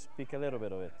 You speak a little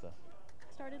bit of it.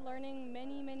 Started learning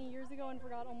many, many years ago and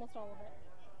forgot almost all of it.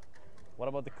 What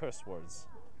about the curse words?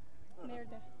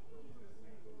 Merde.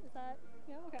 Is that?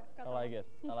 Yeah, okay. Got I that like one. it.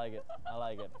 I like it. I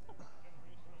like it.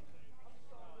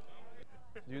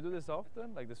 Do you do this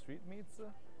often, like the street meets?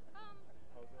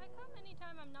 I come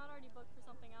anytime I'm not already booked for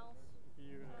something else.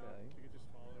 You could just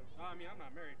follow. I mean, I'm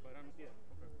not married, but I'm okay.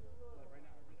 Like right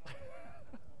now.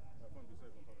 Have fun, be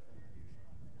safe on public transit.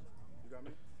 You got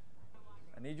me?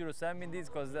 I need you to send me these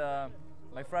because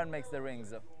my friend makes the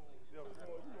rings.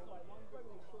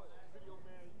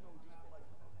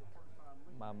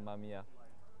 Mamma mia.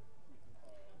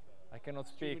 I cannot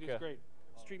Street speak. meat is great.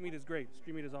 Street meat is great.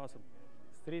 Street meat is awesome.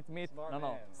 Street meat, Smart no, no.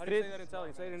 man. How do you say that in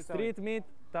Italian? Say it in Italian. Street meat,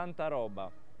 tanta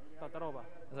roba. Tanta roba.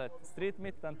 Esatto, street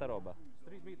meat, tanta roba.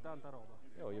 Street meat, tanta roba.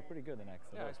 Yo, you're pretty good in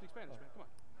accent. Yeah, I speak Spanish, man. Come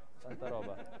on. Tanta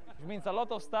roba. Which means a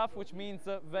lot of stuff, which means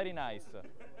very nice.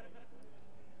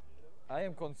 I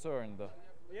am concerned.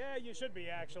 Yeah, you should be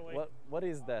actually. What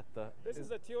is that? This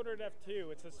is a 200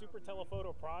 f2. It's a Super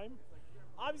Telephoto Prime.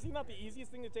 Obviously not the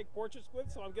easiest thing to take portraits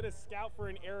with, so I'm gonna scout for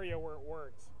an area where it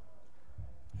works.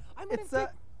 I'm gonna It's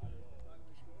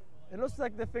it looks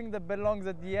like the thing that belongs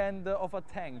at the end of a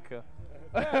tank. Yeah,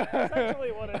 that's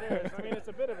actually what it is. I mean, it's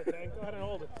a bit of a tank. Go ahead and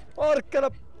hold it. Porca la...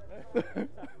 You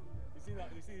see that?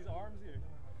 You see these arms here?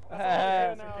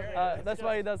 That's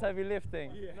why he does heavy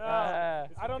lifting. Yeah. No,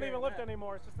 I don't even lift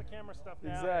anymore. It's just the camera stuff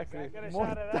now. Exactly. Get a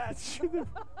shot of that.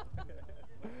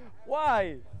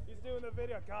 Why? He's doing the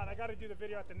video. God, I got to do the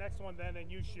video at the next one then, and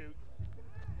you shoot.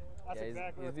 That's Yeah,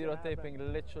 exactly he's what's gonna videotaping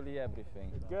happen. literally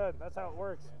everything. Good. That's how it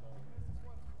works.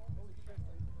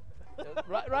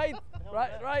 Right.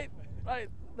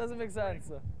 Doesn't make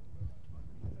sense.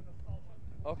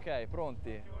 Okay,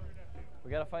 pronti. We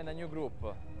gotta find a new group.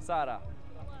 Sara,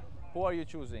 who are you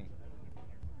choosing?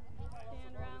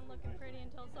 Stand around looking pretty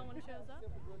until someone shows up.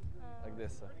 Like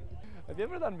this. Have you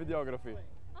ever done videography?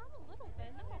 A little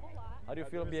bit, not a whole lot. How do you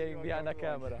feel being behind a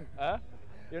camera? Huh?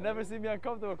 You never see me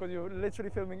uncomfortable because you're literally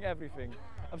filming everything.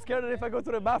 I'm scared that if I go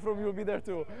to the bathroom, you'll be there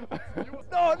too.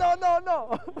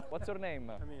 No! What's your name?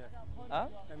 Amir. Huh?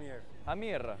 Amir.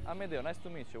 Amir. Amedeo, nice to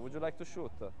meet you. Would you like to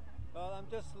shoot? Well, I'm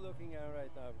just looking at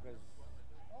right now because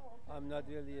I'm not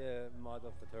really a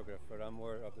model photographer. I'm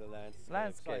more of the landscape.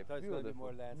 Landscape, So I thought it's going to be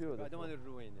more landscape. beautiful. I don't want to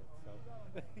ruin it. So.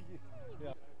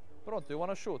 Yeah. Pronto, you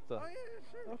want to shoot? Oh yeah,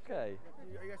 sure. Okay.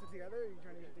 Are you guys together? Are you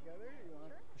trying to get together? You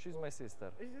want? She's my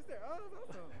sister. Is this there? Oh, that's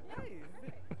awesome. Nice.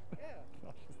 Yeah. No,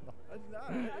 she's not. That's not.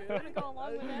 I'm gonna go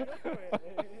along with it.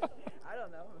 I don't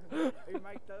know. Are you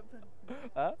mic'd up?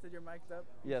 Huh? Said you're mic'd up?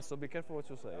 Yeah, so be careful what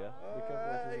you say, yeah? Be careful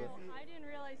what you say. I didn't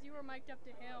realize you were mic'd up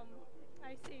to him.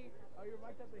 I see. Oh, you're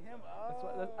mic'd up to him?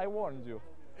 I warned you.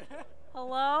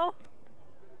 Hello?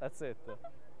 That's it.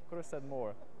 Could have said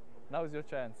more. Now is your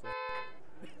chance.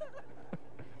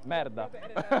 Merda.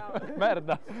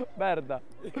 Merda.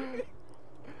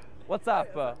 What's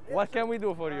up? What can we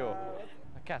do for you?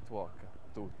 A catwalk.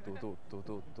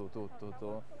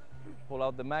 Pull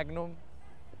out the Magnum.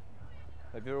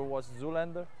 Have you ever watched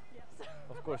Zoolander? Yes.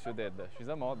 Of course you did. She's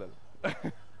a model.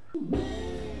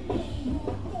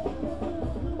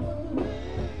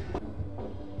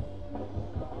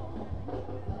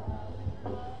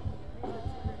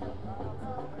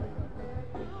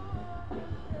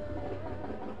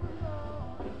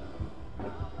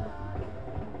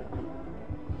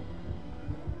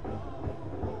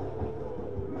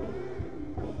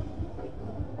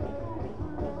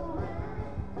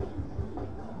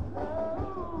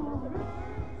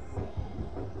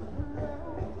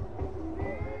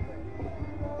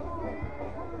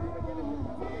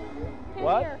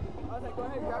 What? I was like, go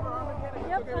ahead, grab her arm again. And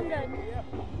Yep, it's okay I'm with good. you. Yep.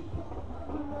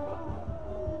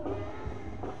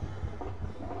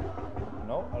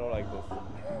 No, I don't like this.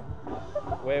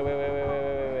 Wait.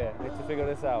 I need to figure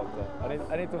this out.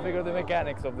 I need to figure the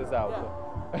mechanics of this out.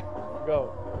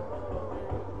 Go.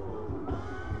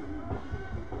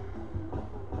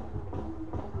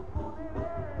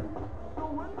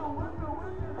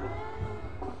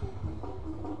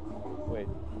 Wait.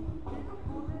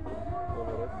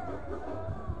 Over it.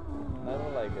 I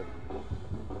don't like it.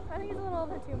 I think it's a little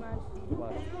over too much. Too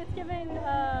much. It's giving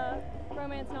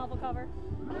romance novel cover.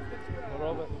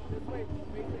 Robert. This way,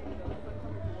 facing the sun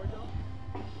coming towards y'all.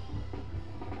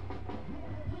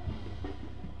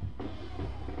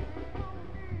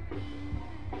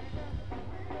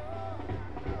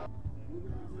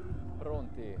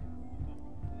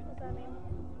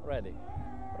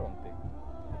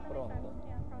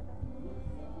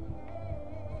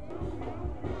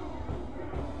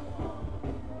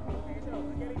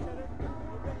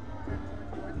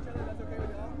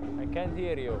 can't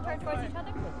hear you. Turn towards each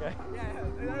other? Okay.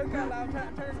 Yeah, it's got loud.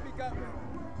 I'm trying to speak up.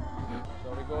 So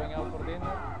are we going out for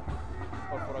dinner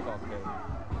or for a cocktail?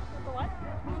 For what?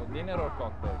 So dinner or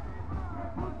cocktail?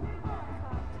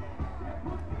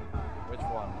 Which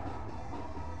one?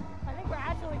 I think we're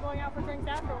actually going out for drinks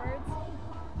afterwards.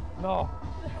 No,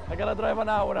 I gotta drive an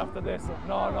hour after this.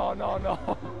 No, no, no,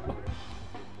 no.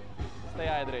 Stay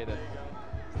hydrated.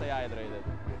 Stay hydrated.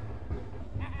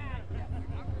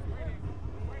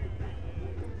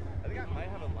 I think I might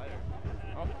have a lighter.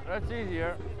 Oh, that's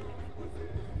easier.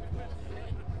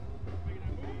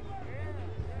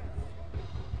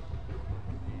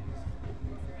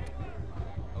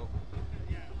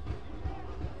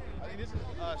 I think this is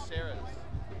Sarah's.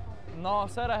 No,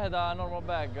 Sarah had a normal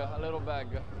bag, a little bag.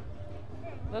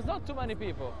 There's not too many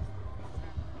people.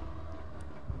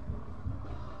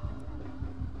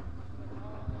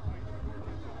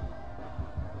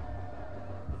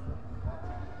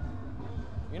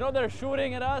 You know they're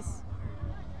shooting at us?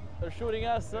 They're shooting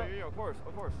us. Yeah, of course,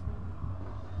 of course.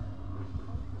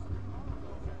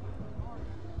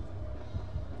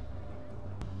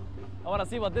 I wanna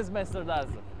see what this master does.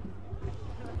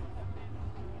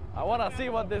 I wanna see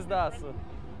what this does.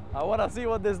 I wanna see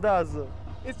what this does.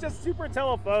 It's just super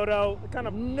telephoto. It kind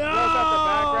of blows out the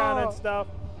background and stuff.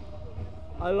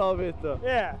 I love it.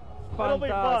 Yeah, it'll be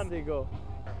fun. Fantastico.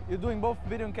 You're doing both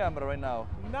video and camera right now.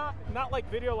 Not like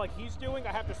video like he's doing.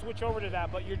 I have to switch over to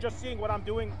that, but you're just seeing what I'm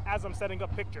doing as I'm setting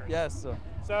up pictures. Yes.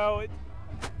 So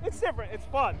it's different. It's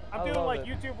fun. I'm doing love like it.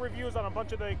 YouTube reviews on a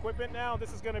bunch of the equipment now.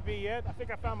 This is gonna be it. I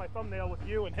think I found my thumbnail with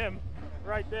you and him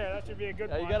right there. That should be a good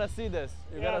Yeah, one. you gotta see this.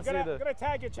 You gotta see I'm this. gonna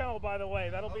tag your channel, by the way.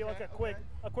 That'll be like a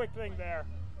quick thing there.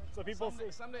 So people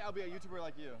Someday I'll be a YouTuber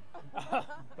like you. By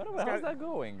the way, how's that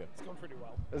going? It's going pretty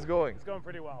well. It's going. It's going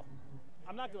pretty well.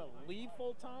 I'm not gonna leave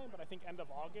full time, but I think end of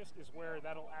August is where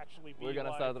that'll actually be. We're gonna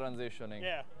like, start transitioning.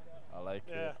 Yeah. I like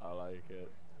it. I like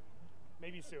it.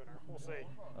 Maybe sooner. We'll see.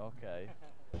 Okay.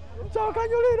 Ciao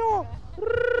cagnolino!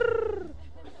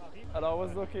 And I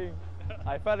was looking.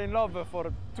 I fell in love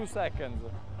for 2 seconds.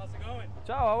 How's it going?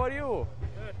 Ciao, how are you?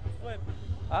 Good. Flip.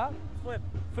 Huh? Flip.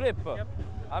 Flip. Yep.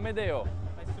 Amedeo.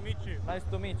 Nice to meet you. Nice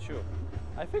to meet you.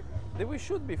 I think did we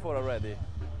shoot before already?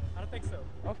 I don't think so.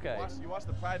 Okay. You watched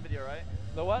the Pride video, right?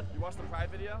 The what? You watched the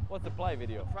Pride video? What's the Ply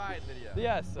video? Pride video.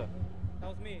 Yes. That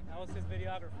was me. I was his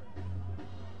videographer.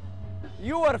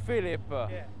 You are Philip.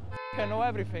 Yeah. I know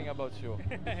everything about you.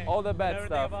 All the bad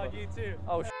Everything stuff. about you too.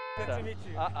 Oh, Good to meet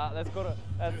you. let's go to.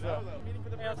 Let's,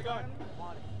 Hey, how's it going?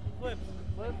 Flips.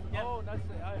 Flip? Yeah. Oh, nice.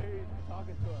 I hear you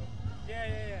talking to him.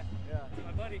 Yeah. It's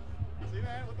my buddy. See,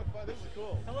 man, what the fuck? This is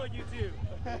cool. Hello, you too.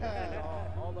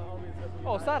 All the homies that we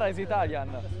Oh, Sara is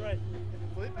Italian. That's right.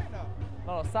 Felipe? No.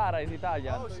 No, Sara is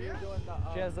Italian. Oh, she is? doing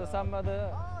the, She has some of the.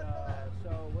 show.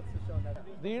 What's the show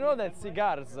next? Do you know that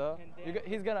cigars?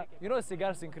 He's gonna. You know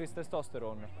cigars increase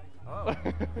testosterone. Oh.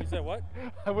 You said what?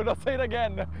 I will not say it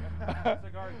again.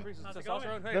 Cigar increases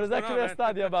testosterone. Hey, There's what's going actually on, a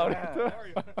study about it.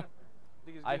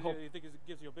 I hope. You think it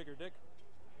gives you a bigger dick?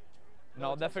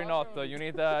 No, definitely not. You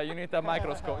need a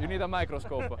microscope. You need a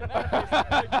microscope.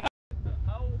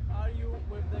 How are you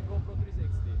with the GoPro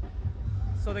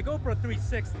 360? So the GoPro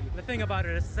 360, the thing about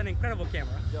it is it's an incredible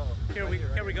camera. Here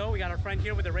we go. We got our friend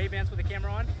here with the Ray-Bans with the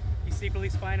camera on. He's secretly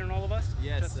spying on all of us.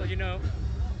 Yes. Just so you know.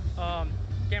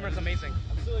 Camera's amazing.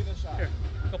 I'm still a good shot. Here,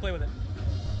 go play with it.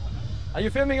 Are you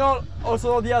filming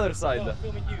also on the other side? No,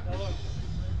 filming you. Hello.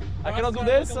 I cannot do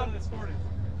this.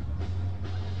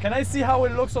 Can I see how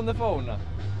it looks on the phone?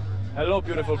 Hello,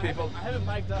 beautiful people. I haven't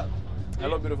mic'd up.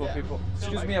 Hello, beautiful people.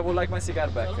 Excuse me, I would like my cigar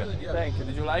back. Thank you.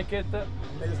 Did you like it?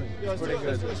 Amazing. Let's pretty do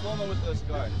good. a slow-mo with the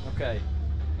cigar. Okay.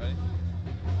 Ready?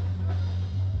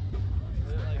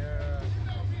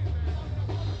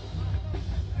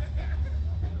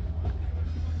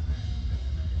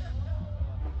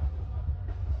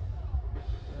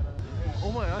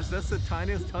 Oh my gosh, that's the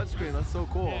tiniest touchscreen. That's so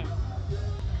cool. Yeah.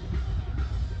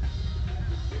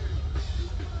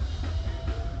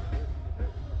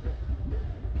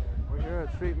 We're here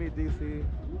at STREETMEETDC,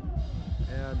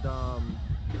 and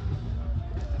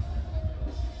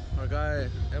our guy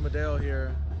Amedeo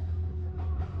here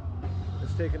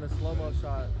is taking a slow-mo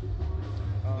shot,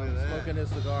 smoking his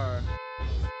cigar,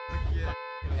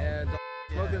 and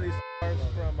smoking these cigars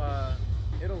from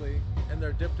Italy, and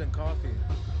they're dipped in coffee.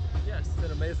 Yes. It's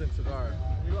an amazing cigar.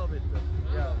 You love it.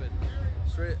 Yeah. I love it.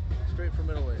 Straight from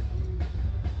Italy.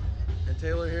 And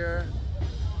Taylor here.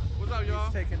 What's up, y'all?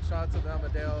 He's taking shots of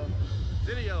Amedeo.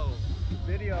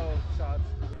 Video shots.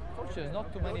 Fortunately, there's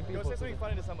not too many people. Go say something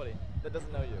funny to somebody that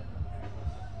doesn't know you.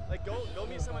 Like, go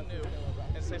meet someone new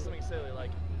and say something silly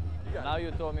like, Now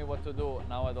you told me what to do.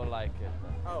 Now I don't like it.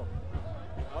 Oh.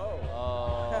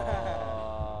 Oh.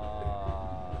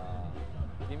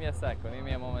 Give me a second. Give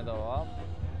me a moment. I don't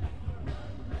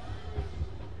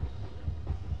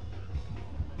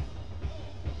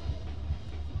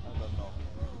know.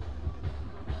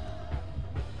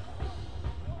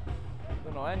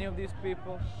 Don't know any of these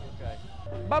people. Okay.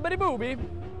 Babidi booby.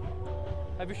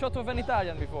 Have you shot with an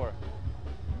Italian before?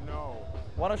 No.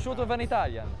 Wanna shoot with an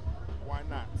Italian? Why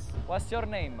not? What's your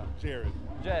name? Jared.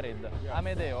 Jared. Yes.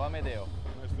 Amedeo. Amedeo.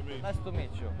 Nice to meet you. Nice to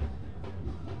meet you.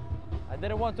 I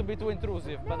didn't want to be too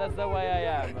intrusive, but that's the way I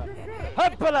am.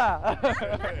 Hoppala!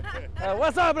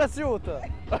 What's up, let's shoot? I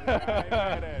ain't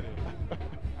mad at it.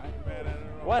 I ain't mad at it at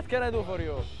all. What can I do for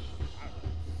you?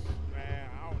 Man,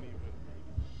 I don't even.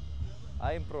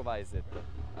 I improvise it.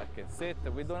 I can sit.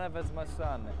 We don't have as much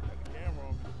sun.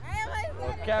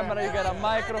 Well, camera, you got a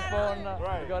microphone,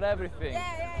 you got everything.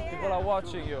 People are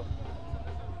watching you.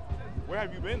 Where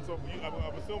have you been? So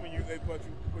I'm assuming they put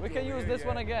you. We can use this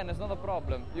one again. It's not a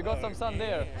problem. You got some sun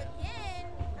there.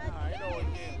 I know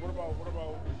again. What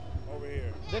about over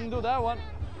here? Didn't do that one.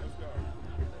 Let's go.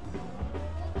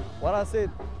 Wanna sit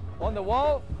on the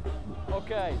wall?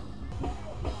 Okay.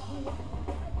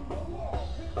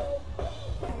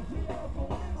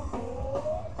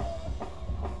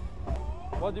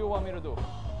 What do you want me to do?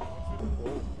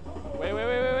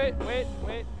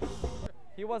 Wait.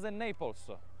 He was in Naples.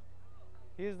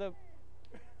 He's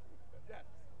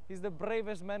the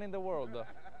bravest man in the world.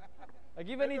 Like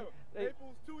even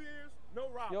Naples, 2 years, no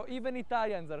rock. Yo, even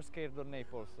Italians are scared of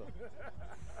Naples.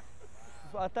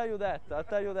 I'll tell you that. I'll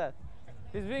tell you that.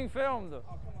 He's being filmed.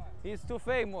 He's too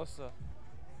famous.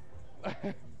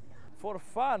 For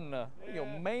fun. You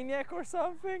maniac or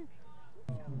something?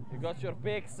 You got your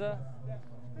pics.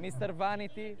 Mr.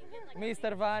 Vanity,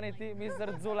 Mr.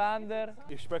 Zulander.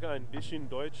 Ich spreche ein bisschen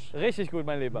Deutsch. Richtig gut,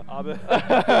 mein Lieber. Aber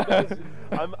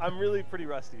I'm really pretty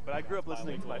rusty, but I grew up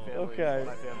listening to my family. Okay.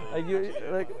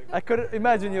 I could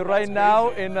imagine you right now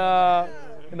in a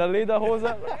lederhose.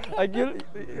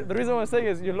 The reason I'm saying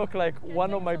is you look like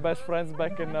one of my best friends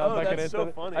back in back in Italy. That's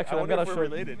so funny. Actually, I wonder I'm if gonna we're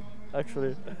show related.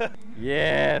 Actually.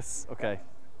 Yes. Okay.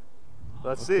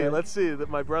 Let's see. Let's see that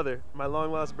my brother, my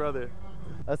long lost brother.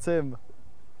 That's him.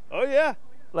 Oh yeah.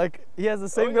 Like he has the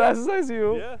same glasses as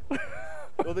you. Yeah.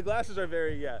 Well, the glasses are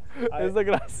very It's the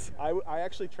glass. I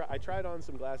actually tried on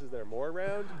some glasses that are more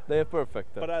round. They're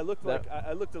perfect. But I looked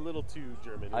I looked a little too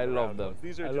German. I love them. Ones.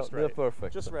 These are just They're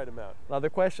perfect. Just the right amount. Now the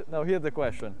question. Now here's the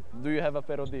question. Do you have a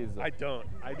pair of these? I don't.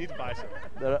 I need to buy some.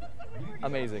 They're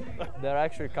amazing. They're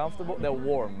actually comfortable. They're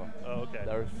warm. Oh, okay.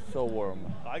 They're so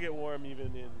warm. I get warm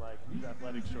even in like these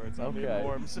athletic shorts. I'm Okay.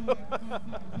 warm, so.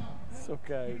 It's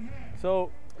okay.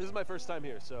 So. This is my first time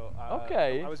here, so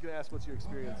okay. I was going to ask what's your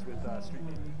experience with Street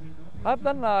Meet? I've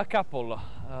done a couple.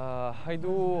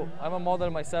 I'm a model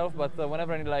myself, but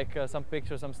whenever I need like some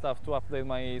pictures, some stuff to update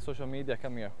my social media, I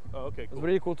come here. Oh, okay, cool. It's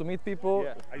really cool to meet people.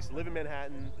 Yeah, I used to live in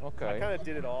Manhattan. Okay. I kind of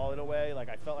did it all in a way. Like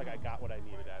I felt like I got what I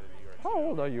needed out of New York. How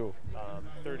old are you?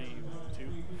 32.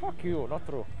 Fuck you, not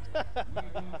true.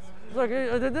 It's like,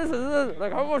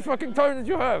 like how much fucking time did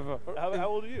you have? How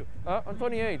old are you? I'm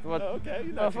 28. But oh, okay.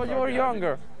 I thought you were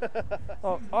younger.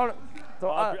 I'll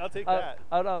take that.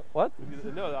 What?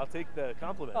 No, I'll take the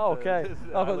compliment. Oh, okay.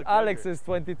 Because Alex is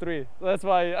 23. That's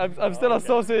why I'm still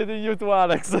associating you to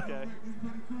Alex. Okay.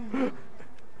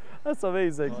 That's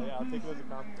amazing. Well, yeah, I'll take it as a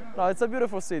compliment. No, it's a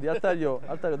beautiful city. I'll tell you.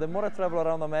 The more I travel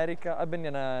around America, I've been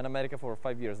in America for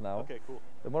 5 years now. Okay, cool.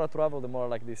 The more I travel, the more I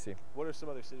like DC. What are some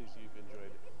other cities you've enjoyed?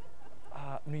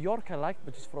 New York I like,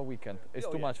 but just for a weekend. It's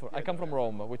too much for. I come from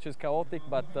Rome, which is chaotic,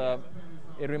 but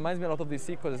it reminds me a lot of DC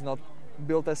because it's not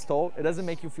built as tall. It doesn't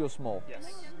make you feel small.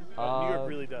 Yes. New York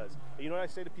really does. You know what I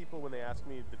say to people when they ask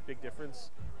me the big difference?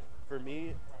 For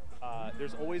me,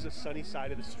 there's always a sunny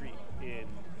side of the street in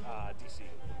DC.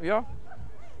 Yeah.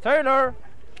 Taylor,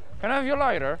 can I have your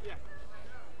lighter? Yeah.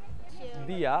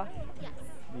 Dia? Yes.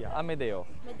 Dia. Amedeo.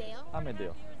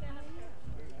 Amedeo?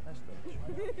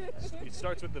 It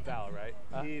starts with the vowel, right?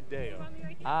 Amedeo.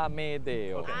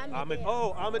 Amedeo. Okay.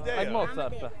 Amedeo. Like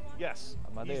Mozart. Yes.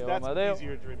 Amedeo. That's Amedeo.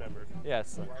 easier to remember.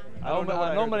 Yes.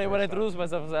 Normally when I introduce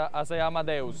myself, I say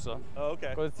Amadeus. Oh, okay.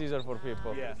 Because it's easier for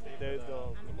people. Yeah.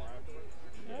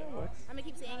 I'm gonna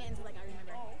keep saying it until like I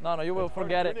remember. No, you will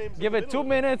forget it. Give it 2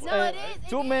 minutes. No,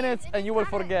 2 minutes, and you will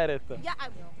forget it. Yeah, I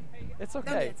will. It's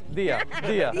okay. Don't Dia.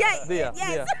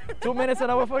 Yes. 2 minutes,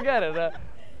 and I will forget it.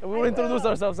 We will introduce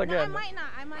ourselves again. No,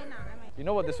 I might not. You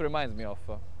know what this reminds me of?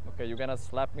 Okay, you're gonna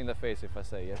slap me in the face if I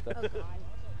say it. Oh, God.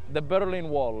 The Berlin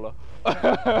Wall.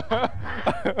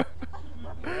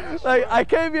 Like I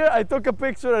came here, I took a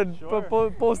picture and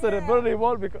posted it Berlin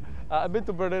Wall because I've been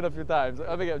to Berlin a few times.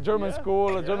 I mean, German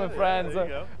school, German friends. there you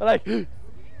go. Like,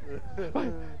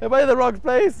 am I in the wrong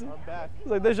place? I'm back. It's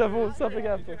like deja vu, something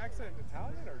happened. Your accent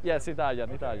Italian or? Yes, Italian.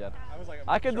 I was like,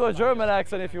 I can do a German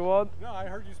accent if you want. No, I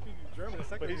heard you speak German a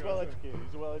second But he's ago. well educated.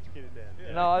 He's a well educated man.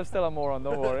 Yeah. No, I'm still a moron,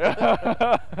 don't worry.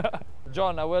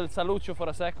 John, I will salute you for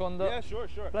a second. Yeah, sure.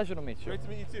 Pleasure to meet you. Great to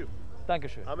meet you too.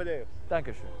 Dankeschön. Amedeo.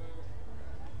 Dankeschön.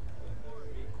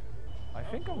 I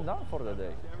think I'm done for the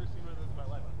day.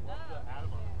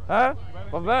 Eh?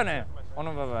 Va bene? O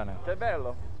non va bene? Che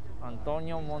bello.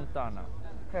 Antonio Montana.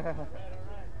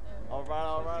 All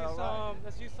right.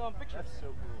 Let's use some pictures. That's so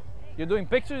cool. You're doing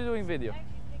pictures or you're doing video?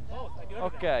 Both. I do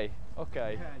everything.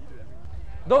 Okay.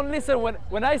 Don't listen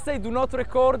when I say do not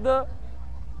record,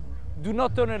 do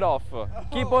not turn it off.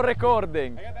 Keep on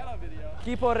recording. I got that on video.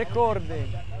 Keep on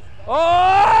recording.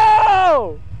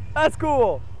 Oh! That's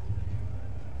cool.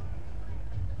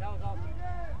 That was awesome.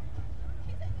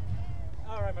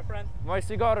 All right, my friend. My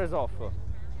cigar is off.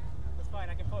 That's fine.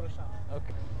 I can Photoshop.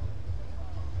 Okay.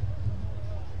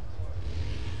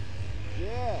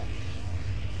 Yeah.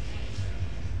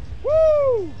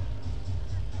 Woo!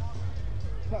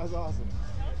 That was awesome.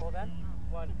 Hold on.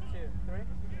 1, 2, 3.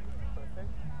 Perfect. And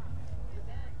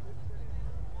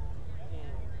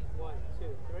 1, 2,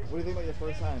 3. What do you think about your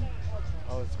first time?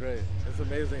 Oh, it's great. It's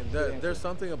amazing. There's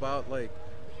something about like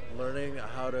learning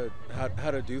how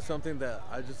to do something that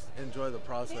I just enjoy the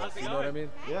process. You know what I mean?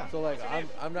 Yeah. So like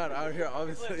I'm not out here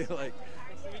obviously like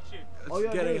All you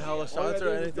gotta do getting is- hella all you shots gotta or do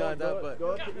is anything like that, but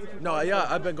go up to each no, yeah,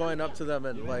 I've been going up to them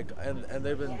and like and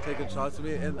they've been taking shots of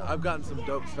me and I've gotten some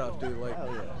dope stuff, dude. Like,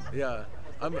 Hell yeah.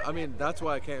 I mean, that's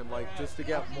why I came, like, just to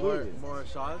get more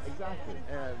shots. Exactly.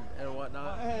 And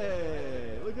whatnot.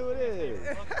 Hey, look who it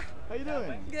is. How you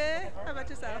doing? Good. How about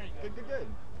yourself? Good.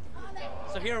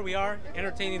 So here we are,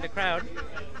 entertaining the crowd,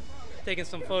 taking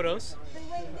some photos.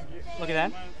 Look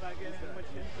at that.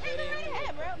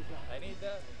 I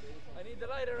need the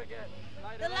lighter again.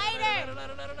 The lighter.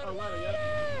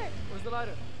 Where's the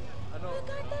lighter? I know.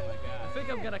 I think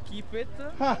I'm gonna keep it.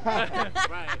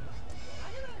 Right.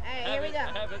 Alright, here we go. I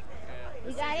have it. You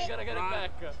Let's got see if it? you gotta get it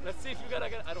back. Let's see if you gotta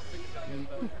get it. I don't think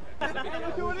you're gonna get it.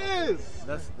 Look who it is.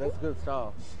 That's good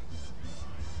stuff.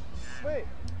 Wait.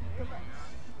 Come back.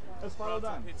 Let's follow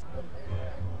down.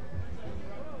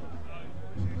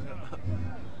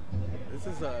 This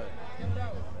is a.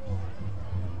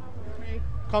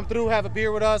 Come through, have a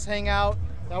beer with us, hang out.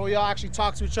 That way y'all actually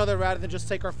talk to each other rather than just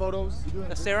take our photos.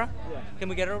 Sarah, can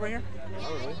we get her over here?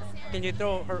 Probably. Can you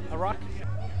throw her a rock?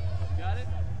 Got it?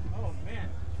 Oh, man.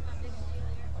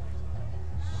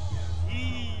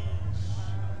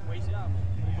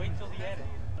 Wait till the edit.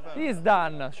 He's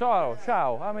done. Ciao,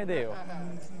 Amedeo.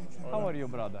 How are you,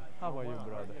 brother?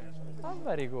 I'm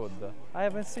very good. I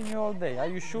haven't seen you all day. Are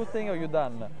you shooting or you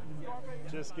done?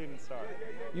 Just getting started.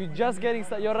 You just getting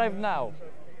started. You arrived now.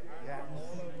 Yeah.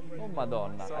 Oh,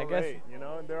 Madonna. So I guess. late, you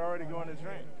know, and they're already going to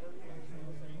drink.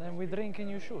 Then we drink and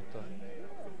you shoot.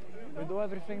 We do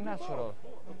everything natural.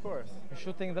 Of course. We're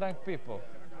shooting drunk people,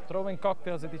 throwing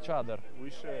cocktails at each other. We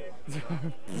should.